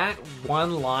that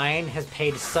one line has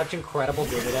paid such incredible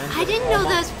dividends. I didn't know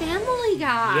that was Family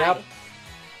Guy. Yep.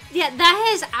 Yeah, that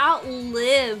has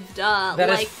outlived,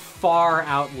 far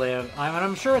outlived.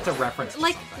 I'm sure it's a reference. To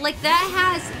like something. like that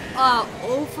has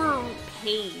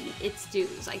overpaid its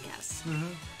dues, I guess.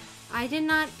 I did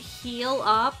not heal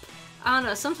up. I don't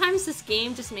know. Sometimes this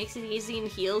game just makes it easy and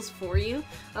heals for you.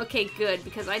 Okay, good,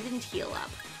 because I didn't heal up.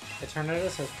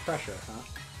 Eternatus has pressure, huh?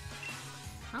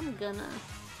 I'm gonna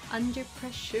under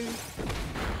pressure.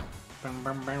 Boom,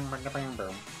 boom, boom, boom, boom,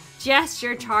 boom.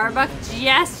 Gesture, Tarbuck,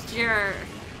 gesture.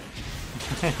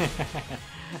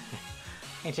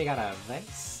 Ain't you got a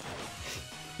vase?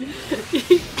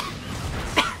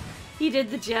 He did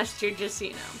the gesture, just so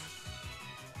you know.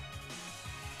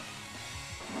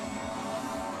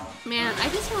 Man, I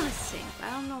just want to sing, but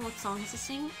I don't know what songs to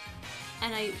sing,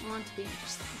 and I want to be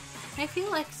interesting. I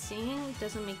feel like singing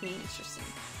doesn't make me interesting.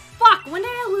 Fuck, when did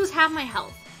I lose half my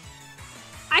health?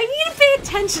 I need to pay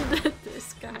attention to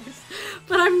this, guys,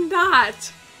 but I'm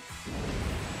not.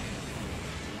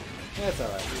 That's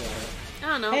alright. I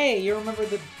don't know. Hey, you remember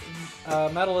the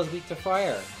metal is weak to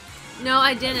fire. No,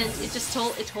 I didn't. It just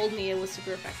told me it was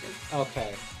super effective.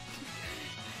 Okay.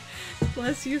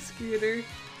 Bless you, Scooter.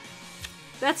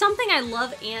 That's something I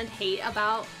love and hate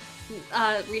about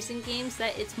recent games,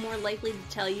 that it's more likely to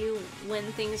tell you when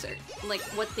things are, like,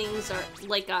 what things are,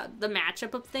 like, the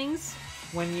matchup of things.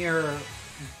 When you're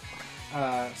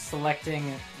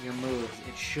selecting your moves,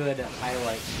 it should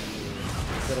highlight to you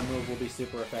that a move will be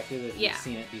super effective if you've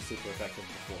seen it be super effective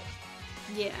before.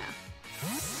 Yeah.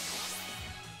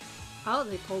 Oh,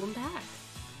 they pulled him back.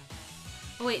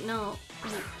 Oh, wait, no.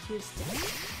 Wait, he was dead.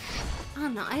 Oh,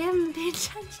 no, I haven't paid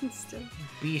attention still.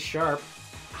 Be sharp.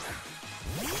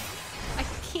 I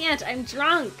can't, I'm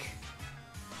drunk.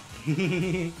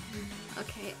 Okay,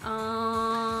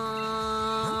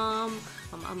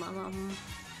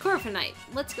 Corviknight.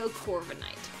 Let's go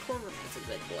Corviknight. Corviknight's a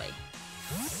good boy.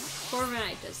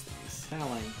 Corviknight does things.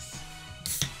 Phalanx.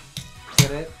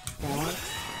 Get it? Phalanx?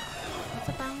 What's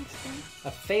a phalanx thing?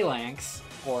 A phalanx,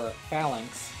 or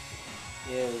phalanx,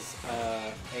 is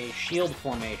a shield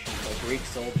formation by Greek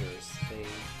soldiers.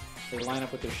 They line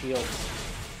up with their shields,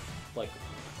 like,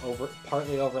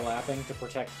 partly overlapping to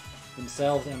protect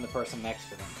themselves and the person next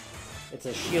to them. It's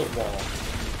a shield wall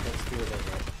that's spears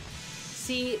over it.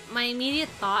 See, my immediate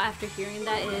thought after hearing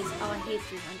that is, oh, I hate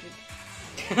 300.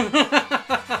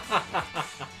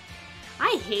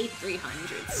 I hate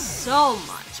 300 so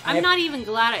much. I'm not even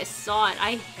glad I saw it.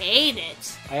 I hate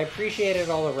it. I appreciated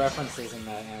all the references in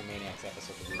the Animaniacs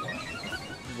episode that we watched,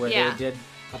 where they did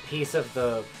a piece of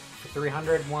the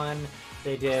 300 one.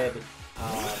 They did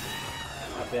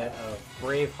a bit of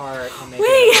Braveheart, and they did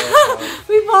a bit of...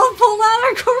 we both pulled out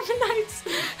our Corviknights.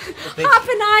 Hop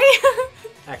and I.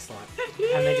 Excellent.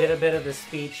 And they did a bit of the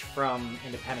speech from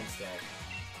Independence Day.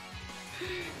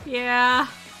 Yeah.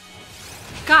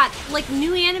 God, like,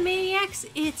 new Animaniacs,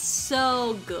 it's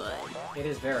so good. It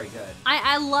is very good.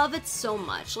 I love it so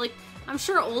much. Like, I'm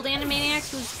sure old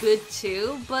Animaniacs was good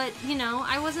too, but, you know,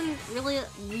 I wasn't really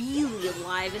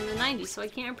alive in the 90s, so I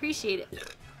can't appreciate it.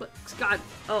 But, God,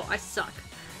 oh, I suck.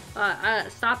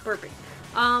 Stop burping.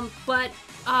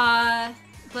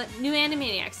 But new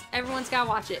Animaniacs, everyone's gotta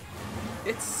watch it.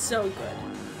 It's so good.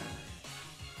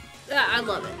 I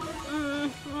love it.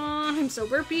 I'm so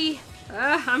burpy.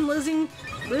 I'm losing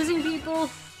people.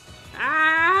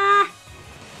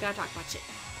 Gotta talk about shit.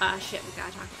 Shit, we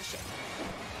gotta talk about shit.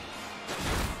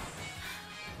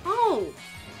 Oh!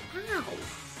 Ow!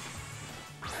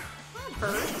 That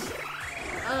hurts.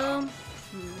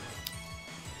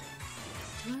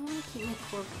 Do I want to keep my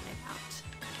Corviknight out?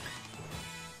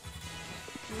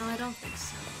 No, I don't think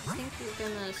so. I think we're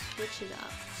gonna switch it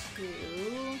up to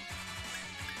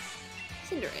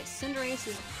Cinderace. Cinderace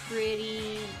is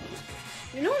pretty...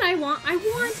 You know what I want? I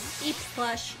want a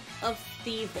plush of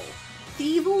Thievul.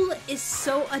 Thievul is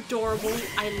so adorable.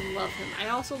 I love him. I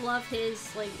also love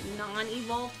his, like,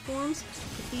 non-evolved forms.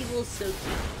 Thievul is so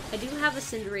cute. I do have a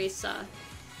Cinderace,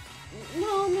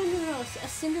 No. A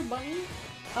Cinder Bunny?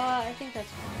 I think that's...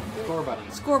 Score Bunny.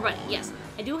 Score Bunny, yes.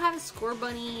 I do have a Score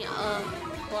Bunny,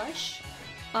 plush.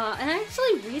 And I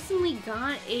actually recently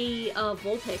got a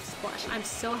Vulpix plush. I'm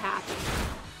so happy.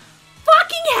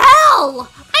 Fucking hell!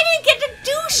 I didn't get to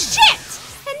do shit!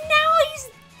 And now he's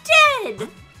dead!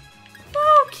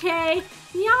 Okay,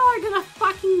 y'all are gonna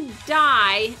fucking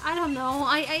die. I don't know.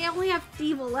 I only have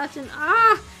Thievul left, and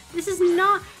this is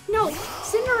not... No,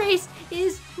 Cinderace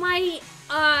is my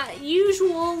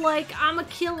usual, like, I'm a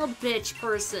kill a bitch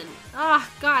person.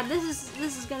 God, this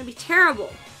is gonna be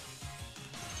terrible.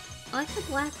 I like the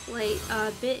black light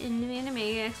bit in New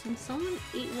Animaniacs when someone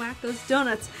ate Wacko's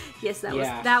donuts. Yes,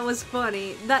 that was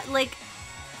funny. That, like,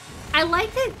 I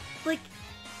liked it, like,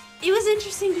 it was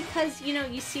interesting because, you know,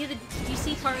 you see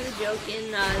part of the joke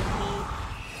in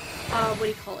what do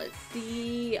you call it?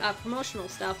 The promotional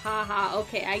stuff. Haha,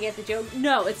 okay, I get the joke.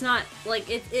 No, it's not. Like,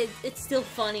 it's still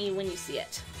funny when you see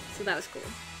it. So that was cool.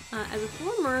 As a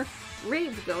former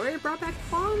rave goer, it brought back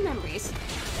fond memories.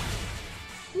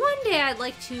 One day I'd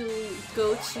like to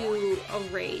go to a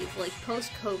rave, like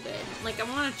post-COVID. Like, I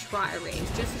want to try a rave,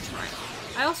 just to try it.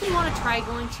 I also want to try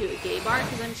going to a gay bar,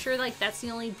 because I'm sure, like, that's the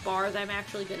only bar that I'm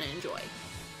actually going to enjoy.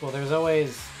 Well, there's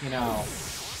always, you know,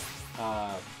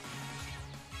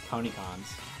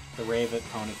 PonyCons. The rave at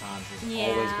PonyCons is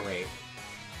always great.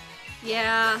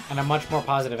 Yeah. And a much more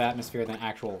positive atmosphere than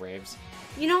actual raves.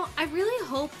 You know, I really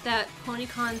hope that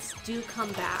PonyCons do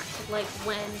come back, like,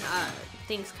 when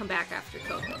things come back after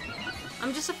COVID.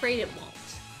 I'm just afraid it won't.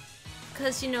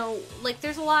 Because, you know, like,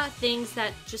 there's a lot of things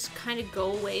that just kind of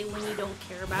go away when you don't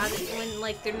care about it, when,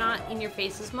 like, they're not in your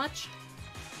face as much.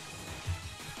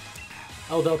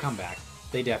 Oh, they'll come back.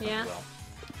 They definitely will.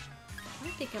 I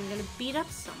think I'm gonna beat up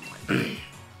someone.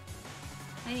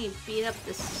 I need to beat up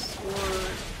this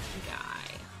sword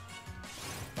guy.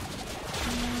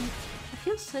 I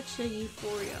feel such a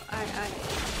euphoria. I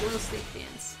will stick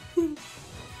dance.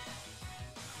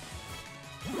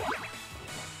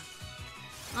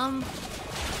 I'm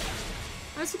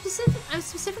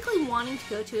specifically wanting to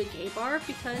go to a gay bar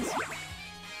because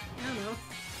I don't know.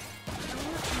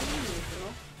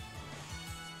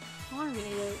 I want to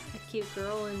meet a cute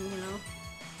girl, and you know,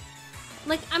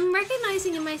 like, I'm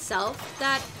recognizing in myself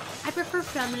that I prefer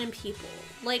feminine people.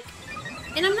 Like,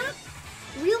 and I'm not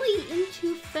really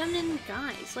into feminine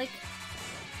guys. Like,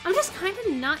 I'm just kind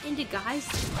of not into guys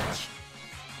too much.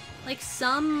 Like,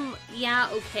 some, yeah,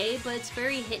 okay, but it's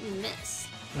very hit and miss.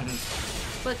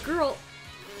 But girl,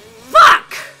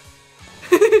 fuck!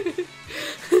 Okay.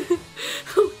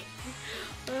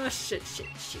 Oh, shit.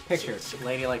 Picture,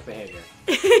 ladylike behavior.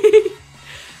 Maybe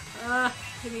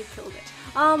you killed it.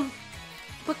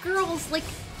 But girls, like,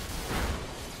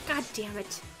 god damn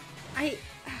it.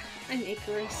 I'm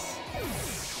Icarus.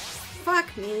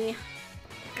 Fuck me.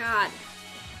 God.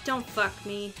 Don't fuck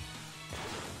me.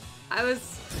 I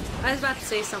was about to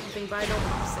say something, but I don't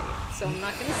want to say it, so I'm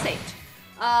not gonna say it.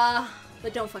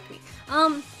 But don't fuck me.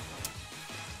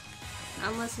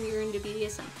 Unless you're into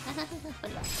BDSM.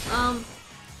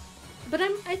 But I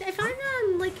find that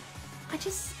I'm, like, I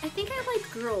think I like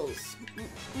girls,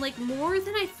 like, more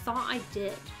than I thought I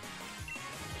did.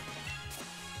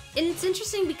 And it's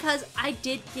interesting because I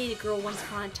did date a girl once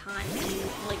upon a time, and,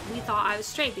 like, we thought I was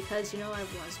straight because, you know, I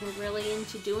wasn't really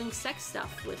into doing sex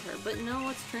stuff with her. But no,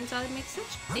 it turns out it makes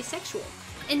asexual.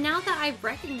 And now that I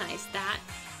recognize that,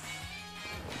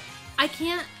 I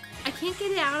can't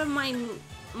get it out of my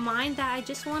mind that I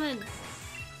just kind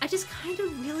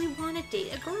of really want to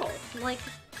date a girl. Like,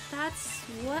 that's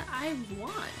what I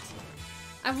want.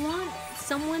 I want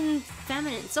someone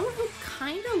feminine, someone who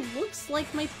kind of looks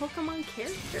like my Pokemon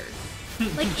character.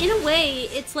 Like, in a way,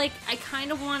 it's like I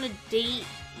kind of want to date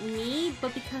me,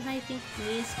 but because I think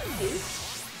me is cute.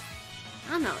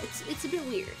 I don't know, it's a bit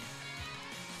weird.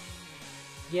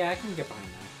 Yeah, I can get behind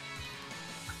that.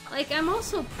 Like, I'm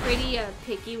also pretty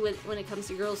picky when it comes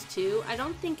to girls too. I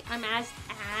don't think I'm as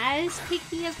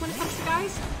picky as when it comes to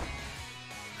guys.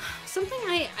 Something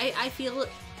I feel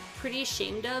pretty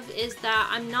ashamed of is that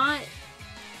I'm not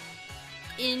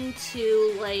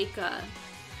into, like,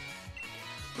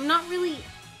 I'm not really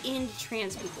into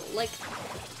trans people. Like,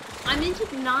 I'm into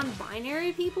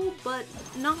non-binary people, but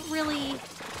not really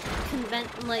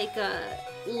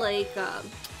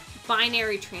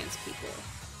binary trans people.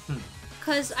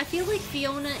 Because I feel like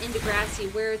Fiona and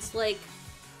Degrassi, where it's like,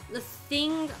 the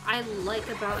thing I like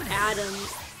about Adam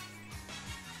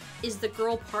is the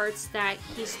girl parts that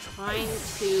he's trying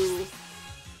to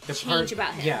change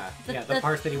about him. Yeah, the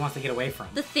parts that he wants to get away from.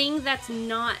 The thing that's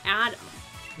not Adam.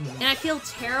 And I feel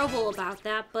terrible about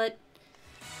that, but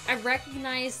I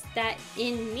recognize that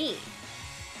in me.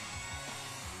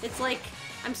 It's like,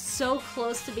 I'm so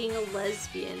close to being a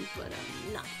lesbian, but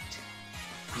I'm not.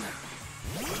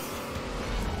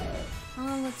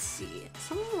 Let's see.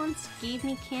 Someone once gave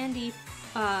me candy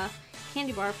bar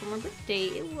for my birthday.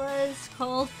 It was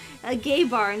called a gay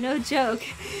bar, no joke.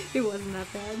 It wasn't that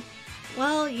bad.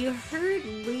 Well, you heard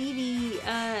Lady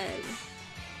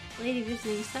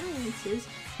Visiting Sciences.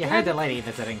 You heard the Lady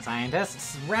Visiting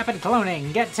Scientists. Rapid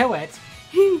cloning, get to it!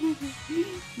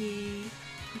 If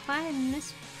I had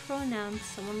mispronounced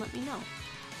someone, let me know.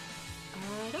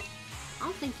 I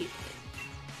don't think you did.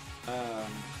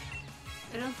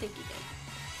 I don't think you did.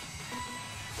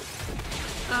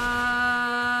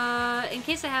 In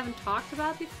case I haven't talked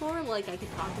about before, like, I could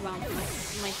talk about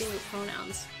my favorite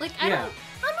pronouns. Like, I don't know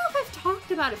if haven't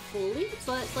talked about it fully,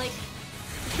 but like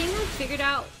the thing I figured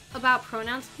out about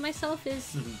pronouns with myself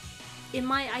is, in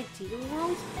my ideal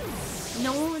world,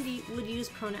 no one would use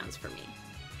pronouns for me.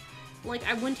 Like,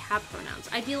 I wouldn't have pronouns.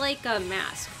 I'd be like a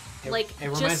mask. It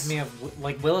reminds me of,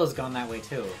 like, Willow's gone that way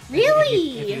too.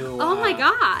 Really? If you, oh my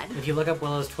god. If you look up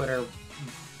Willow's Twitter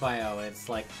bio, it's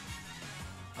like,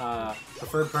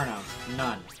 preferred pronouns,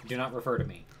 none. Do not refer to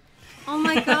me. Oh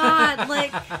my god,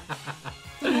 like,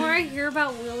 the more I hear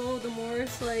about Willow, the more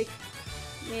it's like,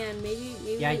 man, maybe...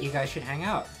 Yeah, you guys should hang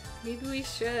out. Maybe we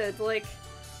should, like,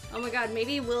 oh my god,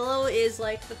 maybe Willow is,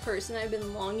 like, the person I've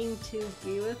been longing to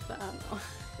be with, but I don't know.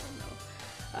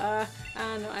 I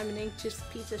don't know, I'm an anxious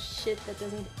piece of shit that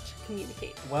doesn't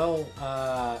communicate. Well,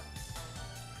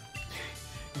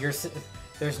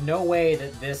 there's no way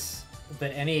that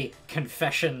any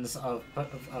confessions of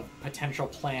potential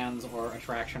plans or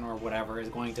attraction or whatever is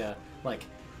going to, like,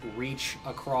 reach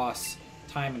across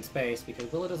time and space,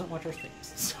 because Willow doesn't watch our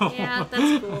streams. So. Yeah,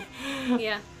 that's cool.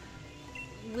 Yeah.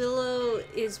 Willow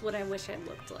is what I wish I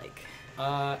looked like.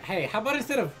 Hey, how about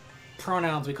instead of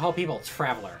pronouns, we call people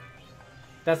Traveler?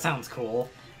 That sounds cool.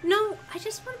 No, I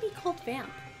just want to be called Vamp.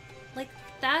 Like,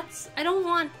 that's... I don't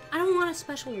want a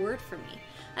special word for me.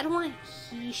 I don't want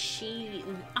he, she...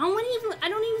 I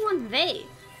don't even want they.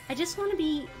 I just want to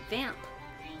be Vamp.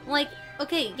 Like,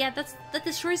 okay, yeah, that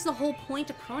destroys the whole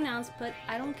point of pronouns, but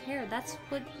I don't care. That's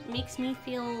what makes me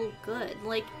feel good.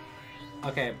 Like...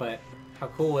 Okay, but how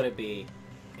cool would it be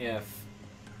if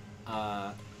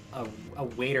a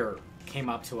waiter came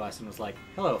up to us and was like,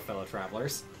 "Hello, fellow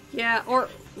travelers." Yeah, or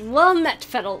well met,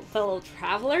 fellow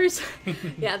travelers.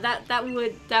 Yeah, that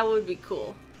would be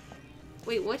cool.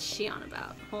 Wait, what's she on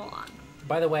about? Hold on.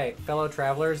 By the way, fellow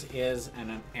travelers is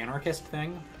an anarchist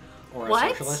thing or a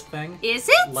socialist thing. Is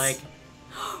it? Like,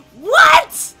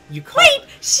 what? You call... Wait,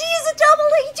 she's a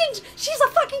double agent. She's a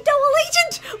fucking double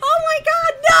agent. Oh my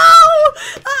god, no!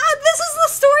 This is the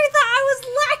story that I was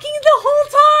lacking the whole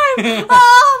time.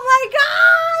 Oh my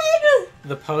god!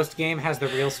 The post game has the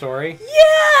real story.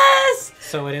 Yes.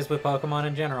 So it is with Pokemon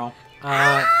in general.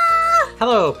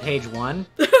 Hello, Page 1.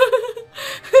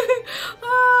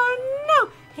 Oh no!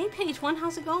 Hey, Page 1,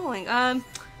 how's it going?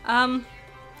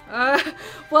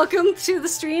 Welcome to the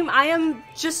stream. I am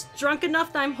just drunk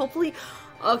enough that I'm hopefully...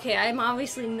 Okay, I'm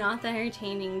obviously not that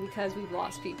entertaining because we've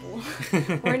lost people.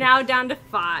 We're now down to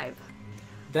 5.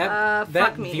 That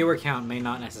fuck me. viewer count may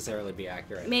not necessarily be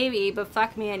accurate. Maybe, but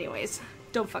fuck me anyways.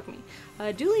 Don't fuck me.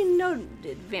 Duly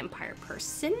noted vampire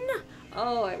person.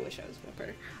 Oh, I wish I was a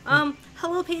vampire.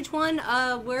 Hello, Page 1.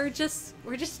 We're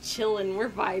just chilling. We're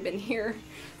vibing here.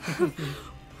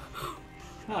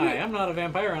 Hi, I'm not a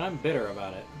vampire and I'm bitter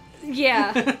about it.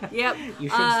 Yeah. Yep. You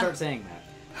should start saying that.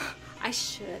 I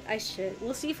should.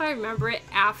 We'll see if I remember it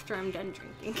after I'm done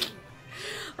drinking.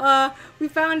 We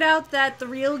found out that the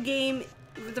real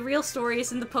story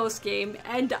is in the post game,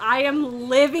 and I am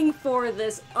living for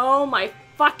this. Oh my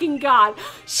fucking god.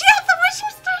 She had the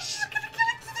wishing star. She's gonna give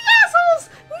it to the assholes.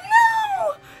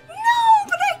 No,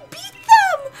 but I beat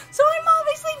them, so I'm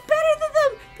obviously better than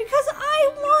them because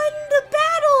I won the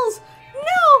battles.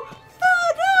 No,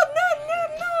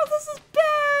 this is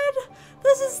bad.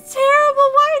 This is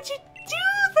terrible. Why would you do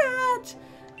that?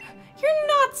 You're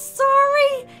not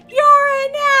sorry. You're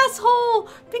an asshole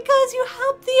because you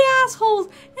helped the assholes.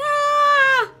 No.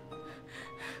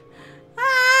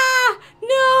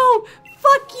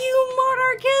 Fuck you,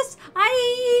 monarchists.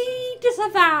 I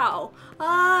disavow.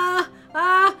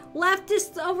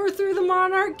 Leftists overthrew the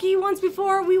monarchy once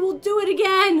before. We will do it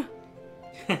again.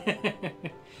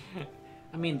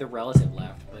 I mean, the relative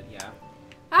left, but yeah.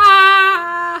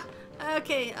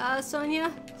 Okay,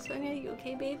 Sonia, you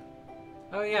okay, babe?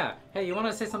 Oh yeah. Hey, you want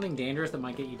to say something dangerous that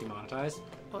might get you demonetized?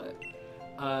 What?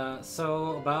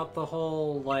 So about the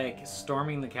whole, like,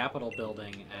 storming the Capitol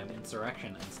building and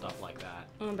insurrection and stuff like that.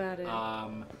 About it.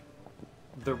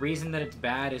 The reason that it's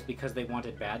bad is because they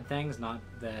wanted bad things, not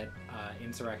that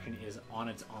insurrection is on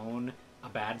its own a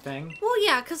bad thing. Well,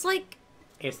 yeah, because, like...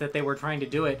 It's that they were trying to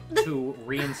do it to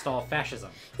reinstall fascism.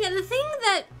 Yeah, the thing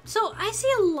that... So, I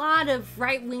see a lot of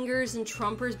right-wingers and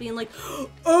Trumpers being like,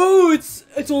 oh,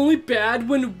 it's only bad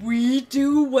when we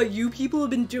do what you people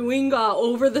have been doing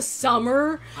over the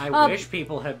summer. I wish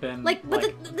people had been, but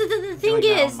the thing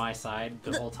doing that is... on my side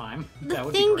the whole time. The That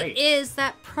would be great. thing is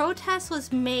that protest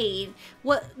was made...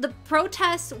 The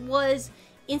protest was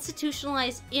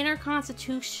institutionalized in our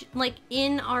Constitution, like,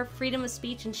 in our freedom of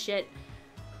speech and shit,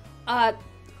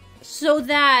 so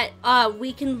that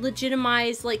we can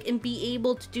legitimize, like, and be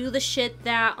able to do the shit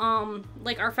that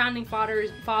like our founding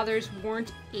fathers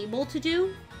weren't able to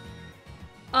do.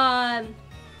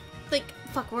 Like,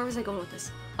 fuck, where was I going with this?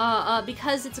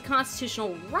 because it's a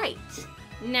constitutional right.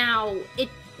 Now, a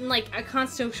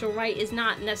constitutional right is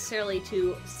not necessarily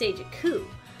to stage a coup,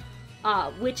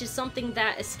 which is something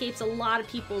that escapes a lot of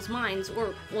people's minds,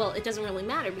 or, well, it doesn't really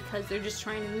matter because they're just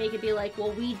trying to make it be like,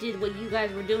 well, we did what you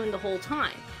guys were doing the whole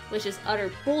time, which is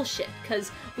utter bullshit,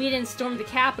 because we didn't storm the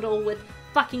Capitol with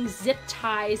fucking zip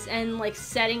ties and, like,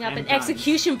 setting up an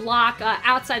execution block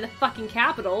outside the fucking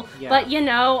Capitol. Yeah. But, you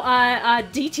know,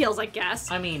 details, I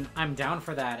guess. I mean, I'm down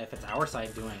for that if it's our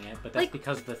side doing it, but that's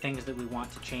because the things that we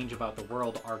want to change about the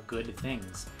world are good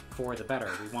things for the better.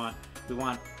 We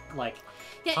want like,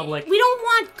 public... We don't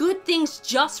want good things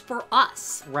just for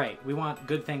us. Right. We want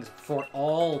good things for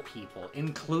all people,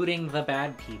 including the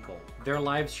bad people. Their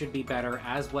lives should be better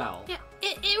as well. Yeah.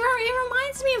 It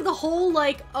reminds me of the whole,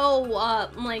 like,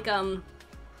 LGBT...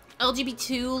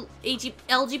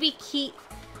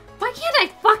 Why can't I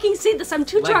fucking say this? I'm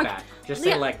too drunk. Back. Just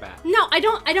say leg back. No, I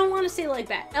don't want to say leg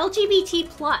back. LGBT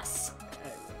plus.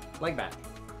 Leg back.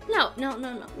 No.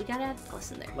 We gotta add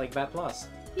plus in there. Leg back plus.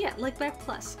 Yeah, leg back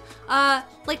plus.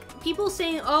 Like, people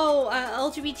saying,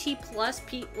 LGBT plus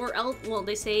well,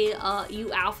 they say,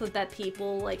 you alphabet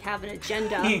people, like, have an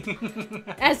agenda.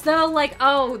 As though, like,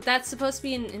 oh, that's supposed to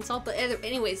be an insult, but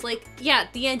anyways, like, yeah,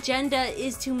 the agenda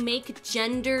is to make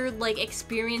gender, like,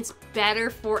 experience better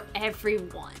for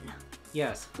everyone.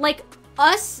 Yes. Like,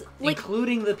 us, like...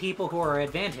 Including the people who are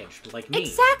advantaged, like me.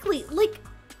 Exactly! Like,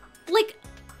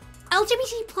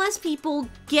 LGBT plus people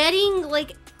getting,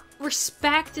 like,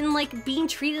 respect and, like, being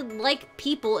treated like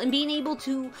people and being able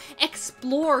to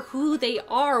explore who they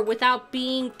are without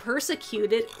being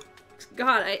persecuted.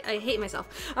 God, I hate myself.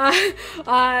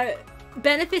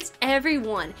 Benefits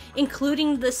everyone,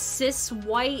 including the cis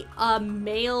white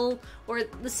male or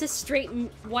the cis straight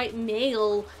white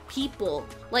male people.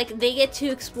 Like, they get to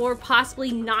explore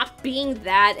possibly not being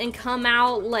that and come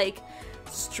out, like,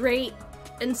 straight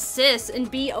and cis and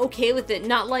be okay with it.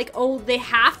 Not like, oh, they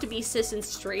have to be cis and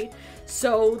straight,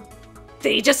 so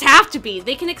they just have to be.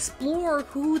 They can explore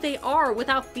who they are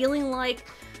without feeling like,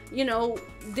 you know,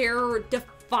 they're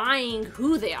defying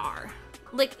who they are.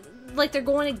 Like they're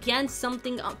going against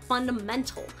something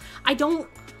fundamental. I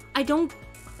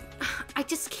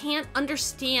just can't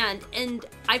understand, and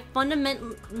I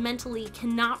fundamentally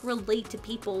cannot relate to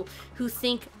people who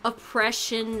think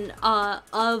oppression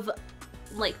of,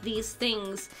 like, these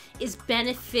things is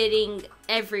benefiting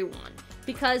everyone,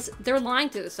 because they're lying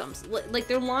to themselves. Like,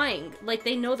 they're lying. Like,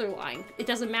 they know they're lying. It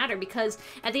doesn't matter, because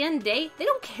at the end of the day, they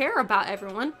don't care about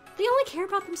everyone. They only care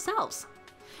about themselves.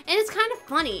 And it's kind of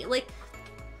funny. Like,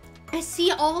 I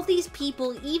see all these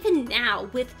people, even now,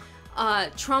 with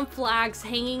Trump flags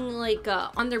hanging, like,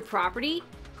 on their property.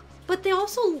 But they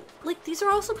also, like, these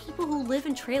are also people who live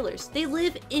in trailers. They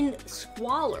live in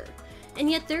squalor.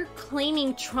 And yet they're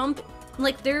claiming Trump,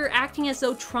 like, they're acting as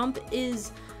though Trump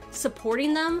is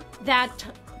supporting them, that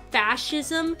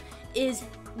fascism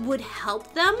would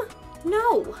help them.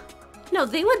 No,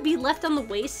 they would be left on the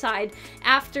wayside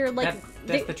after, like...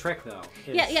 That's the trick, though.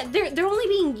 Yeah, they're only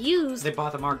being used... They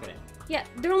bought the marketing. Yeah,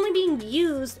 they're only being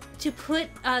used to put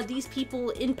these people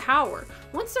in power.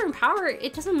 Once they're in power,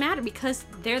 it doesn't matter because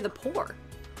they're the poor.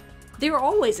 They're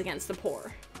always against the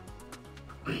poor.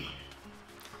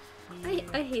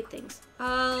 I hate things.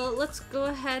 Let's go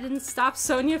ahead and stop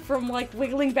Sonia from, like,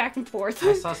 wiggling back and forth.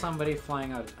 I saw somebody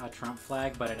flying a Trump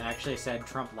flag, but it actually said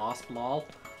Trump lost lol.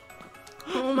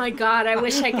 Oh my god, I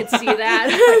wish I could see that.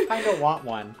 I kind of want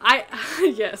one.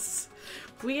 Yes.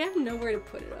 We have nowhere to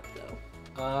put it up, though.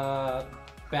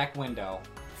 Back window.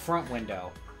 Front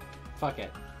window. Fuck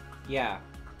it. Yeah.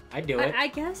 I'd do it. I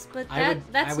guess, but I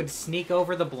would sneak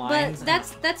over the blinds.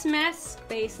 But that's mask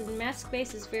space, and mask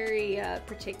space is very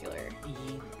particular.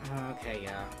 Okay,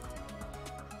 yeah.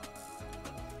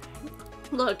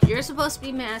 Look, you're supposed to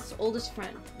be Matt's oldest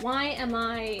friend. Why am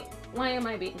I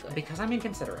being good? Because I'm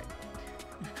inconsiderate.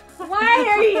 Why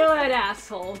are you an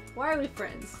asshole? Why are we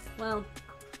friends? Well,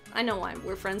 I know why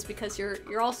we're friends, because you're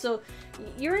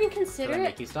inconsiderate. Do I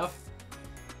make you stuff?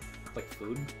 Like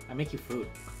food? I make you food.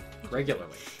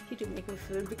 Regularly. You do make me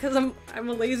food because I'm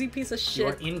a lazy piece of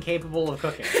shit. You're incapable of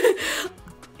cooking.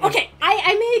 Okay,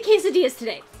 I made quesadillas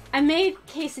today.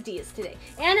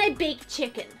 And I baked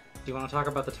chicken. Do you want to talk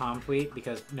about the Tom tweet?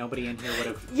 Because nobody in here would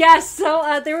have... Yes,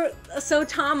 so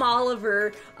Tom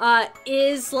Oliver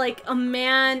is, like, a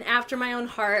man after my own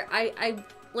heart. I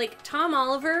like, Tom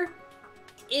Oliver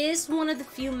is one of the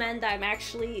few men that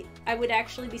I would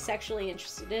actually be sexually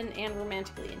interested in and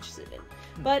romantically interested in.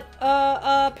 But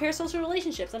parasocial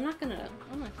relationships, I'm not gonna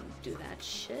do that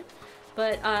shit.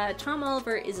 But Tom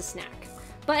Oliver is a snack.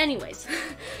 But anyways,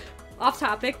 off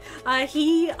topic.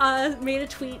 He made a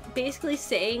tweet basically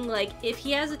saying, like, if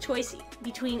he has a choice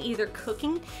between either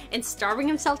cooking and starving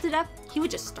himself to death, he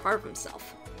would just starve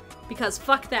himself. Because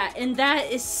fuck that. And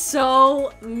that is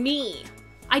so me.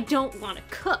 I don't want to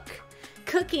cook.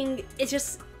 Cooking is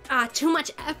just too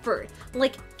much effort.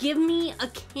 Like, give me a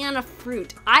can of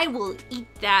fruit. I will eat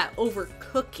that over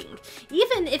cooking.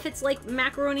 Even if it's like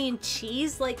macaroni and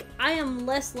cheese, like, I am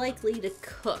less likely to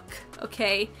cook,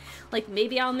 okay? Like,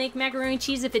 maybe I'll make macaroni and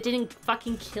cheese if it didn't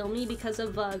fucking kill me because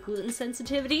of gluten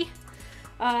sensitivity.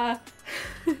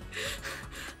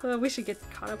 We should get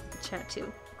caught up with the chat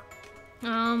too.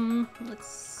 Let's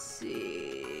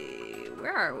see.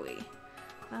 Where are we?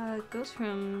 Goes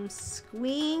from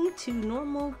squeeing to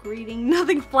normal greeting,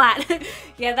 nothing flat.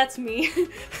 Yeah, that's me.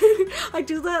 I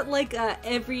do that like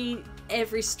every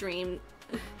stream.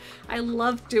 I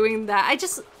love doing that.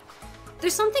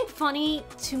 There's something funny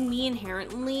to me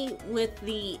inherently with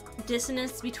the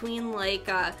dissonance between like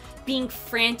being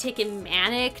frantic and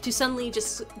manic to suddenly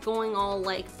just going all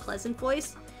like pleasant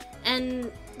voice.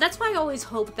 And that's why I always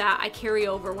hope that I carry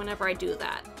over whenever I do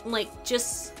that. Like,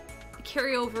 just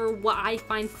carry over what I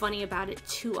find funny about it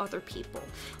to other people.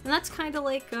 And that's kind of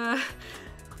like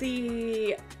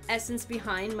the essence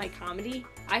behind my comedy.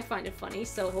 I find it funny,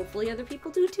 so hopefully other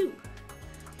people do too.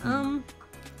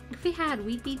 If we had,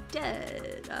 we'd be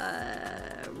dead.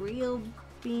 Real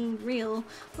being real.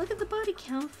 Look at the body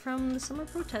count from the summer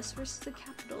protests versus the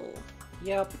Capitol.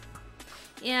 Yep.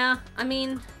 Yeah, I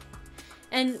mean,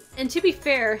 and to be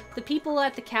fair, the people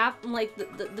at the like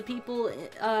the people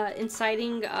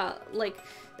inciting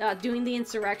doing the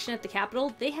insurrection at the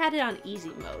Capitol, they had it on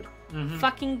easy mode. Mm-hmm.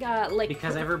 Fucking like,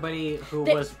 because everybody who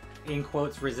was in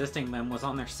quotes resisting them was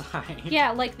on their side. Yeah,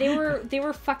 like they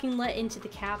were fucking let into the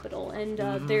Capitol, and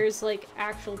there's like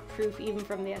actual proof even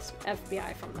from the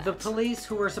FBI from that. The police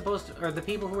who were supposed to, or the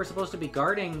people who were supposed to be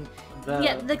guarding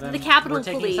the Capitol were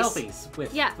taking police selfies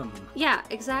with them. Yeah,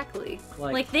 exactly.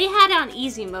 Like they had it on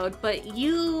easy mode, but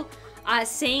you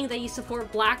saying that you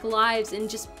support Black lives and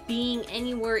just being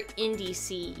anywhere in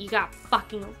DC, you got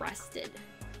fucking arrested.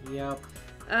 Yep.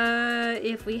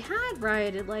 If we had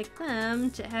rioted like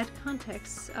them, to add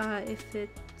context, if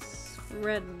it's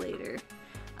read later.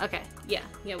 Okay, yeah,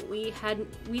 we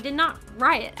did not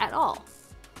riot at all.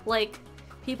 Like,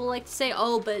 people like to say,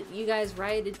 oh, but you guys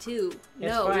rioted too.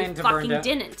 No, we fucking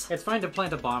didn't. It's fine to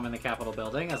plant a bomb in the Capitol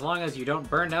building, as long as you don't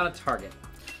burn down a Target.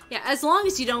 Yeah, as long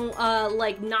as you don't,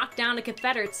 like, knock down a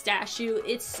Confederate statue,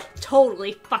 it's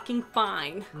totally fucking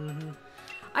fine. Mm-hmm.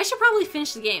 I should probably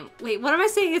finish the game. Wait, what am I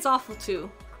saying it's awful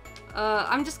to?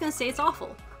 I'm just gonna say it's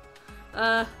awful.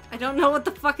 I don't know what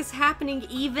the fuck is happening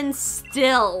even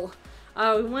still.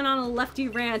 We went on a lefty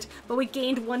rant, but we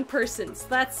gained one person, so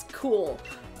that's cool.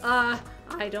 I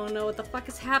don't know what the fuck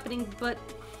is happening, but...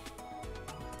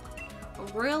 A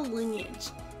royal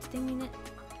lineage. Did they mean it?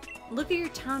 Look at your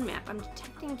town map. I'm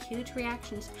detecting huge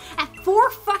reactions at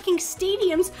 4 fucking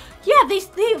stadiums. Yeah,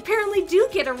 they apparently do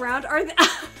get around. Are they?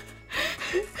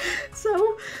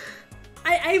 So,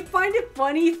 I find it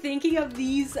funny thinking of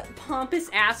these pompous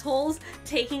assholes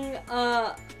taking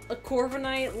a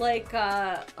Corviknight like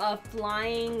a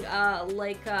flying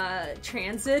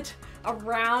transit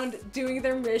around doing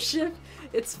their mischief.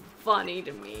 It's funny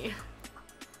to me.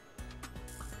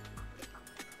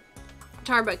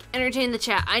 Tarbuck, entertain the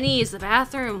chat. I need to use the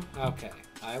bathroom. Okay,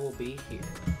 I will be here.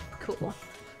 Cool.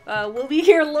 We'll be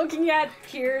here looking at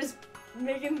Piers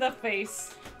making the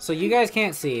face. So you guys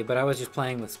can't see, but I was just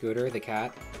playing with Scooter, the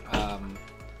cat.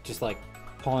 Just like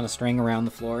pulling a string around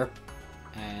the floor,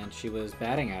 and she was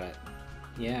batting at it.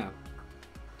 Yeah.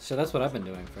 So that's what I've been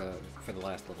doing for the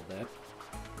last little bit.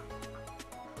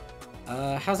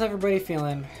 How's everybody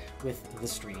feeling with the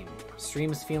stream?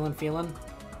 Stream's feeling?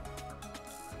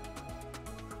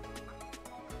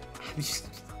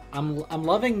 I'm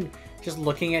loving just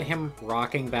looking at him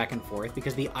rocking back and forth,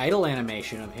 because the idle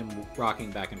animation of him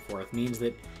rocking back and forth means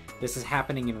that this is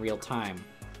happening in real time,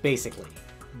 basically.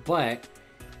 But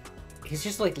he's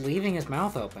just like leaving his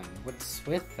mouth open. What's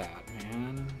with that,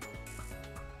 man?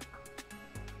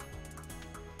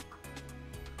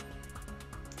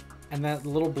 And that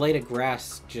little blade of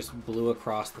grass just blew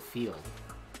across the field.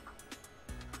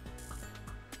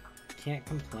 Can't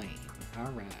complain.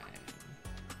 Alright.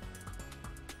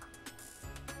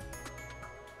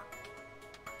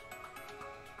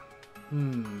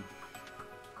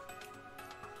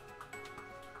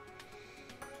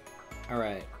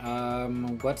 Alright,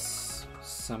 what's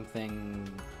something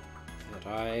that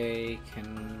I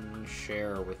can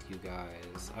share with you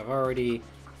guys? I've already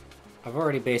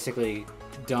basically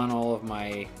done all of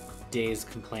my days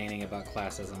complaining about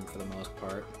classism for the most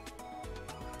part.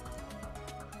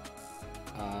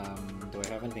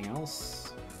 anything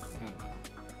else? I don't know.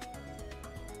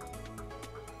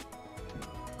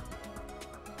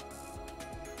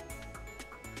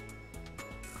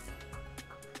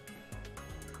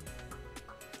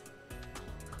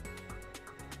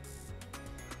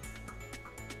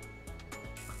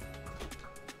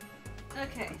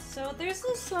 Okay, so there's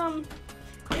this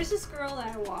girl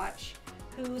that I watch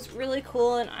who's really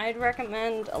cool, and I'd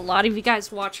recommend a lot of you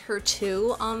guys watch her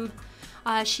too.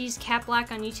 She's Cat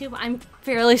Black on YouTube. I'm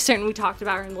fairly certain we talked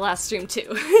about her in the last stream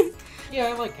too. Yeah,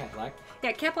 I like Cat Black.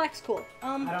 Yeah, Cat Black's cool.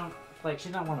 I don't like.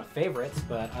 She's not one of my favorites,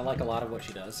 but I like a lot of what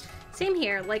she does. Same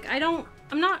here. Like, I'm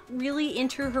not really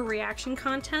into her reaction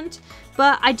content,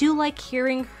 but I do like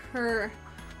hearing her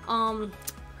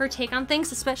take on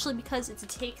things, especially because it's a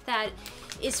take that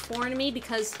is foreign to me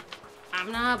because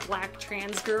I'm not a black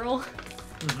trans girl.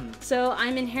 Mm-hmm. So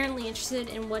I'm inherently interested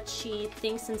in what she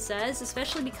thinks and says,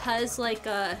 especially because, like,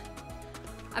 I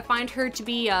find her to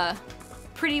be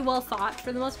pretty well thought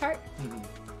for the most part. Mm-hmm.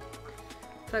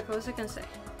 But what was I gonna say?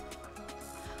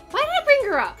 Why did I bring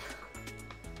her up?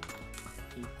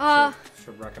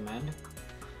 Should recommend.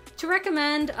 To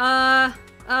recommend,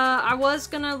 I was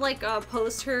gonna like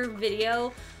post her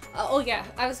video. Oh yeah,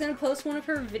 I was gonna post one of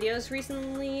her videos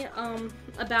recently.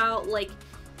 About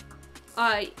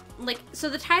so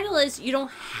the title is "You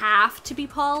Don't Have to Be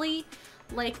Poly."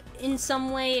 Like in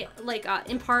some way, like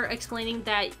in part explaining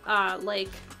that like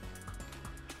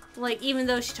even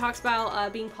though she talks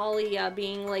about being poly,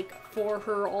 being like for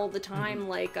her all the time,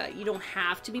 mm-hmm. You don't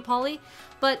have to be poly,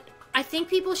 but I think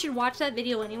people should watch that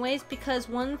video anyways, because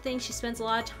one thing she spends a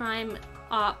lot of time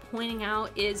pointing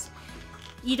out is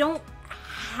you don't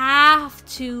have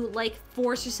to like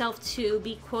force yourself to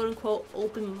be quote unquote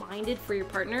open-minded for your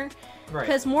partner. Right.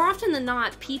 Because more often than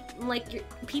not,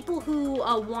 people who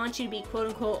want you to be quote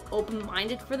unquote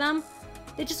open-minded for them,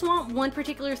 they just want one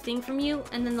particular thing from you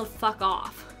and then they'll fuck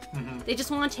off. Mm-hmm. They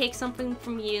just want to take something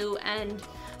from you and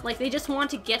like they just want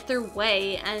to get their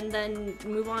way and then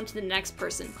move on to the next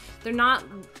person. They're not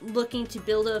looking to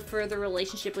build a further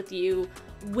relationship with you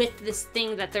with this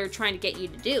thing that they're trying to get you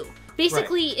to do.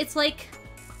 Basically, right. It's like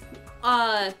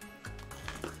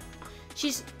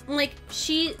she's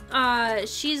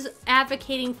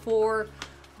advocating for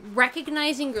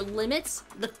recognizing your limits,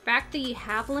 the fact that you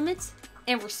have limits,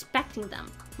 and respecting them.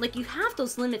 Like, you have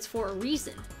those limits for a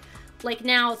reason. Like,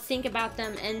 now think about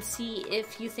them and see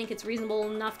if you think it's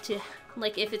reasonable enough to,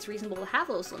 like, if it's reasonable to have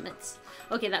those limits.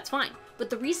 Okay, that's fine. But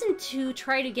the reason to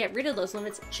try to get rid of those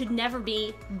limits should never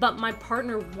be, but my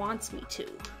partner wants me to.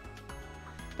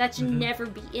 That should never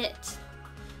be it.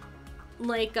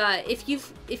 Like, if you,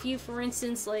 for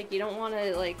instance, like, you don't want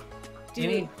to, like,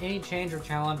 do any change or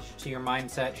challenge to your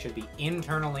mindset should be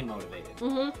internally motivated.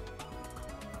 Mm-hmm.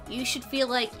 You should feel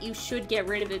like you should get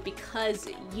rid of it because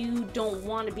you don't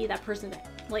want to be that person that,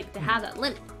 like, to have that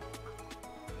limit.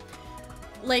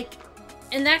 Like,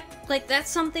 and that, like, that's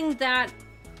something that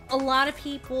a lot of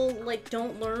people, like,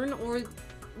 don't learn, or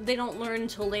they don't learn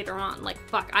until later on. Like,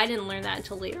 fuck, I didn't learn that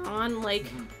until later on. Like,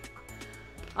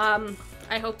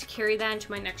 I hope to carry that into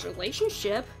my next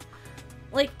relationship.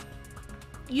 Like,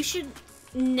 you should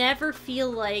never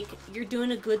feel like you're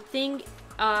doing a good thing,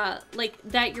 like,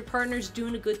 that your partner's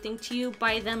doing a good thing to you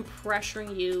by them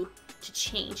pressuring you to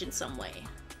change in some way.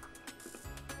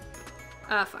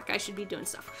 Fuck, I should be doing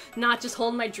stuff. Not just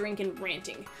holding my drink and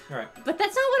ranting. Right. But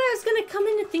that's not what I was gonna come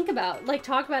in to think about, like,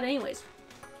 talk about anyways.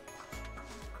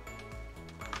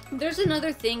 There's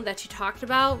another thing that you talked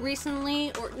about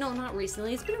recently, or no, not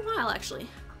recently, it's been a while actually.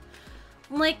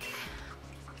 Like,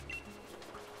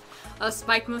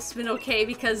 Spike must have been okay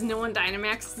because no one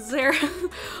Dynamax is there.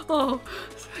 Oh,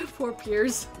 poor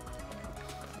Piers.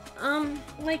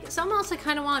 Like, something else I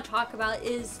kind of want to talk about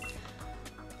is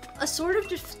a sort of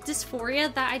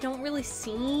dysphoria that I don't really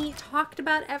see talked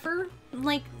about ever.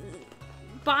 Like,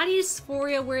 body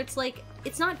dysphoria where it's like,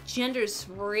 it's not gender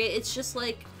dysphoria, it's just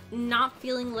like not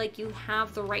feeling like you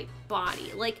have the right body.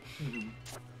 Like,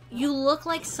 you look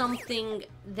like something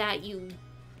that you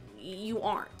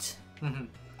aren't. Mm-hmm.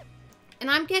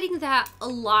 And I'm getting that a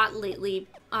lot lately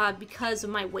because of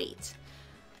my weight.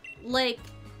 Like,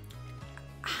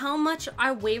 how much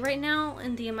I weigh right now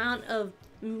and the amount of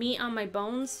meat on my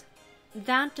bones,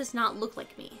 that does not look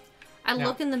like me. I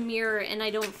look in the mirror and I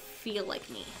don't feel like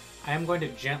me. I am going to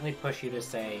gently push you to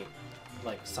say,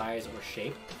 like, size or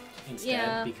shape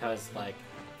instead, because, like,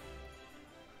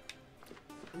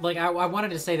 I wanted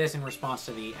to say this in response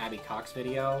to the Abby Cox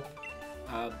video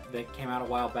that came out a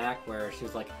while back, where she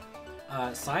was like,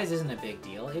 size isn't a big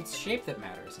deal, it's shape that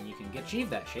matters, and you can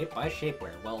achieve that shape by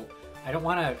shapewear. Well, I don't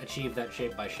want to achieve that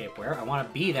shape by shapewear, I want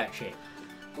to be that shape.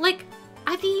 Like,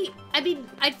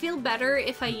 I'd feel better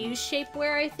if I use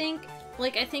shapewear, I think.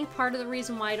 Like, I think part of the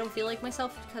reason why I don't feel like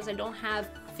myself is because I don't have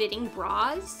fitting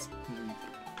bras.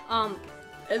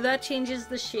 That changes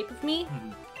the shape of me.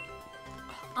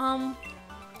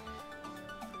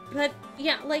 But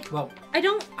yeah, like, well, I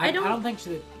don't think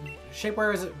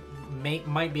shapewear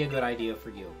might be a good idea for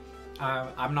you.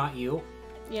 I'm not you.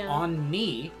 Yeah. On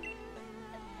me,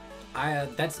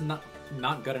 that's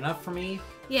not good enough for me.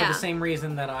 Yeah. For the same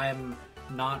reason that I'm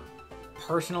not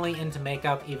personally into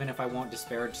makeup, even if I won't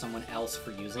disparage someone else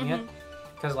for using it.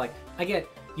 Because, like, I get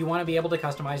you want to be able to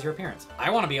customize your appearance. I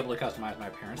want to be able to customize my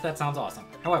appearance. That sounds awesome.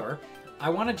 However, I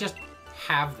want to just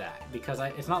have that because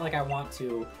it's not like I want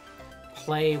to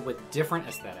play with different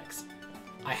aesthetics.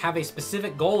 I have a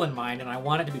specific goal in mind and I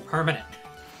want it to be permanent.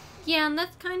 Yeah, and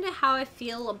that's kind of how I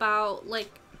feel about, like,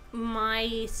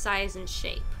 my size and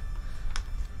shape.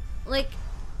 Like,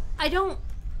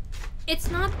 it's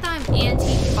not that I'm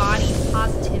anti-body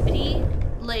positivity.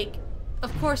 Like,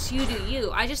 of course you do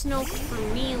you. I just know for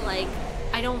me, like,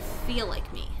 I don't feel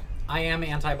like me. I am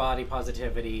anti-body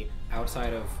positivity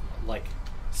outside of, like,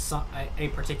 a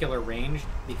particular range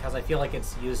because I feel like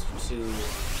it's used to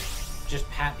just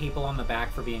pat people on the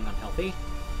back for being unhealthy.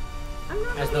 I'm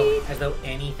not as though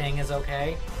anything is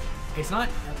okay. It's not,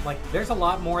 like, there's a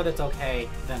lot more that's okay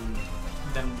than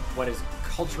what is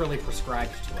culturally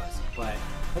prescribed to us, but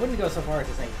I wouldn't go so far as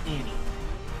to say any.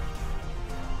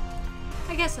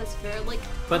 I guess that's fair. Like,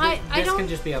 but this can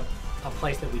just be a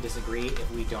place that we disagree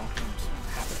if we don't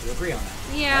happen to agree on that.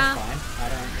 Yeah. That's fine. I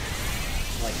don't,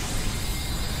 like,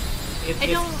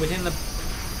 it's within the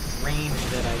range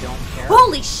that I don't care.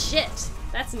 Holy shit!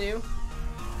 That's new.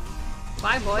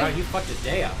 Bye, boy. Wow, you fucked a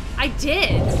day up. I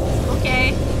did.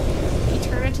 Okay.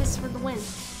 Eternitus for the win.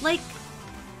 Like,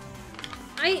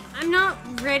 I'm not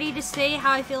ready to say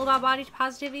how I feel about body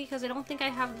positivity because I don't think I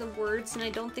have the words and I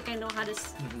don't think I know how to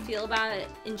feel about it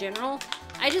in general.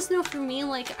 I just know for me,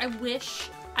 like, I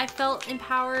wish I felt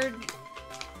empowered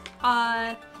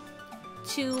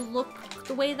to look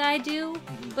the way that I do,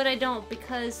 but I don't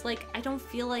because, like, I don't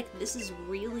feel like this is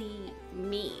really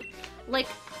me. Like,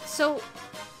 so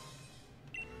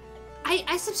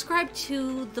I subscribe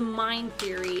to the mind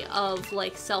theory of,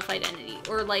 like, self-identity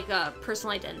or, like,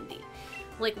 personal identity.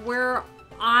 Like, where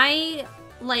I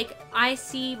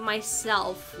see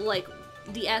myself, like,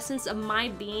 the essence of my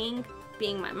being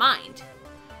my mind.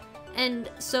 And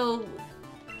so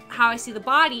how I see the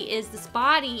body is this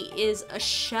body is a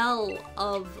shell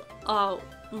of,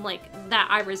 like, that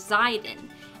I reside in.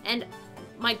 And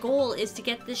my goal is to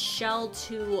get this shell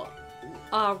to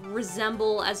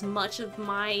resemble as much of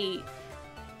my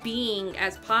being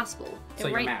as possible. So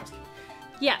you're masked.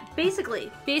 Yeah, basically,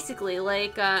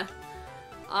 like,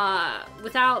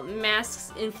 without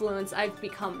Mask's influence, I've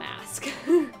become Mask.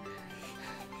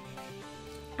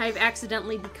 I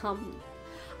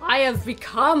have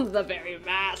become the very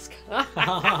Mask.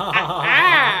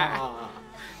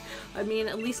 I mean,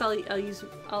 at least I'll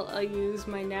use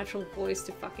my natural voice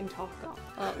to fucking talk,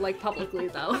 like, publicly,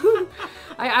 though.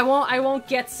 I won't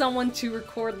get someone to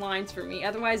record lines for me,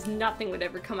 otherwise nothing would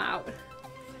ever come out.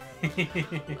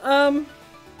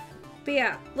 But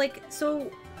yeah, like,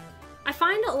 so I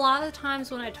find a lot of the times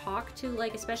when I talk to,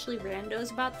 like, especially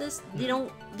randos about this, they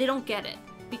don't get it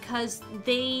because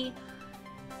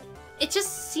it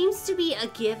just seems to be a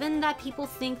given that people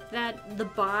think that the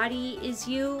body is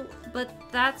you, but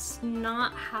that's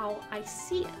not how I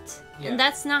see it. Yeah. And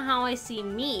that's not how I see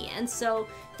me. And so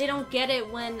they don't get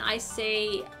it when I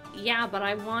say, yeah, but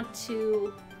I want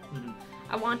to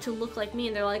look like me.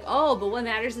 And they're like, oh, but what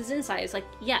matters is inside. It's like,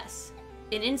 yes,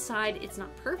 in inside it's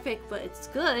not perfect, but it's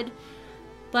good.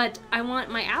 But I want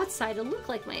my outside to look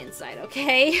like my inside,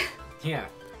 okay? Yeah.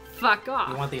 Fuck off.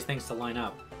 You want these things to line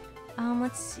up.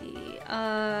 Let's see.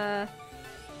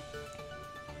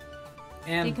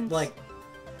 And, like,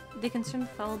 they concern the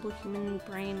fallible human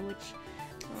brain, which...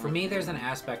 For me, there's an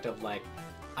aspect of, like,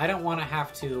 I don't want to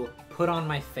have to put on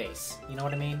my face. You know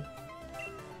what I mean?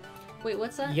 Wait,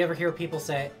 what's that? You ever hear people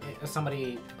say,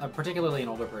 somebody, particularly an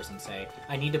older person, say,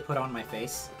 I need to put on my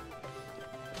face?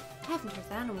 I haven't heard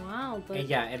that in a while, but...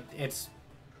 Yeah, it's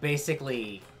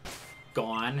basically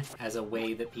gone as a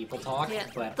way that people talk, yeah.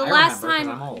 But the I last remember 'cause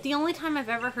time, I'm old. the only time I've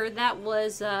ever heard that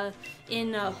was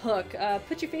in Hook.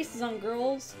 Put your faces on,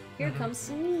 girls. Here comes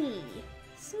Smee.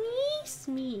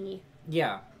 Smee.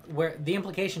 Yeah, where the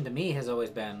implication to me has always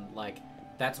been, like,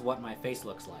 that's what my face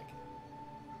looks like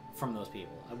from those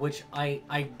people, which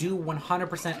I do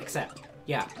 100% accept.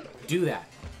 Yeah, do that.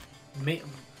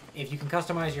 If you can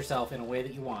customize yourself in a way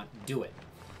that you want, do it.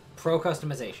 Pro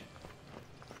customization.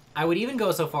 I would even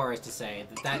go so far as to say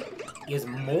that is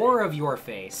more of your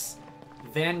face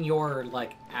than your,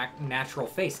 like, natural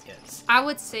face is. I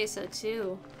would say so,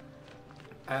 too.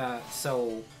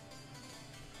 So,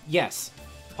 yes,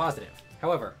 positive.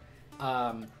 However,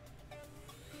 I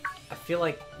feel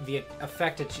like the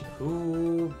affected...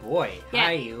 Ooh, boy. Yeah.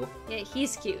 Hi, you. Yeah,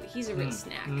 he's cute. He's a real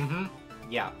snack. Mm-hmm.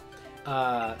 Yeah.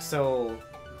 So,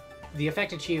 the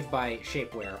effect achieved by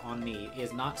shapewear on me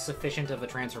is not sufficient of a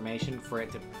transformation for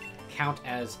it to count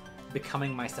as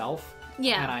becoming myself.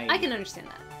 Yeah, and I can understand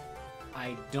that.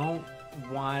 I don't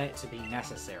want it to be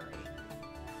necessary.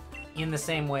 In the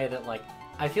same way that, like,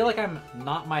 I feel like I'm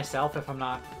not myself if I'm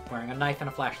not wearing a knife and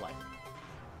a flashlight.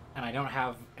 And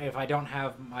if I don't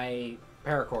have my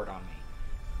paracord on me.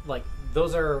 Like,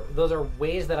 those are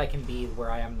ways that I can be where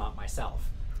I am not myself.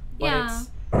 But Yeah.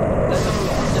 that's a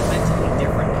fundamentally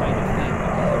different kind of thing,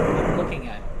 because I'm looking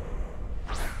at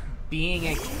being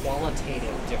a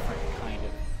qualitative different kind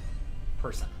of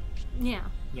person. Yeah.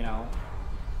 You know?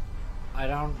 I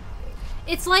don't...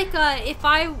 It's like if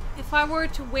I were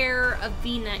to wear a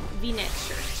V-neck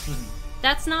shirt,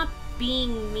 that's not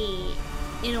being me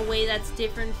in a way that's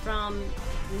different from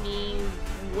me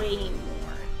weighing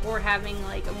more or having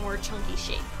like a more chunky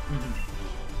shape.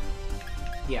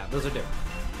 Yeah, those are different.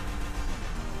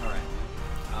 All right.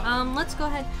 Let's go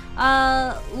ahead.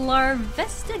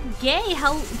 Larvesta gay.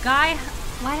 Guy.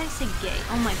 Why did I say gay?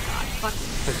 Oh my god. Fuck.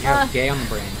 Because you have gay on the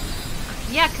brain.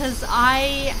 Yeah, because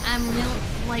I am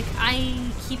I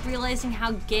keep realizing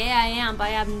how gay I am, but I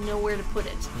have nowhere to put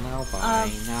it.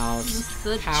 Nobody knows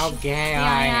how gay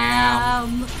I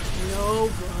am.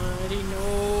 Nobody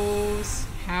knows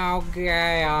How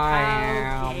gay I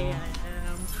am. gay I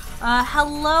am.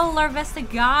 Hello, Larvesta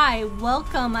Guy.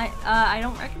 Welcome. I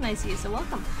don't recognize you, so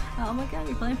welcome. Oh my god,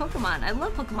 you're playing Pokemon. I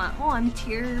love Pokemon. Oh, I'm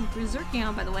tier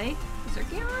Berserkion, by the way.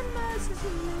 Berserkion?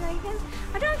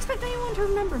 I don't expect anyone to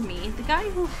remember me. The guy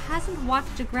who hasn't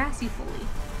watched Degrassi fully.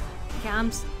 Yeah,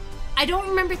 I don't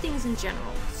remember things in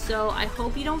general, so I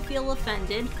hope you don't feel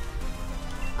offended.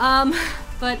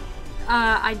 But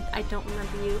I don't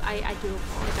remember you. I do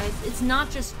apologize. It's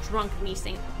not just drunk me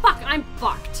saying, fuck, I'm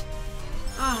fucked.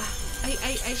 I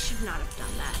should not have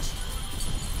done that.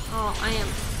 Oh, I am,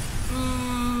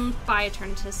 by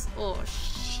Eternatus. Oh,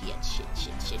 shit.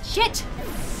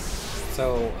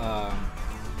 So,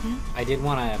 I did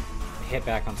want to hit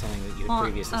back on something that you had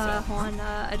previously said. Hold on,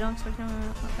 I don't expect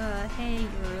hey,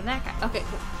 you're that guy. Okay,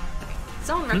 cool. Okay,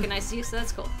 someone recognized you, so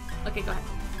that's cool. Okay, go ahead.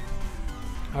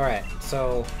 Alright,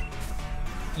 so,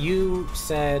 you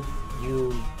said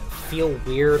you feel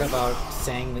weird about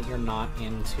saying that you're not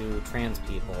into trans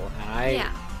people, and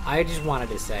I just wanted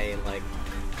to say, like,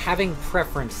 having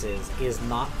preferences is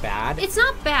not bad. It's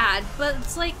not bad, but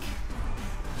it's like...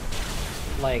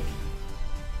 Like,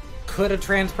 could a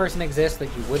trans person exist that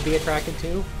you would be attracted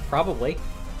to? Probably.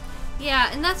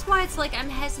 Yeah, and that's why it's like I'm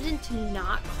hesitant to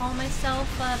not call myself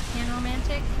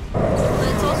pan-romantic. But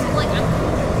it's also like I'm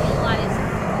going to realize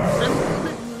I'm a little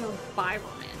bit more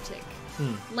bi-romantic.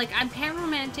 Like, I'm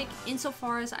pan-romantic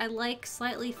insofar as I like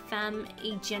slightly femme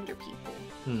agender people.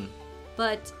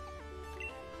 But...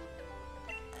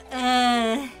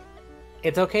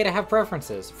 It's okay to have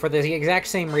preferences for the exact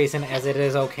same reason as it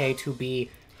is okay to be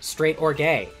straight or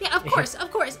gay. Yeah, of course.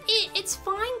 It's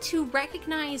fine to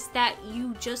recognize that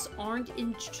you just aren't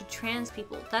into trans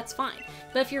people. That's fine.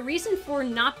 But if your reason for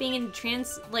not being into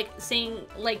trans, like saying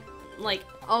like,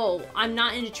 oh, I'm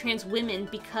not into trans women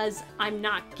because I'm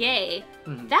not gay,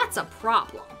 that's a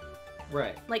problem.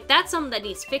 Right. Like, that's something that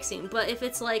needs fixing. But if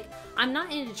it's like, I'm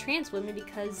not into trans women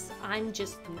because I'm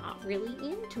just not really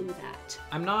into that.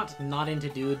 I'm not into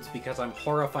dudes because I'm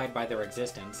horrified by their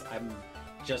existence.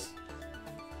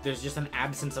 There's just an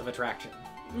absence of attraction.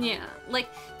 Yeah, like,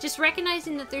 just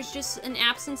recognizing that there's just an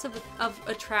absence of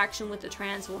attraction with a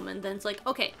trans woman, then it's like,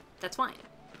 okay, that's fine.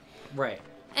 Right.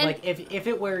 And like, if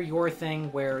it were your thing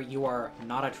where you are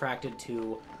not attracted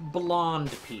to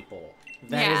blonde people,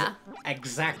 that is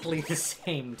exactly the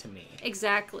same to me.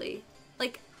 Exactly.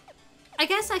 Like, I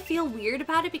guess I feel weird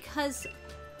about it because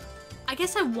I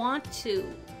guess I want to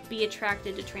be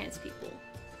attracted to trans people.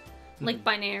 Like,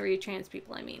 binary trans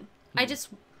people, I mean.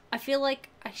 I feel like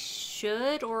I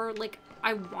should, or, like,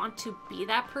 I want to be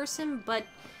that person, but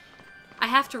I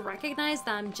have to recognize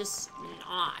that I'm just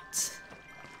not.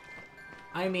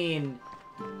 I mean,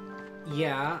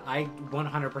 yeah, I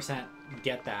 100%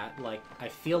 get that. Like, I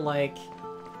feel like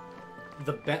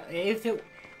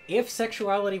if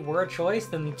sexuality were a choice,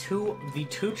 then the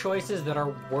two choices that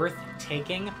are worth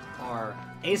taking are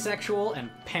asexual and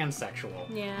pansexual.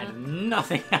 Yeah. And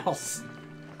nothing else.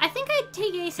 I think I'd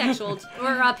take asexual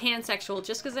or pansexual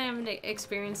just because I haven't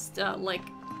experienced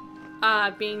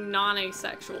being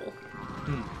non-asexual.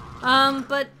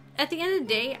 But at the end of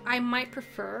the day, I might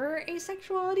prefer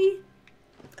asexuality.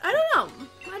 I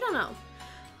don't know.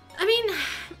 I mean,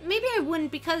 maybe I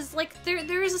wouldn't because like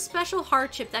there is a special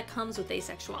hardship that comes with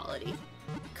asexuality.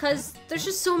 Because there's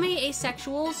just so many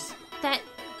asexuals that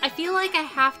I feel like I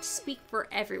have to speak for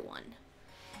everyone.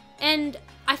 And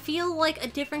I feel like a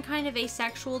different kind of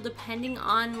asexual depending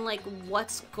on like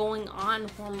what's going on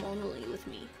hormonally with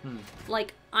me.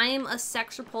 Like I am a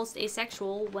sex repulsed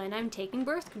asexual when I'm taking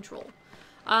birth control.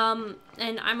 And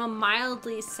I'm a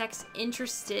mildly sex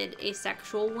interested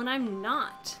asexual when I'm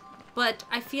not. But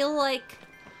I feel like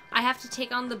I have to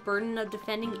take on the burden of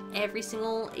defending every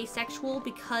single asexual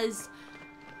because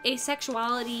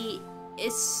asexuality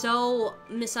is so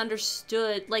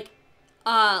misunderstood, like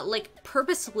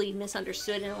purposely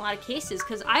misunderstood in a lot of cases,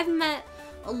 because I've met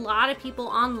a lot of people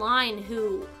online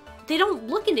who they don't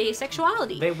look into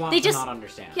asexuality. They just not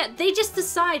understand. Yeah, they just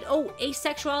decide, oh,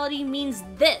 asexuality means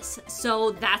this, so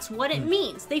that's what it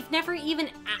means. They've never even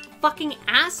fucking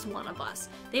asked one of us.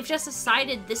 They've just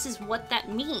decided this is what that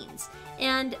means,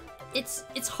 and it's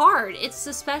hard. It's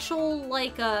a special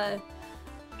like a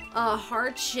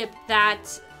hardship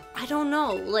that I don't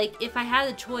know. Like if I had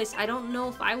a choice, I don't know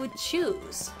if I would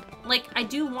choose. Like I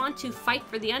do want to fight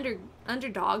for the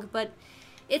underdog, but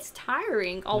it's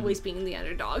tiring always being the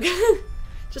underdog.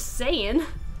 Just saying.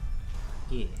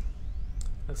 Yeah.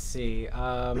 Let's see.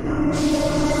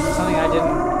 Something I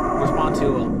didn't respond to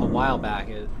a while back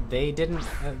is they didn't.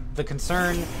 The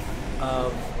concern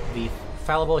of the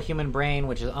fallible human brain,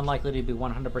 which is unlikely to be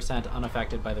 100%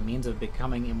 unaffected by the means of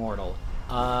becoming immortal.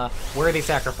 Worthy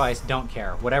sacrifice, don't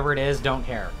care. Whatever it is, don't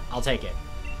care. I'll take it.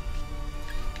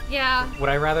 Yeah. Would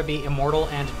I rather be immortal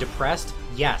and depressed?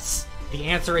 Yes. The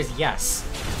answer is yes.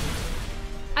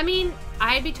 I mean,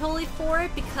 I'd be totally for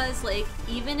it because, like,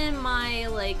 even in my,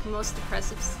 like, most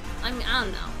depressive... I mean, I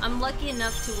don't know. I'm lucky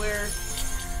enough to where,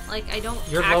 like, I don't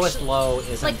Your lowest low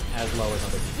isn't like, as low as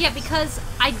other people's. Yeah, because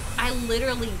I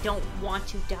literally don't want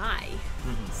to die.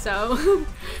 So...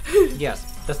 Yes,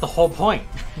 that's the whole point.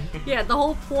 Yeah, the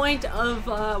whole point of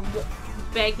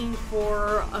begging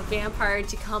for a vampire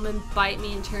to come and bite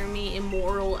me and turn me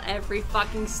immortal every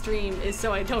fucking stream is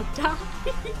so I don't die.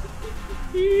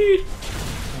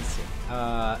 Let's see.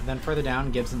 Then further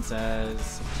down, Gibson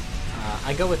says,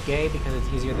 I go with gay because it's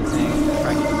easier than saying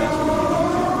attracted to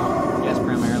masculine. Yes,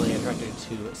 primarily attracted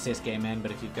to cis gay men,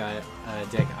 but if you've got a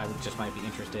dick, I just might be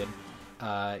interested.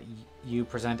 You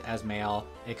present as male,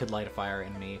 it could light a fire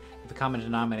in me. The common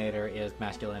denominator is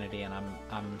masculinity, and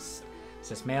I'm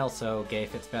cis male, so gay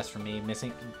fits best for me.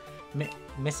 Missing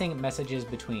messages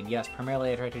between. Yes,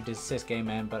 primarily attracted to cis gay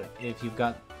men, but if you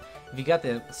got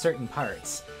the certain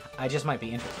parts, I just might be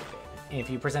interested. If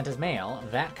you present as male,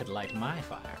 that could light my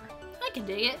fire. I can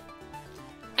dig it.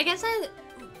 I guess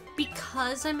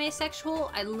because I'm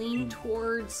asexual, I lean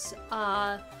towards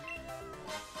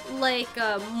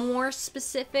more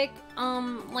specific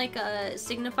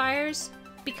signifiers,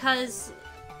 because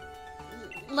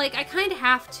like I kind of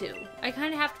have to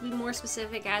be more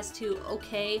specific as to,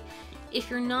 okay, if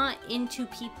you're not into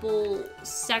people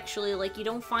sexually, like you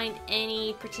don't find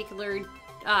any particular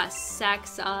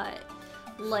sex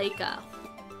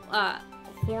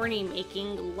horny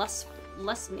making,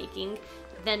 lust making,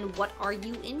 then what are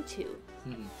you into?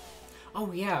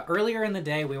 Oh yeah, earlier in the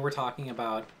day we were talking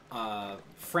about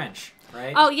French,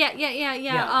 right? Oh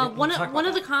yeah. One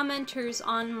of the commenters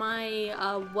on my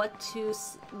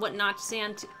what not to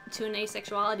say to an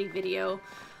asexuality video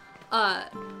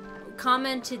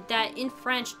commented that in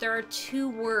French there are two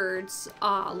words,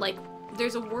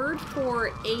 there's a word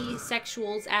for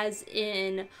asexuals as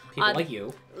in people like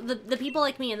you, the people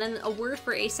like me, and then a word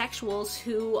for asexuals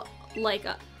who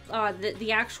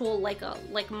the actual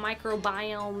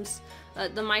microbiomes,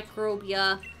 the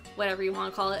microbia, whatever you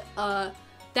want to call it,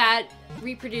 that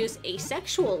reproduce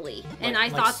asexually. And I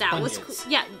thought that was cool.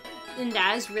 Yeah, and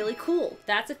that is really cool.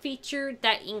 That's a feature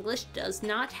that English does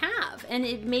not have, and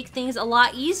it'd make things a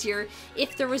lot easier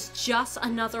if there was just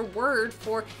another word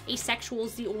for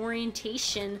asexuals, the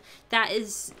orientation that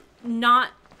is not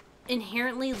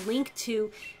inherently linked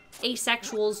to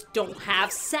asexuals don't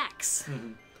have sex.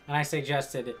 And I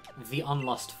suggested the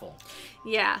unlustful.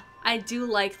 Yeah, I do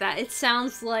like that. It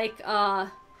sounds like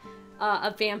a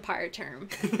vampire term.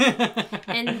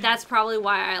 And that's probably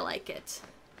why I like it.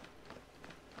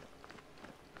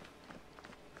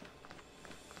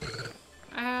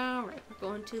 Alright, we're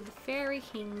going to the fairy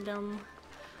kingdom.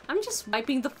 I'm just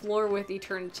wiping the floor with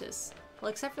Eternatus.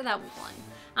 Well, except for that one.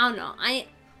 I don't know.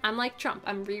 I'm like Trump.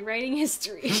 I'm rewriting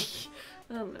history.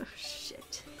 Oh, no,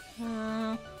 shit.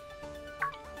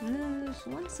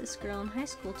 Once this girl in high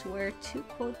school to wear to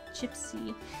quote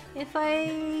gypsy. If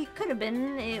I could have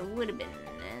been, it would have been.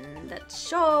 And that's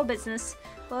show business.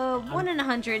 Well, 1 in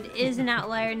 100 is an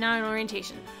outlier, not an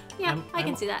orientation. Yeah, I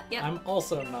can see that. Yep. I'm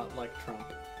also not like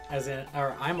Trump. As in,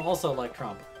 or I'm also like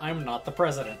Trump. I'm not the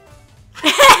president.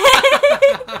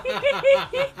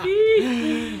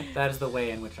 That is the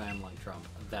way in which I am like Trump.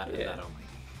 That only.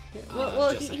 Yeah.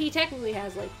 Well, he technically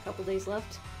has like a couple days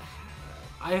left.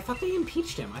 I thought they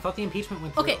impeached him. I thought the impeachment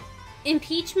went through. Okay,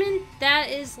 impeachment, that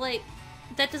is like,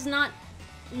 that does not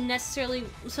necessarily,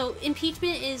 so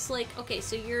impeachment is like, okay,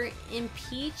 so you're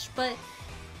impeached, but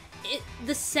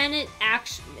the Senate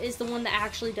is the one that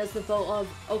actually does the vote of,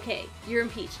 okay, you're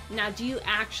impeached. Now, do you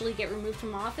actually get removed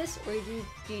from office, or do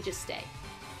you just stay?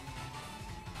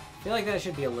 I feel like that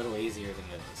should be a little easier than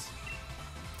it is.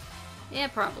 Yeah,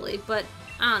 probably, but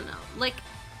I don't know. Like,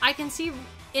 I can see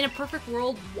in a perfect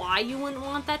world why you wouldn't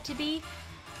want that to be,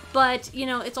 but, you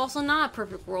know, it's also not a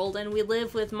perfect world, and we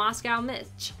live with Moscow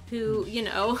Mitch, who, you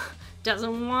know,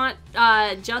 doesn't want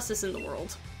justice in the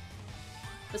world.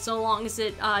 But so long as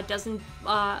it doesn't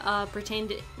pertain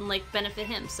to, like, benefit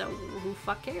him, so who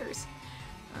fuck cares?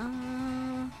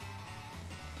 Okay,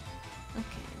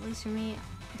 at least for me,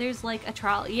 there's, like, a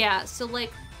trial. Yeah, so,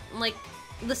 like,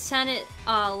 the Senate,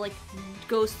 like,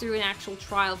 goes through an actual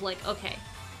trial of, like, okay,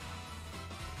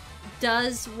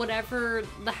 does whatever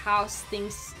the House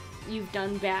thinks you've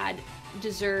done bad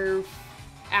deserve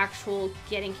actual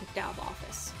getting kicked out of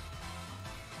office?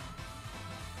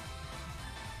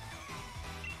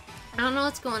 I don't know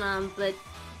what's going on, but,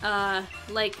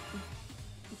 like,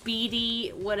 Beatty,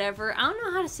 whatever, I don't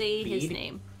know how to say his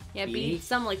name. Yeah, Beatty,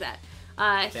 something like that.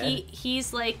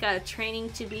 He's, like,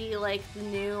 training to be, like, the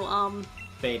new,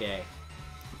 Bayday.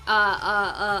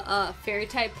 Fairy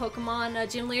type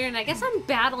Pokemon gym leader, and I guess I'm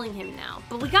battling him now.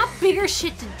 But we got bigger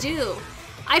shit to do.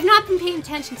 I've not been paying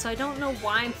attention, so I don't know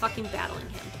why I'm fucking battling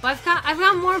him. But I've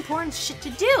got more important shit to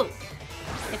do.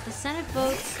 If the Senate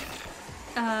votes,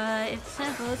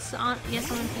 on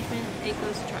yes on impeachment, it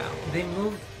goes to trial. They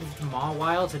moved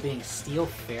Mawile to being Steel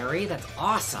Fairy? That's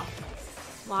awesome.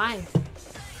 Why?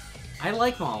 I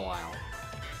like Mawile.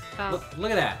 Oh.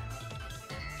 Look at that.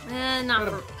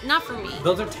 Not for me.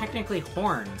 Those are technically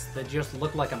horns that just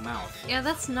look like a mouth. Yeah,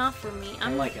 that's not for me.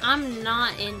 I like it. I'm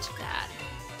not into that.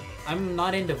 I'm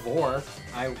not into vor,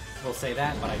 I will say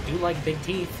that, but I do like big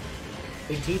teeth.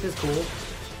 Big teeth is cool.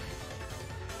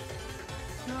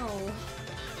 No.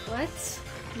 What?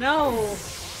 No.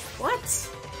 What?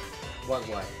 What?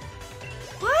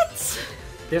 What?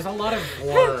 There's a lot of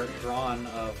vor drawn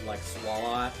of, like,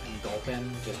 Swalot and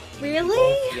Gulpin. Just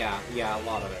really? People. Yeah, a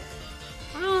lot of it.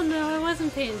 Oh no, I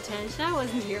wasn't paying attention. I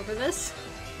wasn't here for this.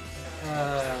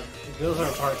 Those are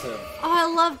parts of... Oh, I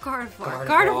love Gardevoir.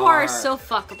 Gardevoir is so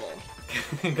fuckable.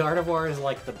 Gardevoir is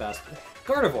like the best.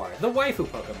 Gardevoir, the waifu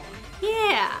Pokemon.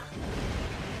 Yeah.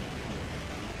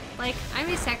 Like, I'm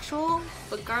asexual,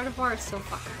 but Gardevoir is so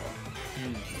fuckable.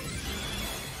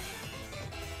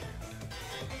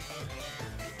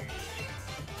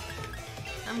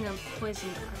 I'm gonna poison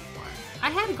Gardevoir. I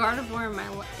had Gardevoir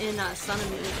in Sun and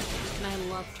Moon, and I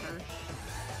loved her.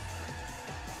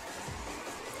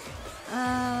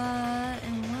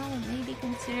 And while it may be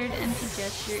considered empty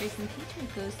gesture if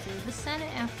impeachment goes through the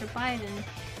Senate after Biden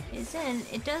is in,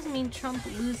 it does mean Trump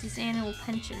loses annual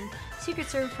pension, Secret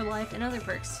Service for life, and other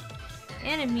perks.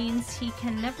 And it means he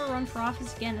can never run for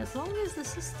office again as long as the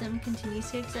system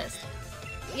continues to exist.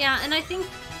 Yeah, and I think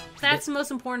that's the most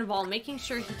important of all, making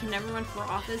sure he can never run for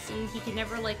office and he can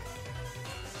never, like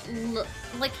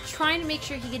trying to make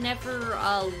sure he can never,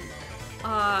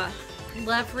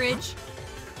 leverage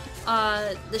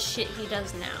the shit he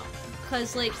does now.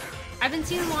 Cause, like, I've been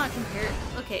seeing a lot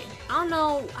of okay, I don't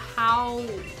know how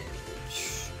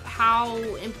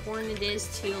important it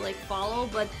is to, like, follow,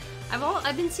 but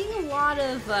I've been seeing a lot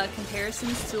of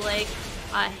comparisons to, like,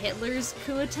 Hitler's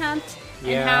coup attempt,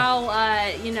 and how,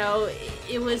 you know,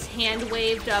 it was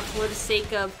hand-waved for the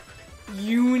sake of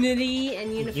unity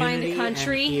and unifying the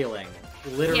country. And healing.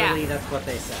 Literally, that's what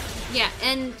they said. Yeah,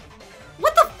 and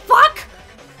what the fuck?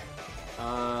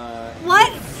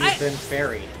 What? You've been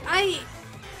ferried. I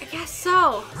guess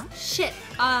so. Shit.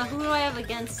 Who do I have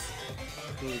against?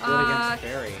 Who's good against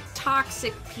fairy?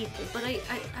 Toxic people, but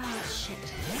oh shit.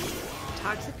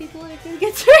 Toxic people are good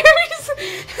against fairies?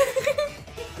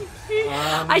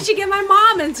 I should get my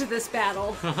mom into this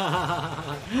battle.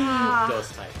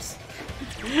 Ghost types.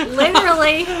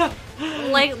 Literally.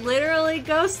 Like, literally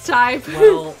ghost type.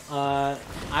 Well,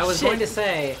 I was going to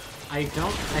say, I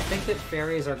think that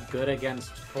fairies are good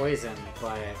against poison,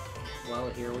 but, well,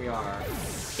 here we are.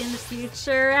 In the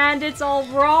future, and it's all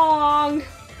wrong!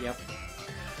 Yep.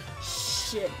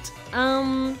 Shit.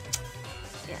 Yeah.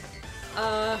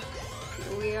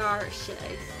 Here we are. Shit.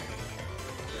 Here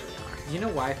we are. You know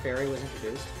why fairy was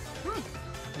introduced? Why?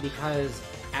 Because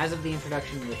as of the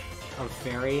introduction of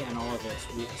fairy and all of its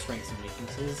strengths and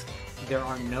weaknesses, there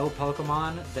are no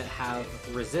Pokemon that have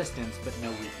resistance but no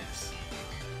weakness.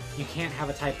 You can't have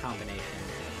a type combination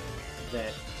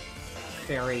that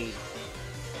fairy...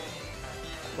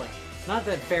 Like, not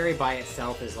that fairy by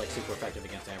itself is like super effective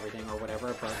against everything or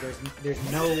whatever, but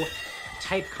there's no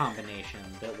type combination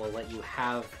that will let you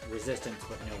have resistance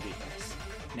but no weakness.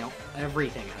 No,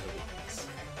 everything has a weakness.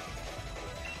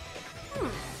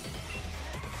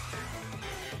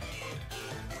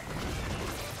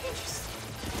 Interesting.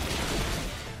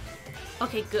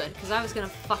 Okay, good, because I was gonna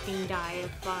fucking die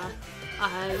if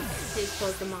his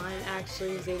Pokemon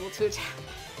actually was able to attack.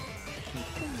 Oh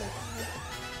my god.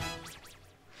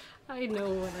 I know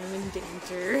when I'm in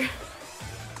danger.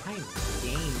 I'm in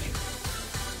danger.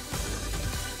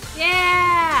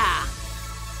 Yeah!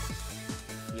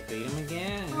 You beat him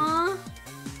again. Huh?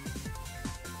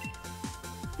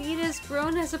 Vita's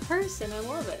grown as a person. I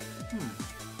love it.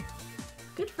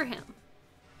 Good for him.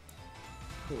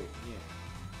 Cool, yeah.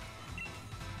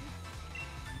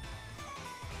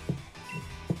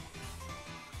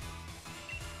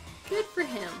 Good for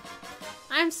him.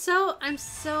 I'm so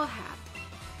happy.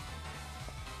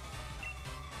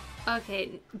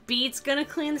 Okay, Beat's gonna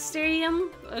clean the stadium?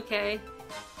 Okay.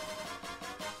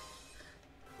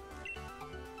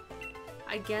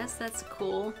 I guess that's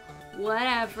cool.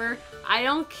 Whatever. I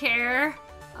don't care.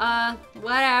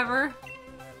 Whatever.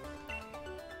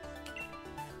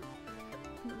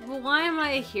 Well, why am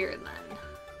I here then?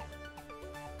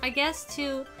 I guess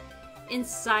to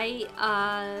incite,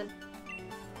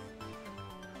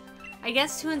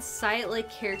 like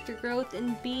character growth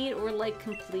in Beat or like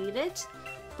complete it.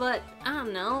 But I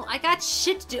don't know. I got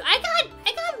shit to do. I got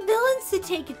villains to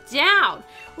take it down.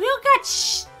 We don't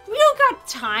got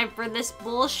time for this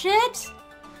bullshit.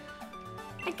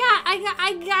 I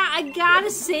gotta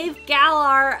save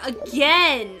Galar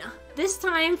again. This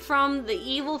time from the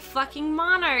evil fucking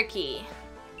monarchy.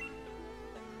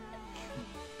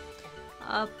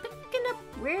 Picking up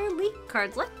rare leak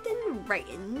cards left and right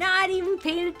and not even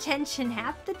paying attention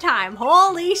half the time.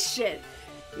 Holy shit.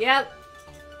 Yep.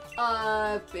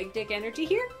 Big dick energy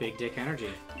here? Big dick energy.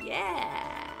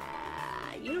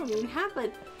 Yeah. You don't even have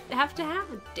to have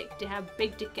a dick to have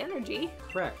big dick energy.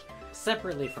 Correct.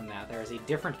 Separately from that, there is a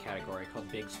different category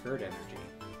called big skirt energy.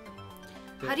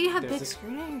 How do you have big skirt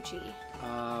energy?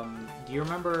 Do you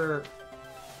remember,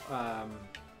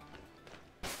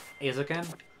 Azuken?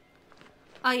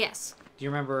 Yes. Do you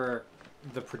remember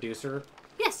the producer?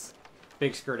 Yes.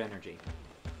 Big skirt energy.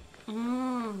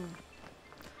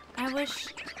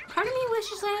 Part of me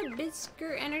wishes I had big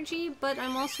skirt energy, but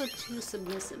I'm also too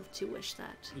submissive to wish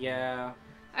that. Yeah.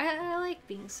 I like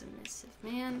being submissive,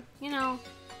 man. You know.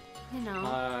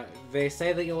 They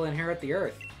say that you'll inherit the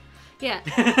earth. Yeah.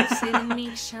 Say the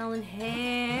meek shall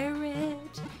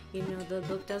inherit. You know the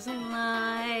book doesn't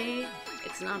lie.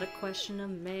 It's not a question of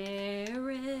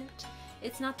merit.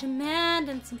 It's not demand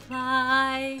and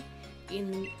supply.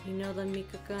 You know the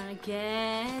meek are gonna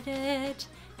get it.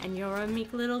 And you're a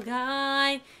meek little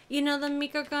guy. You know the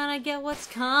meek are gonna get what's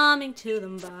coming to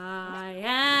them by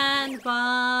and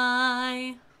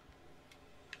by.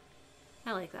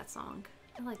 I like that song.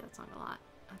 I like that song a lot.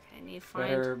 Okay, I need to find...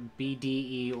 Better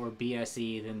BDE or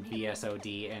BSE than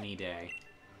BSOD any day.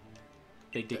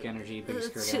 Big dick energy, big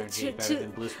skirt energy, better than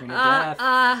blue screen of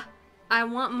death. I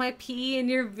want my P in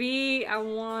your V. I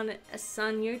want a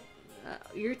sun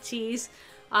your T's.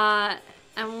 I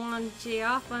want G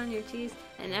off on your T's.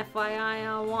 And FYI,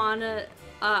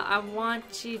 I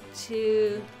want you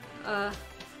to,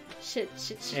 shit,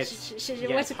 Yeah, what's it's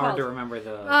it hard called? to remember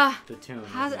the tune.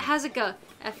 How's it go?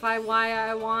 FYI,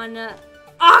 I wanna,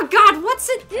 oh god, what's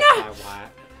it? No!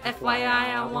 FYI,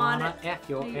 I wanna F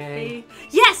your A.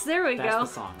 Yes, there we go. That's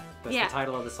the song. That's the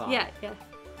title of the song. Yeah.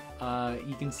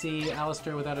 You can see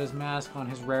Alistair without his mask on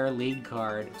his rare league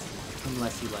card,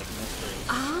 unless you like mystery.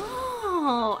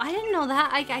 Oh, I didn't know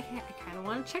that. I kind of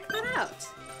want to check that out.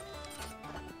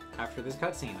 After this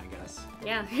cutscene, I guess.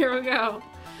 Yeah, here we go.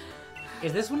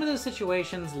 Is this one of those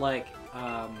situations like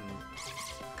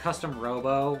Custom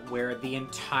Robo, where the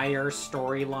entire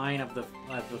storyline of the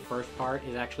first part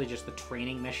is actually just the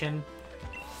training mission,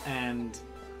 and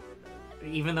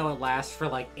even though it lasts for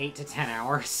like 8 to 10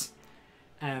 hours,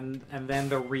 and then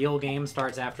the real game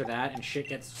starts after that, and shit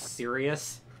gets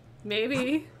serious?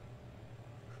 Maybe.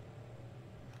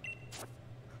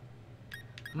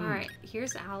 Alright,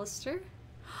 here's Alistair.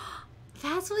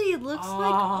 That's what he looks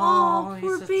like. Oh, Oh,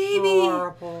 poor he's baby.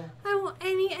 adorable. I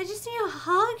just need to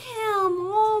hug him.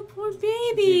 Oh, poor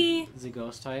baby. Is he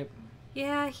ghost type?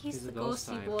 Yeah, he's the a ghost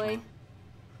ghosty type,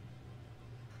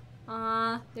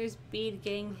 boy. There's Bede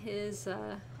getting his,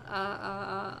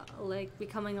 like,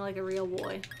 becoming like a real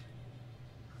boy.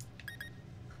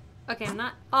 Okay, I'm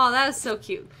not. Oh, that was so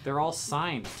cute. They're all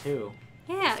signed, too.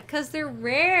 Yeah, because they're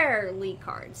rare League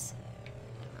cards.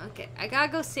 Okay, I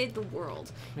gotta go save the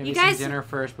world. Maybe you guys... some dinner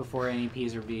first before any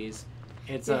P's or V's.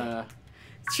 It's True.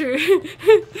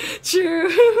 True.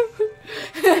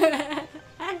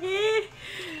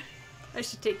 I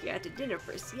should take you out to dinner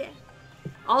first, yeah.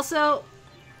 Also,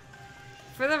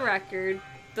 for the record,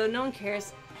 though no one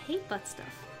cares, I hate butt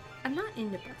stuff. I'm not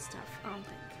into butt stuff, I don't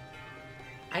think.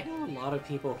 I know a lot of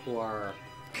people who are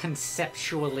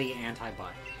conceptually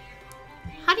anti-butt.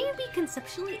 How do you be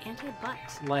conceptually anti-butt?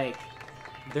 Like,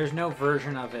 there's no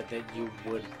version of it that you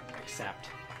would accept.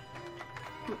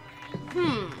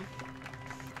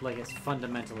 Like, it's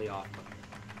fundamentally off-putting.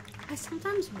 I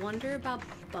sometimes wonder about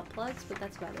butt plugs, but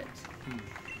that's about it.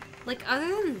 Like, other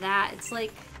than that, it's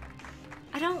like,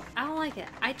 I don't like it.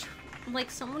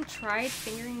 Like, someone tried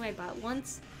fingering my butt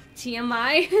once,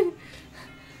 TMI,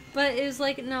 but it was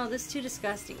like, no, this is too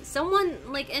disgusting. Someone,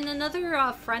 like, and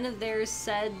another friend of theirs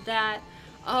said that,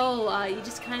 oh, you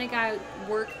just kind of gotta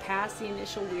work past the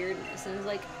initial weirdness, and it was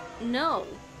like, no,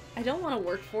 I don't want to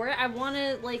work for it. I want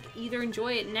to, like, either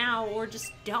enjoy it now or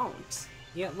just don't.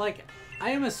 Yeah, like, I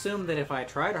am assumed that if I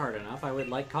tried hard enough, I would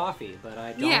like coffee, but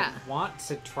I don't want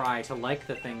to try to like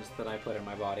the things that I put in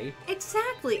my body.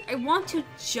 Exactly. I want to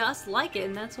just like it,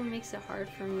 and that's what makes it hard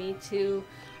for me to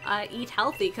eat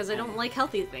healthy, because I don't like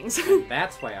healthy things.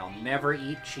 That's why I'll never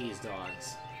eat cheese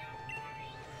dogs.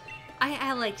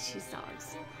 I like cheese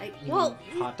dogs. Well,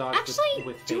 hot dogs actually,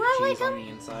 with fake do I like cheese on them? the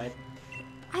inside.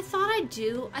 I thought I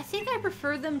do. I think I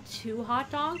prefer them to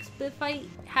hot dogs, but if I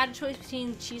had a choice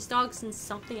between cheese dogs and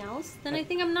something else, then I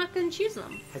think I'm not going to choose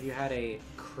them. Have you had a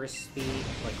crispy,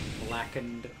 like,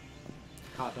 blackened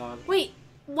hot dog? Wait,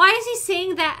 why is he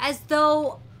saying that as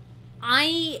though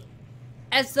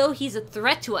he's a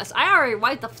threat to us? I already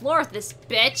wiped the floor with this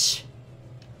bitch.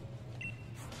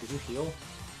 Did you heal?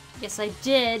 Yes, I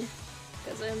did.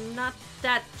 Because I'm not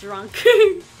that drunk.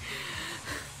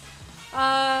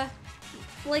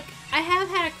 Like, I have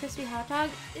had a crispy hot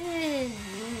dog.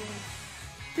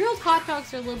 Grilled hot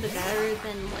dogs are a little bit better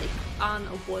than, like, on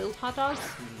a boiled hot dog.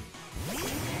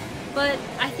 But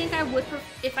I think I would,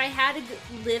 if I had to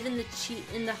live in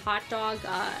the hot dog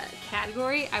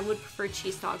category, I would prefer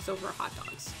cheese dogs over hot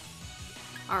dogs.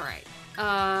 Alright.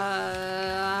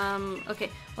 Okay,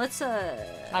 let's,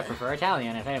 I prefer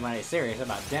Italian if anybody's serious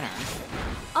about dinner.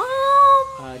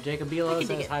 Jacob Bilo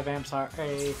says, hi Vamp,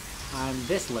 sorry I'm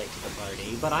this late to the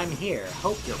party, but I'm here.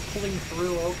 Hope you're pulling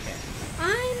through okay.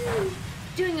 I'm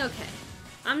doing okay.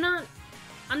 I'm not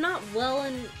well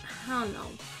in, I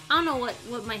don't know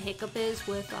what my hiccup is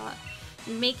with,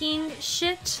 making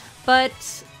shit, but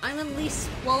I'm at least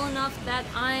well enough that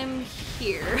I'm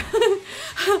here.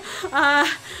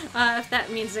 If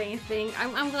that means anything.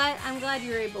 I'm glad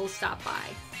you're able to stop by.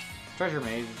 Treasure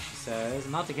Maid, she says,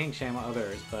 not to kink shame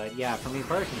others, but yeah, for me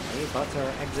personally, butts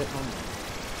are exit only.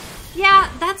 Yeah,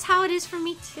 that's how it is for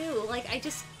me too. Like, I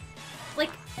just, like,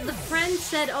 the friend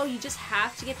said, oh, you just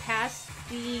have to get past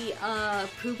the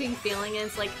pooping feeling, and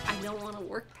it's like, I don't want to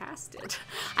work past it.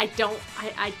 I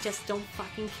just don't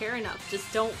fucking care enough.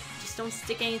 Just don't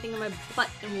stick anything in my butt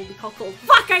and we'll be called cold.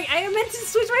 Fuck, I meant to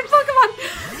switch my Pokemon!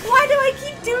 Why do I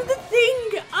keep doing the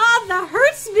thing? Ah, that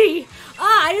hurts me!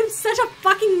 Ah, I am such a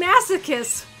fucking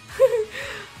masochist!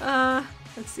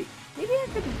 Let's see. Maybe I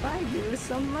could buy you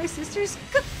some of my sister's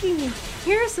cooking.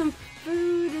 Here's some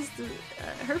food.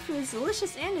 Her food is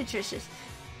delicious and nutritious.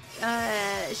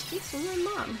 She takes from my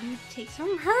mom, who takes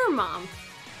from her mom.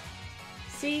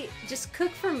 See, just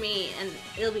cook for me and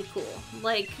it'll be cool.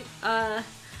 Like,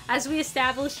 as we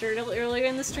established earlier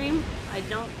in the stream, I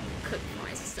don't cook for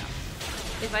my stuff.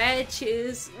 If I had to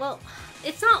choose, well,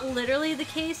 it's not literally the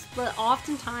case, but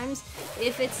oftentimes,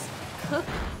 if it's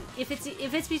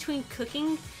between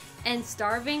cooking and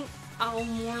starving, I'll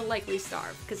more likely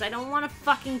starve, because I don't want to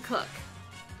fucking cook.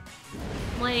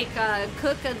 Like,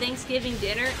 cook a Thanksgiving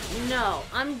dinner? No,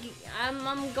 I'm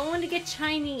going to get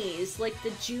Chinese, like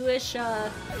the Jewish,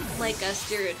 like a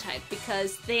stereotype,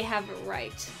 because they have it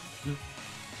right.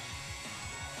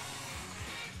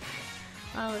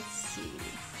 Let's see.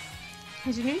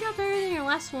 Has your new job better than your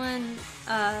last one,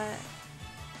 at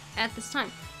this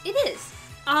time? It is.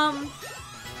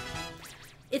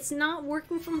 It's not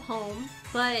working from home,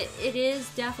 but it is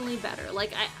definitely better.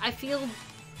 Like, I feel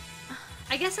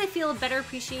I guess I feel better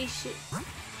appreciated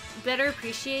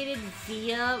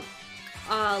via,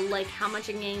 like, how much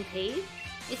I'm getting paid.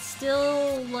 It's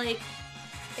still, like,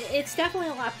 it's definitely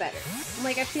a lot better.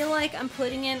 Like, I feel like I'm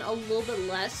putting in a little bit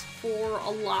less for a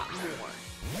lot more.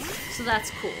 So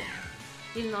that's cool.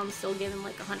 Even though I'm still giving,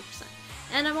 like, 100%.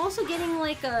 And I'm also getting,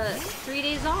 like, 3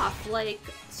 days off. Like,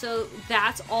 so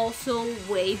that's also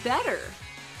way better.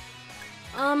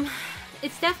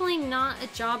 It's definitely not a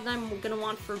job that I'm gonna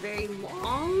want for very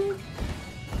long.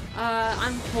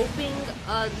 I'm hoping,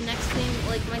 the next thing,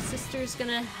 like, my sister's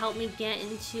gonna help me get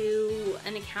into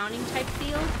an accounting type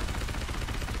field.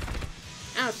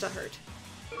 Ouch, that hurt.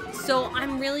 So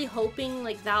I'm really hoping,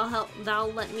 like,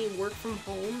 that'll let me work from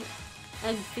home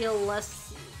and feel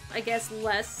less, I guess,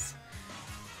 less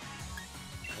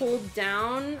pulled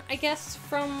down, I guess,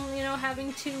 from, you know,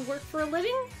 having to work for a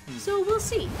living. So we'll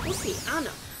see. We'll see. I don't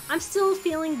know. I'm still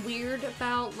feeling weird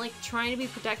about, like, trying to be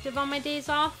productive on my days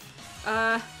off.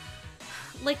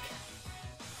 Like,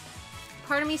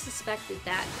 part of me suspected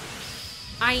that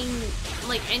I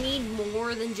need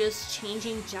more than just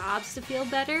changing jobs to feel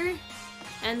better.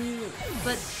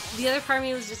 But the other part of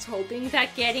me was just hoping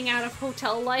that getting out of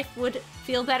hotel life would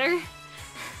feel better.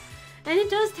 And it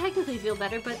does technically feel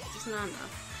better, but just not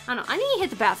enough. I don't know. I need to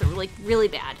hit the bathroom, like, really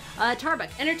bad.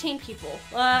 Tarbuck, entertain people.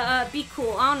 Be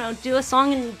cool. I don't know. Do a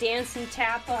song and dance and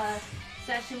tap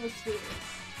session with Sweeter.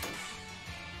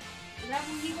 Is that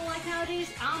what people like nowadays?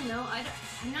 I don't know. I'm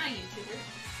not a YouTuber.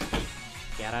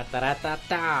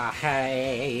 Da-da-da-da-da,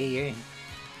 hey.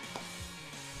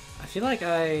 I feel like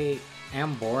I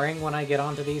am boring when I get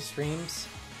onto these streams.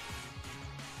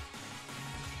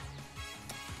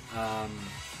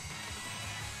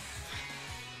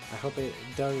 I hope it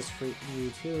does for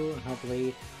you too, and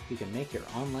hopefully you can make your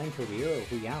online career a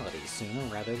reality sooner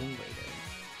rather than later.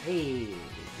 Hey,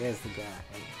 there's the guy.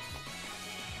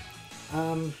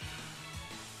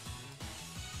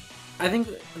 I think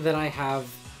that I have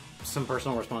some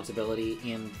personal responsibility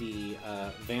in the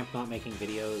Vamp not making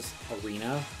videos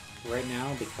arena right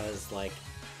now, because, like,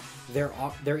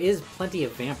 there is plenty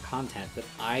of Vamp content that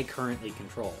I currently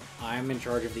control. I'm in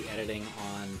charge of the editing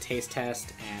on Taste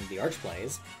Test and the Arch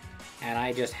Plays, and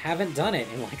I just haven't done it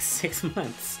in like 6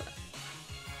 months.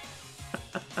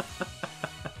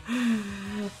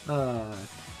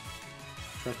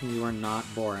 Trust me, you are not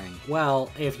boring.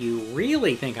 Well, if you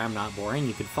really think I'm not boring,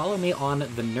 you could follow me on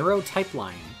the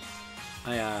Neurotypeline.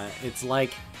 It's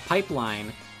like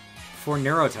Pipeline for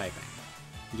neurotyping.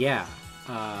 Yeah.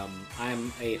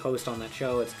 I'm a host on that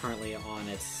show. It's currently on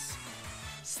the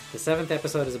 7th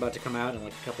episode is about to come out in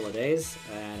like a couple of days,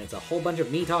 and it's a whole bunch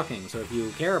of me talking, so if you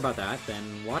care about that, then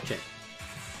watch it.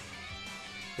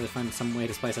 Gotta find some way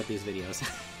to spice up these videos.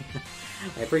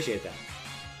 I appreciate that.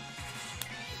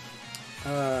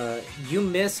 You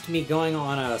missed me going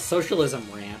on a socialism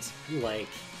rant, like,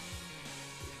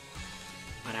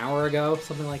 an hour ago,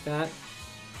 something like that,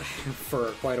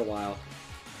 for quite a while.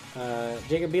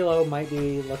 Jacob Bilo might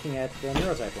be looking at the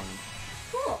Neurotype line.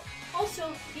 Cool.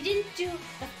 Also, you didn't do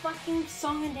the fucking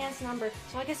song and dance number,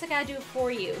 so I guess I gotta do it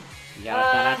for you. Hey.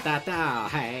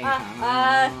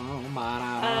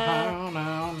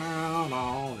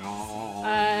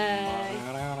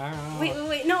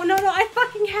 Wait. No, I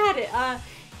fucking had it.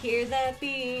 Hear that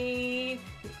beat,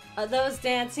 those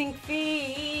dancing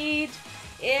feet.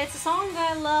 It's a song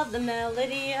I love the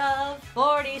melody of,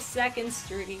 42nd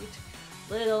Street.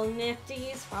 Little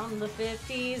nifties from the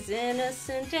 50s,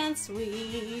 innocent and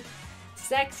sweet.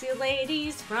 Sexy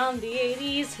ladies from the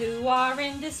 80s who are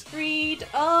indiscreet.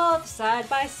 Oh, side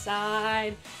by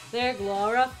side, they're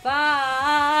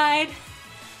glorified.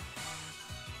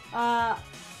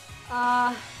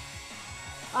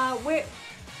 Where...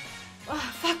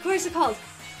 where's it called?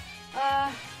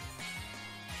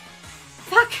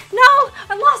 Fuck, no!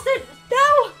 I lost it!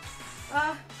 No!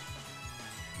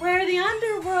 Where the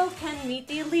underworld can meet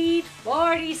the elite,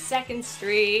 42nd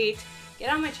Street.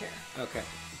 Get on my chair. Okay.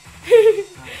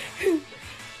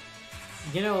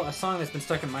 You know, a song that's been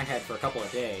stuck in my head for a couple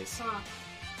of days. Huh.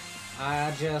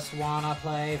 I just wanna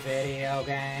play video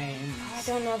games. I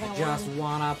don't know that one. Just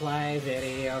wanna play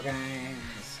video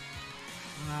games.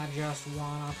 I just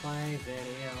wanna play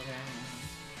video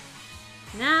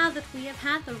games. Now that we have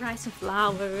had the rice and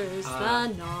flowers, the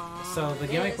night so the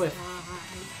gimmick with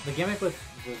time.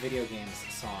 the video games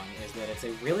song is that it's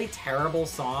a really terrible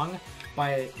song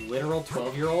by literal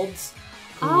 12-year-olds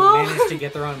who managed to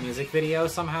get their own music video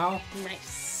somehow.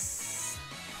 Nice.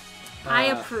 I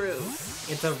approve.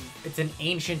 It's an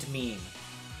ancient meme.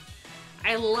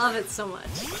 I love it so much.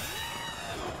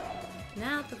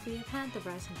 Now that we have had the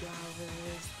rice and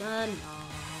flowers, the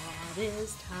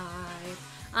satisfied.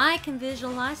 I can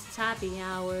visualize its happy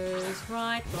hours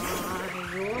right by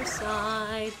your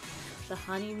side. The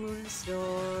honeymoon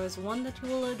stores, one that you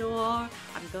will adore.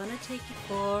 I'm gonna take you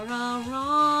for a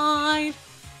ride.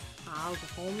 I'll go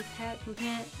home and pat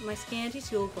my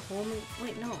scanties. You'll go home and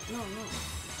wait. No.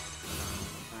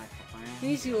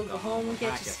 You'll go home and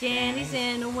get your scanties,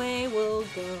 and away we'll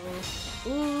go.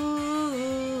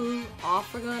 Ooh,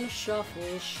 off we're gonna shuffle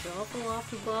off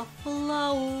to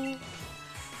Buffalo.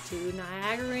 To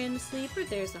Niagara in the sleeper,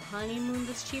 there's a honeymoon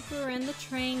that's cheaper, and the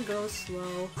train goes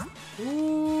slow.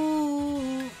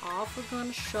 Ooh, off we're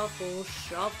gonna shuffle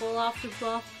off to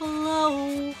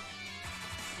Buffalo.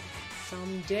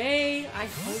 Someday I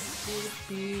hope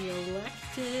to be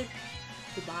elected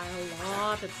to buy a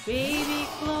lot of baby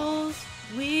clothes.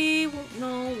 We won't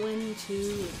know when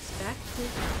to expect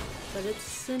it, but it's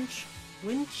cinch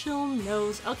Winchell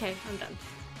knows. Okay, I'm done.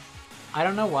 I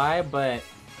don't know why, but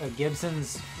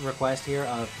Gibson's request here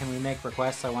of can we make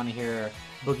requests? I want to hear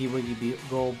Boogie Woogie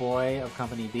Go Boy of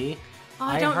Company B. Oh,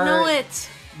 I don't know it.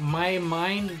 My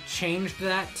mind changed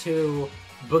that to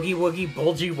Boogie Woogie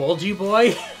Bulgy Wolgy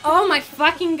Boy. Oh my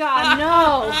fucking god,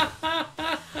 no.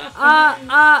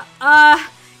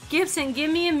 Gibson,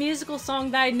 give me a musical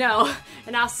song that I know,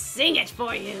 and I'll sing it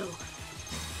for you.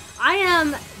 I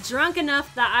am drunk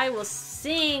enough that I will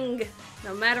sing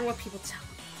no matter what people tell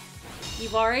me.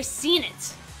 You've already seen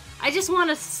it. I just want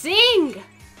to sing!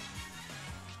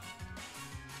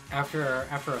 After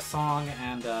a song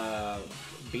and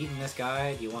beating this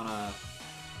guy, do you want to...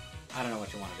 I don't know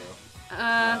what you want to do.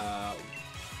 I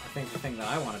think the thing that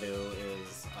I want to do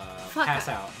is pass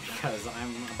out, because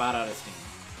I'm about out of steam.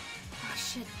 Oh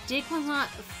shit, Dig was not...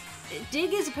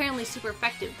 Dig is apparently super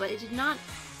effective, but it did not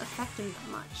affect him that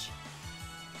much.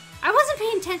 I wasn't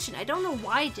paying attention. I don't know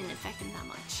why it didn't affect him that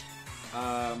much.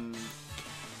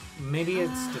 Maybe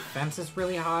its defense is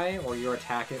really high, or your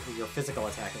physical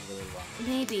attack is really low.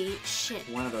 Maybe. Shit.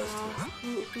 One of those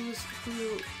two.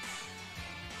 Who?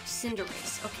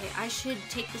 Cinderace. Okay, I should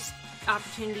take this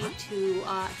opportunity to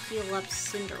heal up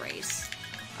Cinderace.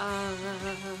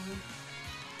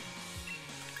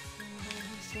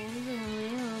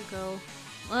 Go.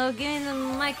 Well, give me the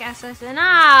mic, SS, and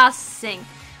I'll sing.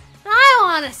 I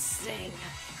want to sing.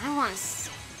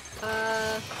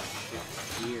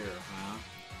 Here, huh?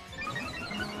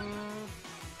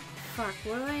 Fuck,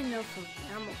 what do I know from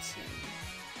Hamilton?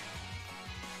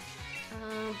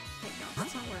 Wait, no,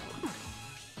 that's not where I want.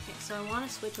 Okay, so I want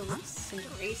to switch over to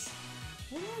Cinderace.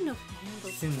 What do I know from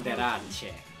Hamilton?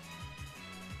 Cinderace.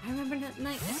 I remember that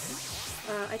night.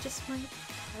 I just might.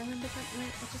 I remember that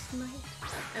night. I just might.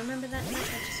 I remember that night.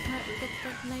 I just might forget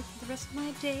that night for the rest of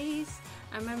my days.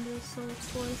 I remember the soul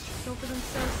boys tripped over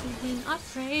themselves and being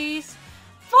praise.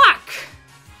 Fuck!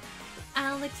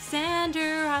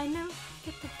 Alexander, I never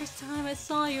forget the first time I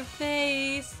saw your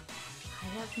face. I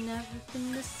have never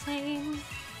been the same.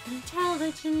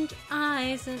 Intelligent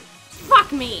eyes and...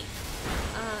 Fuck me!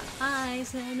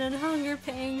 Eyes and a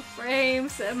hunger-paying frame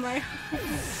set my heart.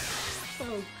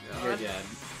 Oh god. You're dead.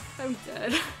 I'm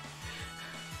dead.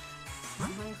 Set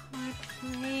my heart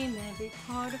aflame, every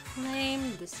part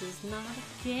aflame. This is not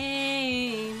a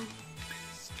game.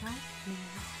 Strike me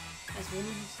as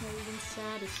women who's not even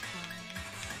satisfied.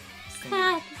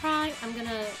 Satisfied. I'm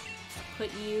gonna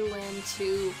put you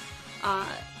into,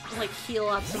 like, heal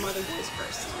up some other boys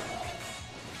first.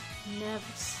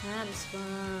 Never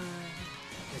satisfied.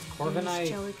 Is Corviknight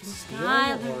steel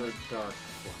or dark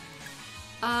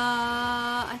flying?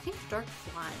 I think dark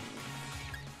flying.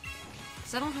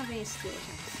 Because I don't have any steel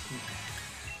attacks.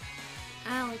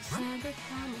 Alexander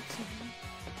Hamilton,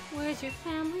 where's your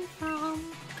family from?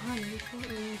 Honey,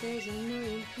 there's a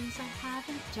million things I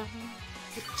haven't done.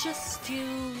 But just you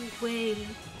wait.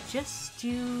 Just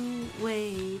you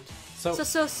wait. So.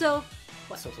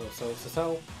 What?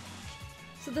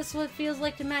 So this is what it feels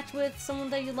like to match with someone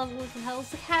that you love with the hell is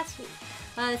the cat's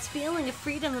it's feeling of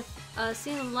freedom of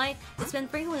seeing the light. It's been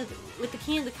frequent with the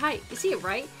key and the kite. You see it,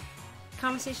 right?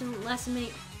 Conversation lasted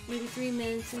maybe 3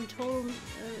 minutes in total.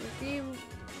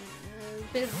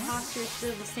 Bit of posture,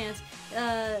 bit of a stance.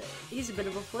 He's a bit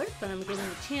of a flirt, but I'm giving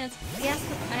him a chance. I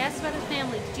asked about his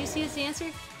family. Did you see his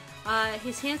answer?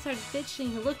 His hands started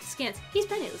fidgeting. He looked askance. He's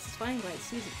penniless. He's flying by the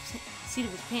seat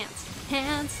of his pants.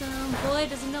 Handsome boy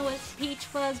doesn't know what peach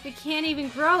fuzz, but can't even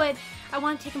grow it. I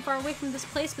want to take him far away from this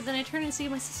place, but then I turn and see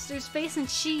my sister's face, and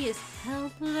she is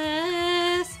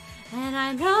helpless. And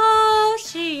I know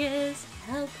she is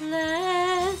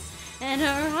helpless, and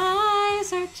her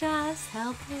eyes are just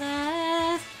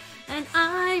helpless. And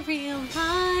I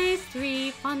realize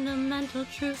 3 fundamental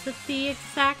truths at the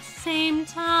exact same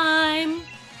time.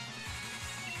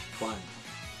 fun.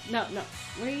 No.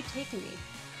 Where are you taking me?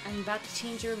 I'm about to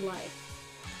change your life.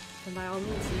 Then by all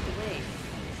means, lead the way.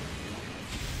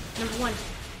 Number 1,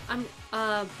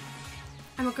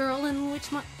 I'm a girl in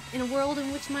a world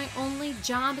in which my only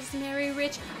job is to marry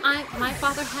rich. My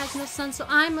father has no son, so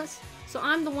I'm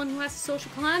the one who has to social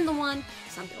climb the one.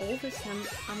 Cause I'm the oldest, and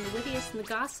I'm the wittiest, and the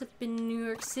gossip in New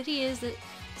York City is that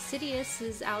Sidious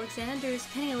is Alexander's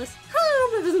penniless.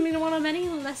 That doesn't mean I want him any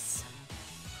less.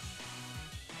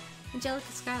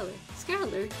 Angelica Schuyler,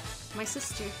 my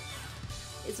sister.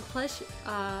 It's a pleasure,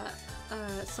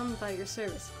 summoned by your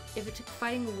service. If it took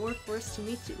fighting the war for us to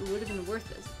meet you, it would have been worth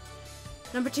it.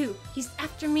 Number 2, he's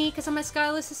after me because I'm my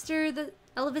Schuyler sister that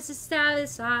elevates his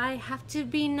status. I have to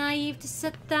be naive to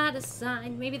set that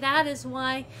aside. Maybe that is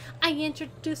why I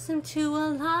introduced him to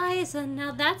Eliza.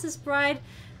 Now that's his bride.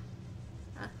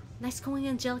 Nice going,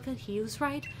 Angelica. He was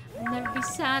right. I'll never be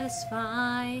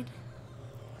satisfied.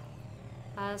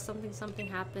 Something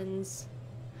happens.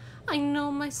 I know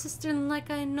my sister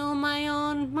like I know my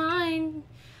own mind.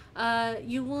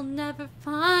 You will never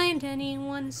find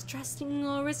anyone as trusting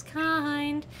or as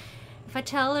kind. If I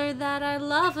tell her that I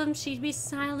love him, she'd be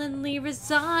silently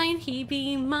resigned. He'd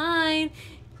be mine.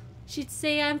 She'd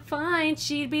say I'm fine.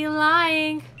 She'd be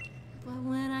lying. But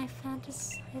when I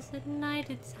fantasize at night,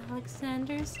 it's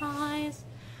Alexander's eyes.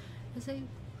 As I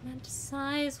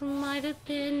fantasize what might have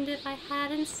been if I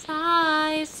hadn't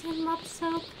sized him up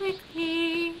so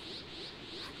quickly.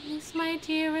 At least my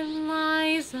dear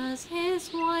Eliza's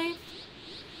his wife.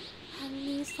 At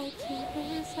least I keep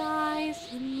his eyes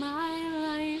in my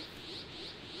life.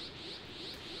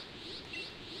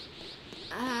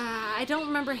 I don't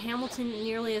remember Hamilton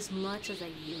nearly as much as I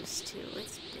used to.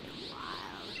 It's been a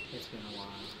while. It's been a while.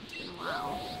 It's been a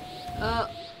while.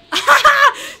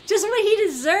 Just what he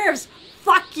deserves.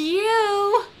 Fuck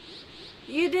you.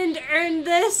 You didn't earn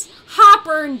this. Hop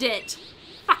earned it.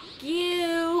 Fuck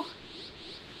you.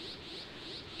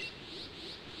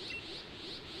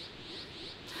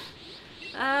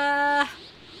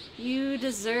 You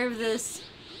deserve this.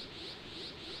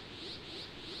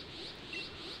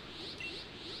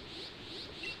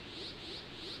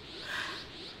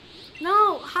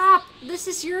 No, Hop, this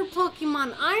is your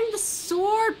Pokemon. I'm the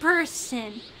sword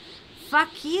person.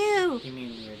 Fuck you. You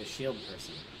mean you're the shield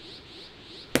person?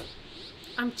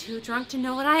 I'm too drunk to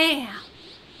know what I am.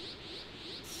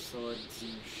 Swords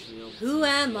and shields. Who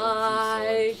am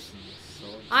I?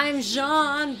 I'm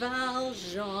Jean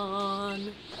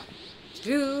Valjean.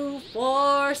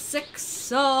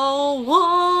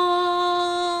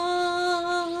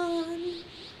 24601.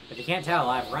 If you can't tell,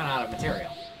 I've run out of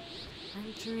material.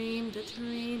 I dreamed a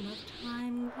dream of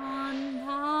time gone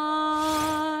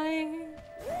by,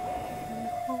 and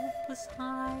hope was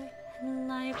high and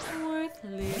life worth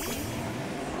living.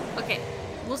 Okay,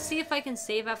 we'll see if I can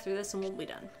save after this and we'll be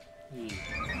done. I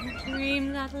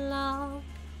dreamed that love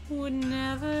would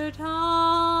never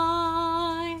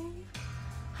die.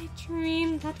 I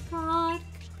dreamed that God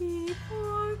could be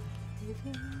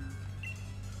forgiving.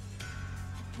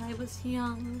 And I was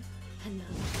young and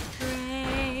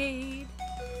unafraid.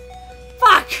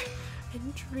 Fuck!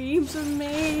 And dreams were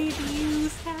made,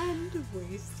 used, and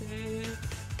wasted.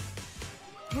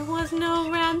 There was no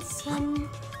ransom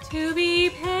to be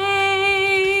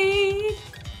paid.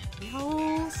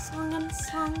 No song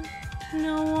unsung,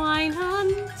 no wine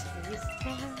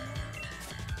untasted.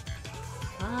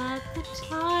 But the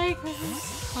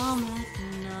tigers come at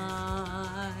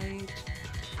night,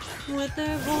 with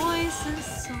their voices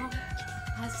soft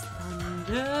as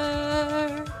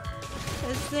thunder,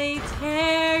 as they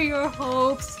tear your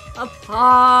hopes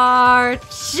apart.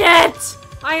 Shit!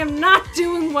 I am not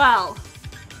doing well!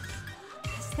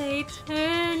 As they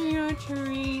turn your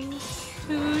dreams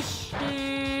to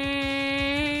shame.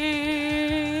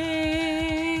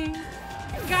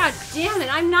 God damn it,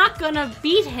 I'm not gonna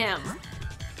beat him!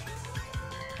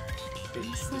 Did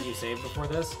you save before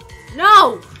this?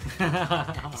 No!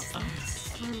 That's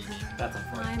By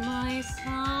unfortunate. my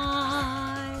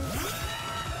side,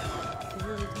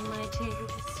 filled my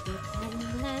days with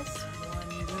endless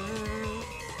wonder.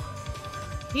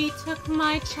 He took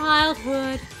my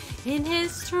childhood in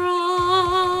his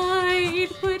stride,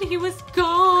 but he was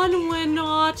gone when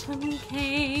autumn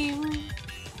came.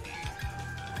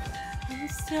 And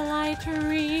still I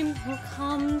dream he'll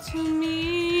come to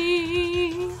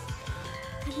me.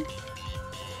 And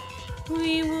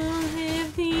we will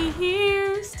live the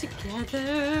years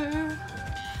together,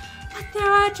 but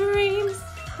there are dreams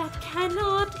that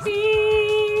cannot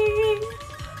be,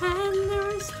 and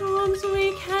there are storms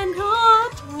we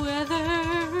cannot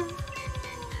weather.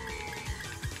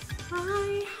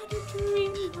 I had a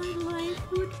dream my life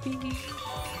would be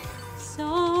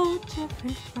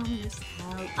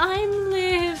I'm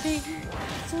living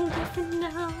so different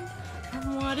now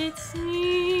from what it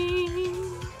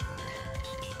seemed.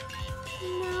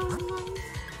 Now life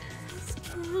has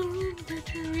killed the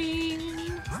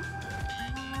dream I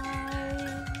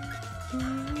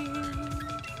dreamed.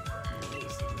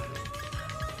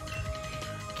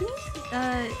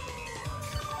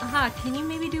 Can you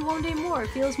maybe do One Day More? It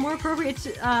feels more appropriate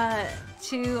to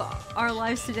our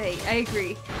lives today. I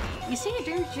agree. You sing a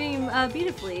dream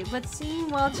beautifully, but singing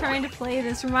while trying to play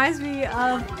this reminds me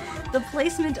of the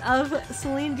placement of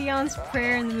Celine Dion's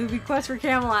prayer in the movie Quest for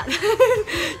Camelot.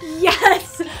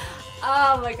 Yes!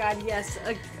 Oh my god, yes.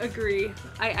 Agree.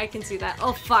 I can see that.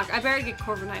 Oh fuck, I better get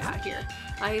Corviknight out here.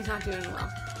 He's not doing well.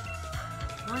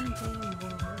 One day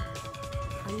more.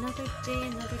 Another day,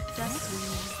 another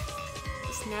destiny.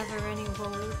 This never-ending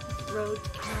road to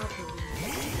Calvary.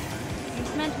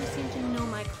 These men who seem to know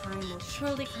my crime will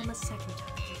surely come a second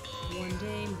time. One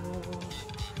day more.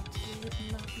 I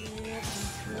did not live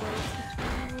until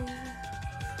today.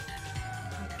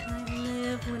 I can't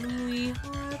live when we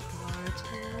are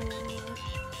parted.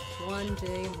 One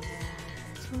day more.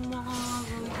 Tomorrow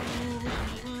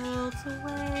the world's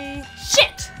away.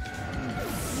 Shit!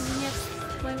 And yet,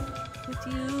 with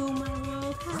you, my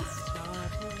world has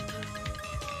started.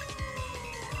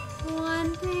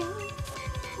 One day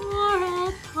or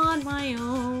upon my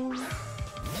own.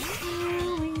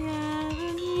 Will we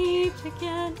ever meet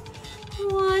again?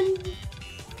 One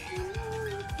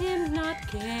him not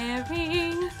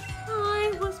caring.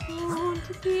 I was born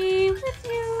to be with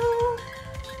you.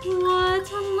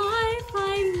 What a life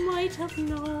I might have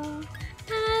known.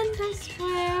 And I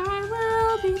swear I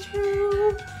will be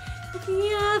true. If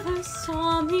he ever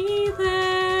saw me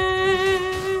there.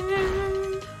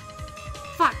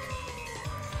 Fuck.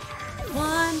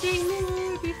 One day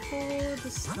more before the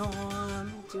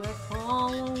storm. Do I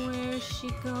follow where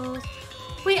she goes?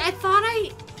 Wait, I thought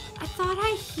I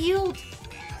healed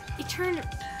Eternal.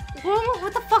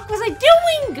 What the fuck was I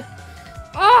doing?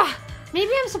 Ah,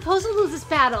 maybe I'm supposed to lose this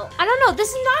battle. I don't know. This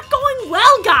is not going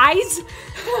well, guys.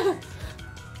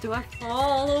 Do I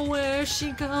follow where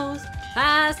she goes?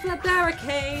 Past the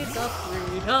barricades of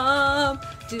freedom.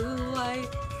 Do I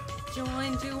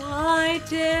join? Do I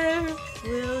dare?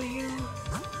 Will you?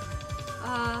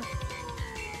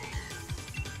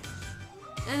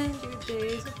 End your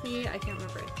days with me. I can't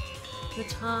remember it. The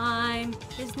time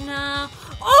is now.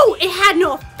 Oh, it had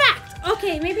no effect.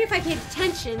 Okay, maybe if I paid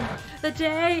attention. The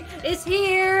day is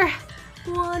here.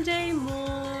 One day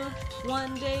more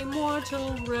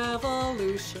till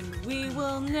revolution. We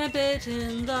will nip it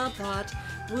in the butt.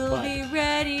 We'll be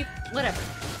ready. Whatever.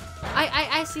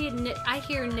 I see it. I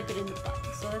hear nip it in the butt.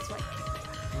 So that's why I can't. Nip it in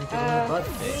the butt,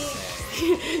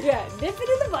 they say. Yeah, nip it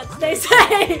in the butt, they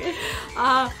say.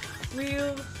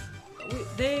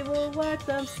 They will wipe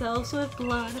themselves with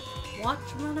blood.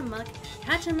 Watch run amok,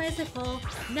 catch 'em as they fall.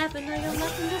 Never know you're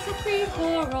nothing, just a free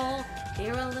for all.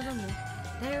 Here a little more,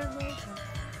 there a little more.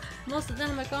 Most of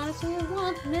them are gone, so we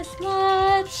won't miss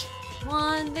much.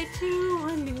 One day to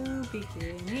a new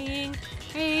beginning.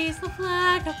 Raise the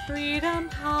flag of freedom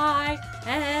high.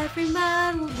 Every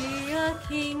man will be a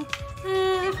king.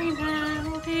 Every man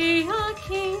will be a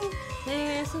king.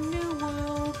 There's a new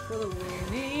world for the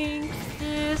winning.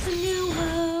 There's a new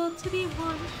world to be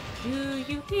won. Do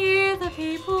you hear the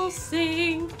people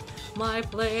sing? My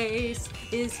place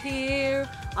is here.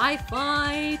 I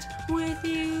fight with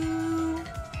you.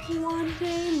 One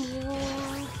day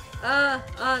more. The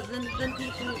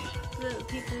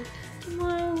people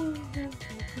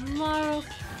tomorrow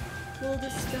will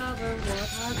discover what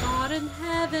our God in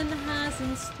heaven has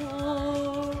in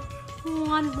store.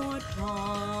 One more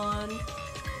dawn,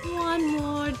 one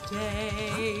more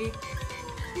day,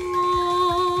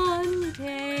 one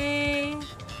day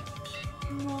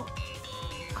more.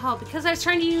 Oh, because I was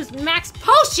trying to use max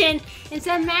potion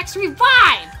instead of max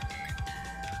revive.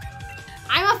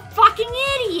 I'm a fucking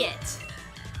idiot.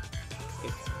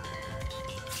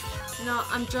 No,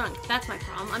 I'm drunk. That's my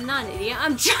problem. I'm not an idiot.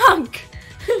 I'm drunk.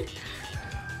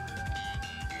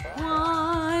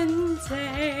 One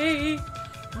day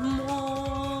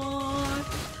more.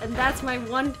 And that's my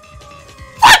one.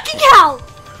 Fucking hell!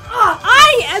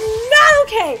 I am not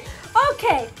okay.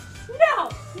 Okay. No.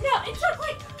 It took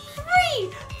like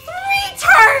three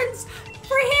turns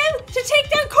for him to take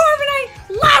down Corviknight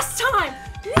last time.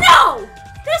 No!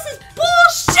 This is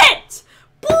bullshit!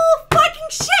 Bull fucking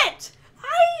shit!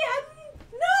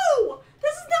 No!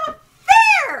 This is not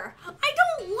fair! I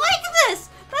don't like this!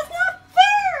 That's not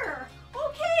fair!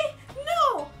 Okay?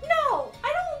 No!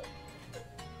 I don't...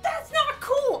 That's not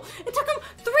cool! It took him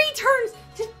 3 turns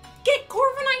to get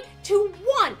Corviknight to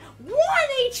 1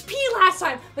 HP last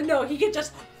time! No, he could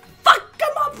just fuck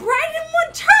him up right in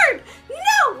one turn.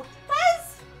 No,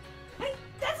 that's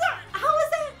not.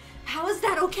 How is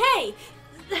that okay?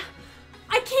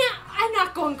 I can't. I'm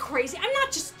not going crazy. I'm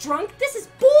not just drunk. This is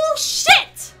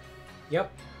bullshit.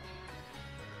 Yep.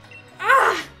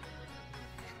 Ah!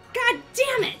 God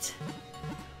damn it!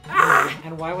 Ah!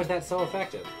 And why was that so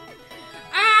effective?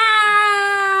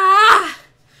 Ah!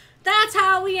 That's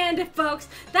how we end it, folks.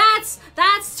 That's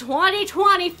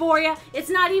 2020 for you. It's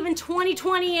not even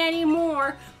 2020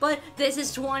 anymore, but this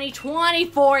is 2020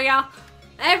 for you.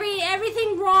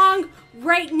 Everything wrong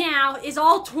right now is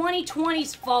all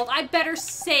 2020's fault. I better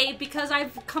say, because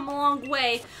I've come a long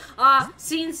way.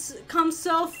 Come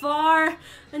so far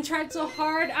and tried so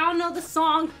hard. I don't know the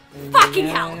song. Fucking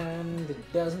hell. And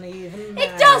it doesn't even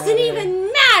matter. It doesn't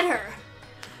even matter.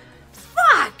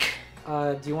 Fuck.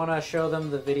 Do you want to show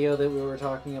them the video that we were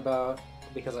talking about?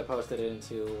 Because I posted it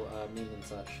into meme and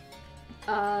such.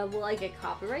 Will I get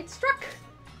copyright struck?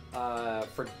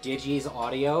 For Digi's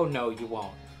audio? No, you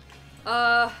won't.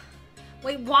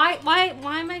 Wait, why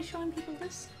am I showing people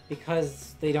this?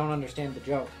 Because they don't understand the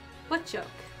joke. What joke?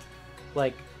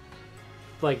 Like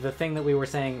the thing that we were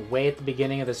saying way at the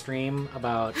beginning of the stream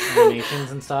about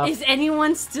animations and stuff. Is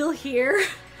anyone still here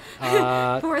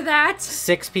for that?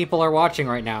 6 people are watching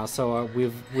right now, so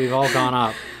we've all gone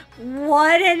up.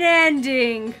 What an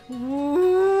ending!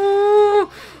 Ooh,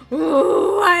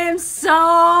 I am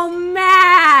so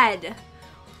mad.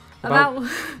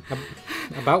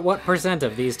 About what percent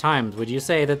of these times would you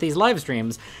say that these live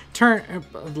stream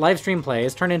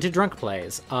plays turn into drunk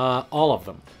plays? All of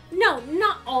them. No,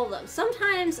 not all of them.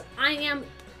 Sometimes I am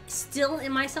still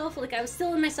in myself, like I was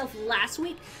still in myself last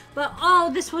week, but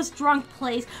this was drunk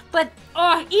plays. But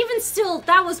even still,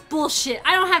 that was bullshit.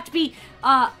 I don't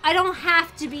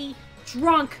have to be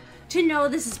drunk to know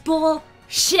this is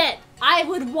bullshit. I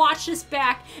would watch this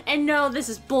back and know this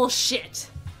is bullshit.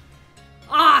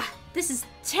 This is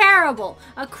terrible.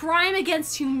 A crime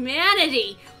against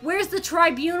humanity. Where's the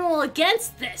tribunal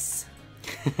against this?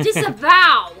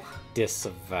 Disavow.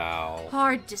 Disavow.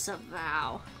 Hard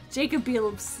disavow. Jacob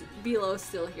Belo's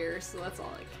still here, so that's all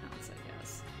that counts, I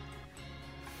guess.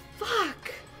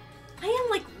 Fuck. I am,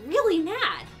 like, really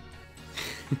mad.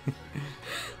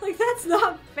 Like, that's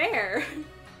not fair.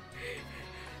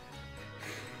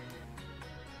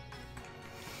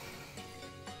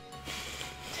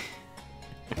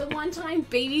 The one time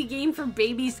baby game for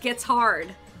babies gets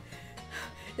hard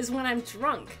is when I'm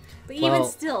drunk. But even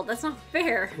still, that's not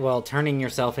fair. Well, turning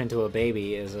yourself into a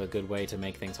baby is a good way to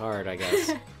make things hard, I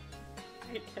guess.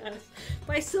 I guess.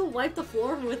 But I still wipe the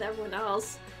floor with everyone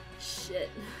else. Shit.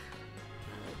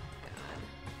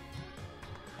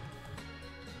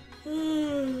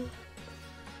 Oh, God.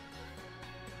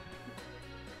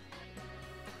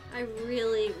 I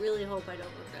really, really hope I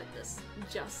don't regret this.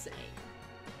 Just saying.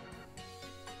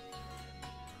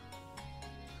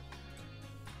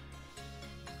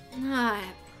 Ah,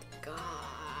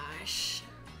 gosh.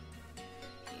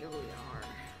 Here we are.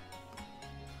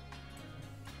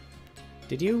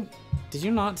 Did you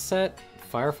not set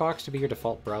Firefox to be your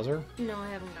default browser? No, I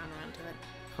haven't gone around to it.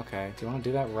 Okay, do you want to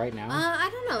do that right now? I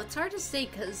don't know. It's hard to say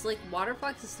because, like,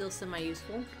 Waterfox is still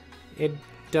semi-useful. It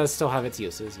does still have its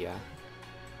uses, yeah.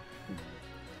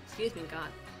 Excuse me, God.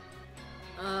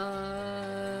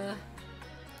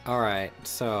 Alright,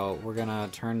 so we're gonna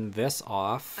turn this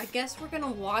off. I guess we're gonna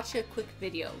watch a quick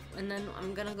video, and then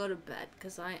I'm gonna go to bed,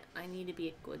 because I need to be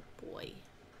a good boy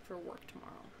for work tomorrow.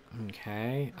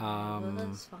 Okay, I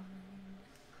was fine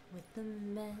with the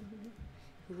men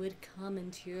who would come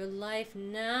into your life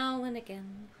now and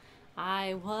again.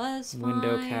 I was fine.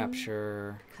 Window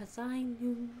capture. Because I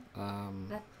knew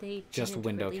that they just didn't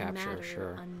window really capture, matter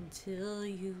sure. until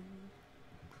you.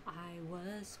 I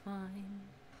was fine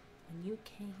when you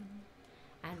came,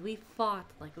 and we fought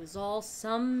like it was all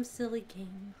some silly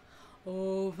game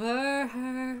over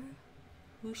her.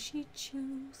 Who she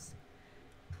choose?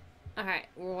 Alright,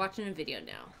 we're watching a video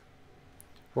now.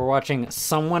 We're watching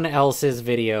someone else's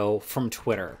video from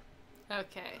Twitter.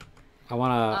 Okay. I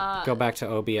want to go back to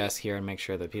OBS here and make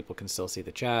sure that people can still see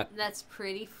the chat. That's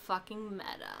pretty fucking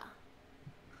meta.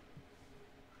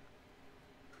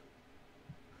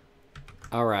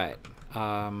 All right.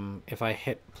 If I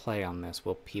hit play on this,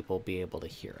 will people be able to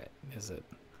hear it? Is it?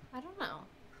 I don't know.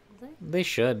 Will they? They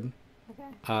should.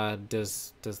 Okay.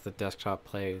 Does the desktop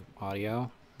play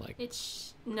audio? Like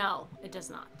no, it does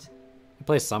not. It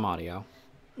plays some audio.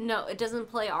 No, it doesn't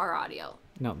play our audio.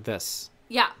 No, this.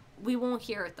 Yeah, we won't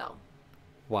hear it though.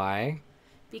 Why?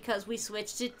 Because we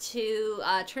switched it to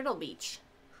Turtle Beach.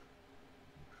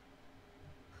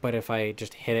 But if I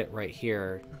just hit it right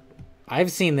here,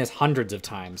 I've seen this hundreds of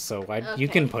times, so you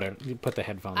can put the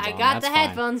headphones on. I got That's the fine.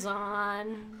 headphones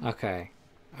on. Okay.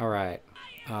 All right.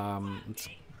 Let's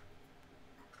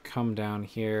come down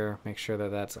here, make sure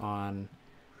that that's on,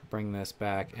 bring this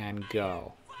back, and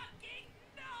go.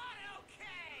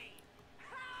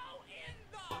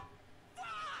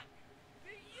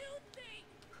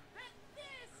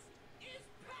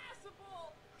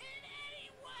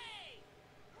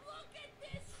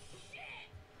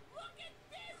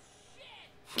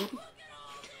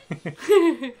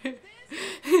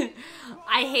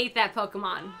 I hate that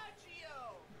Pokemon.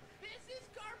 This is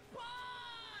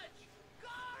garbage!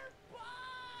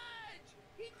 Garbage!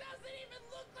 He doesn't even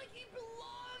look like he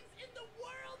belongs in the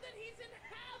world that he's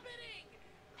inhabiting!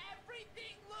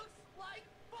 Everything looks like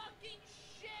fucking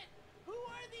shit! Who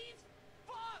are these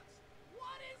fucks?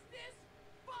 What is this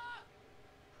fuck?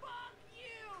 Fuck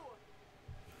you!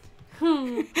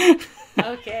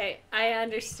 Okay, I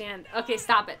understand. Okay,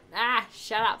 stop it.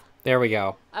 Shut up. There we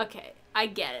go. Okay, I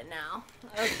get it now.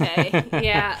 Okay,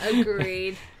 yeah,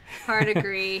 agreed. Hard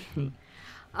agree.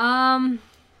 I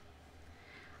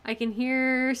can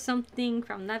hear something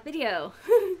from that video.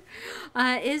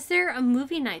 Is there a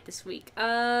movie night this week?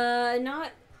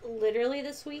 Not literally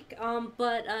this week,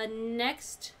 but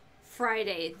next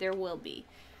Friday there will be.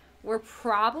 We're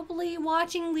probably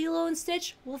watching Lilo and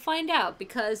Stitch. We'll find out,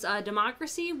 because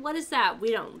democracy, what is that?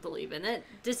 We don't believe in it.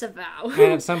 Disavow.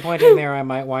 And at some point in there, I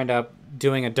might wind up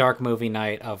doing a dark movie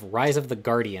night of Rise of the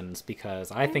Guardians,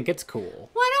 because I think it's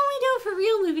cool. Why don't we do it for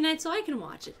real movie night so I can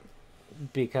watch it?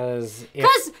 Because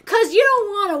Cause you don't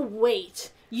want to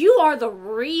wait. You are the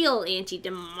real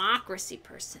anti-democracy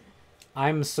person.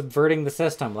 I'm subverting the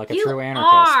system like a You true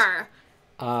anarchist. are.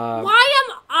 Why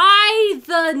am I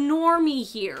the normie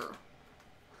here?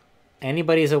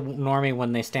 Anybody's a normie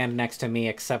when they stand next to me,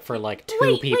 except for like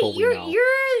two people we know.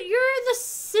 You're the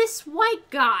cis white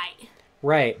guy.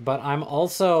 Right, but I'm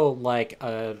also like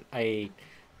a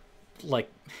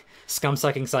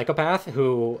scum-sucking psychopath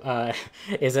who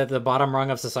is at the bottom rung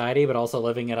of society, but also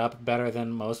living it up better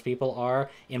than most people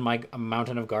are in my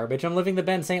mountain of garbage. I'm living the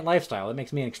Ben Saint lifestyle. It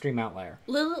makes me an extreme outlier.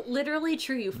 Literally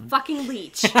true, you fucking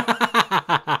leech.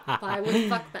 I would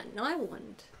fuck Ben. No, I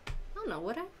wouldn't. I don't know,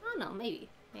 would I? I don't know, maybe.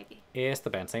 It's the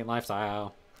Ben Saint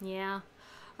lifestyle. Yeah.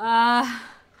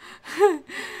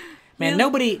 Man,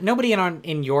 nobody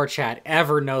in your chat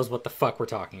ever knows what the fuck we're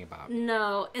talking about.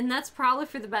 No, and that's probably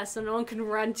for the best, so no one can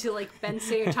run to like Ben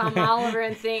Say or Tom Oliver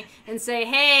and say,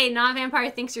 "Hey, not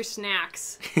vampire thinks you're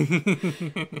snacks."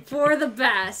 For the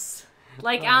best.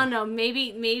 Like I don't know,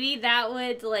 maybe that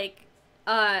would like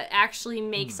actually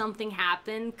make something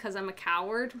happen because I'm a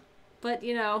coward, but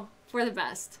you know, for the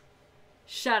best.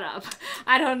 Shut up.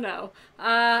 I don't know.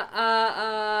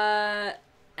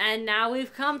 And now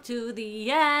we've come to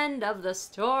the end of the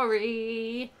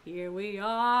story. Here we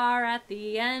are at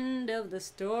the end of the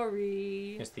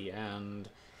story. It's the end.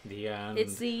 The end.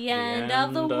 It's the end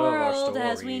of the world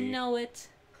as we know it.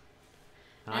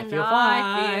 I and feel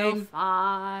I feel fine.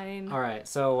 fine. All right,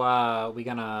 so we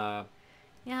gonna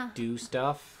do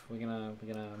stuff. We gonna.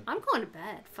 I'm going to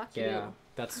bed. Fuck you. Yeah,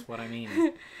 that's what I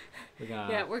mean.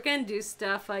 Yeah, we're gonna do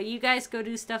stuff. You guys go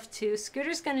do stuff too.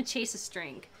 Scooter's gonna chase a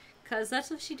string. Because that's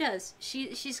what she does.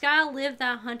 She's got to live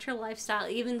that hunter lifestyle,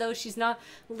 even though she's not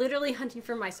literally hunting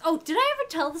for mice. Oh, did I ever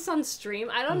tell this on stream?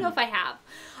 I don't know if I have.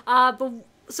 But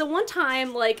so one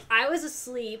time, like, I was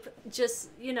asleep, and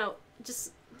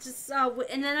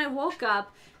then I woke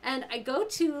up, and I go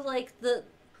to, like, the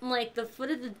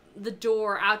foot of the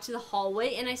door out to the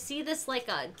hallway, and I see this like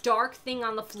a dark thing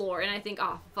on the floor, and I think,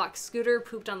 oh fuck, Scooter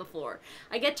pooped on the floor.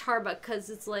 I get Tarbuck because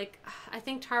it's like, I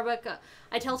think Tarbuck,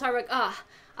 I tell Tarbuck,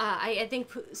 I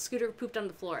think Scooter pooped on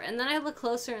the floor, and then I look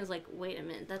closer and it's like, wait a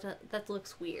minute, that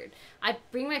looks weird. I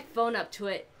bring my phone up to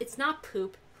it. It's not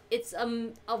poop. It's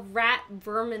a rat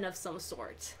vermin of some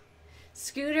sort.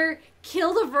 Scooter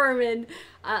killed a vermin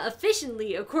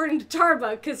efficiently, according to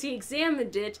Tarbuck, because he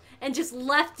examined it and just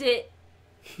left it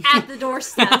at the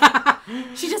doorstep.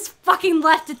 She just fucking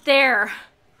left it there.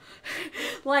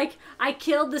 Like, I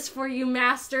killed this for you,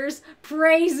 masters.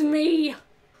 Praise me.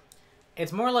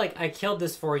 It's more like, I killed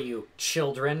this for you,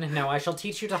 children. Now I shall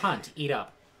teach you to hunt. Eat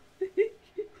up.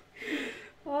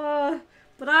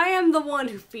 But I am the one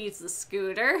who feeds the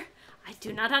Scooter. I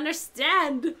do not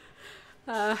understand.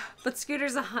 But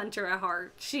Scooter's a hunter at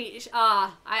heart.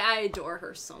 I adore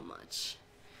her so much.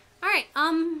 Alright,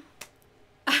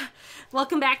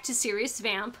 welcome back to Serious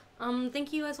Vamp.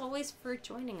 Thank you as always for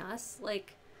joining us.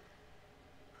 Like,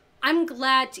 I'm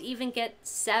glad to even get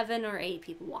 7 or 8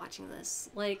 people watching this.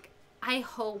 Like, I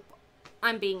hope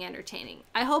I'm being entertaining.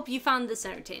 I hope you found this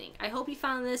entertaining. I hope you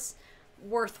found this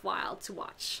worthwhile to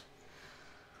watch.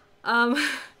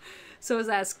 So is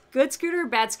that a good scooter or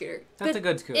bad scooter? That's a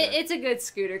good scooter. It's a good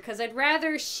scooter, because I'd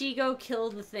rather she go kill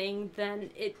the thing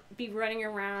than it be running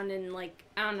around and, like,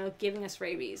 I don't know, giving us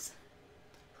rabies.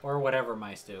 Or whatever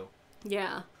mice do.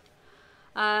 Yeah.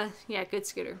 Yeah, good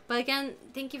scooter. But again,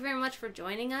 thank you very much for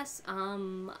joining us.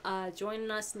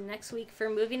 Join us next week for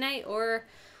movie night, or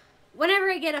whenever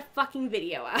I get a fucking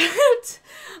video out.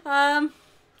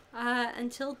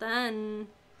 Until then,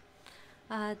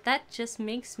 that just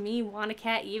makes me want a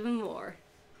cat even more.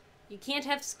 You can't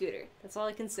have Scooter. That's all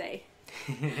I can say.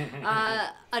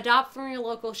 Adopt from your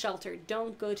local shelter.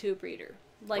 Don't go to a breeder.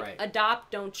 Like, Right.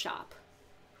 Adopt, don't shop.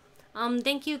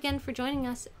 Thank you again for joining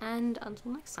us, and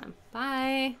until next time.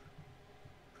 Bye.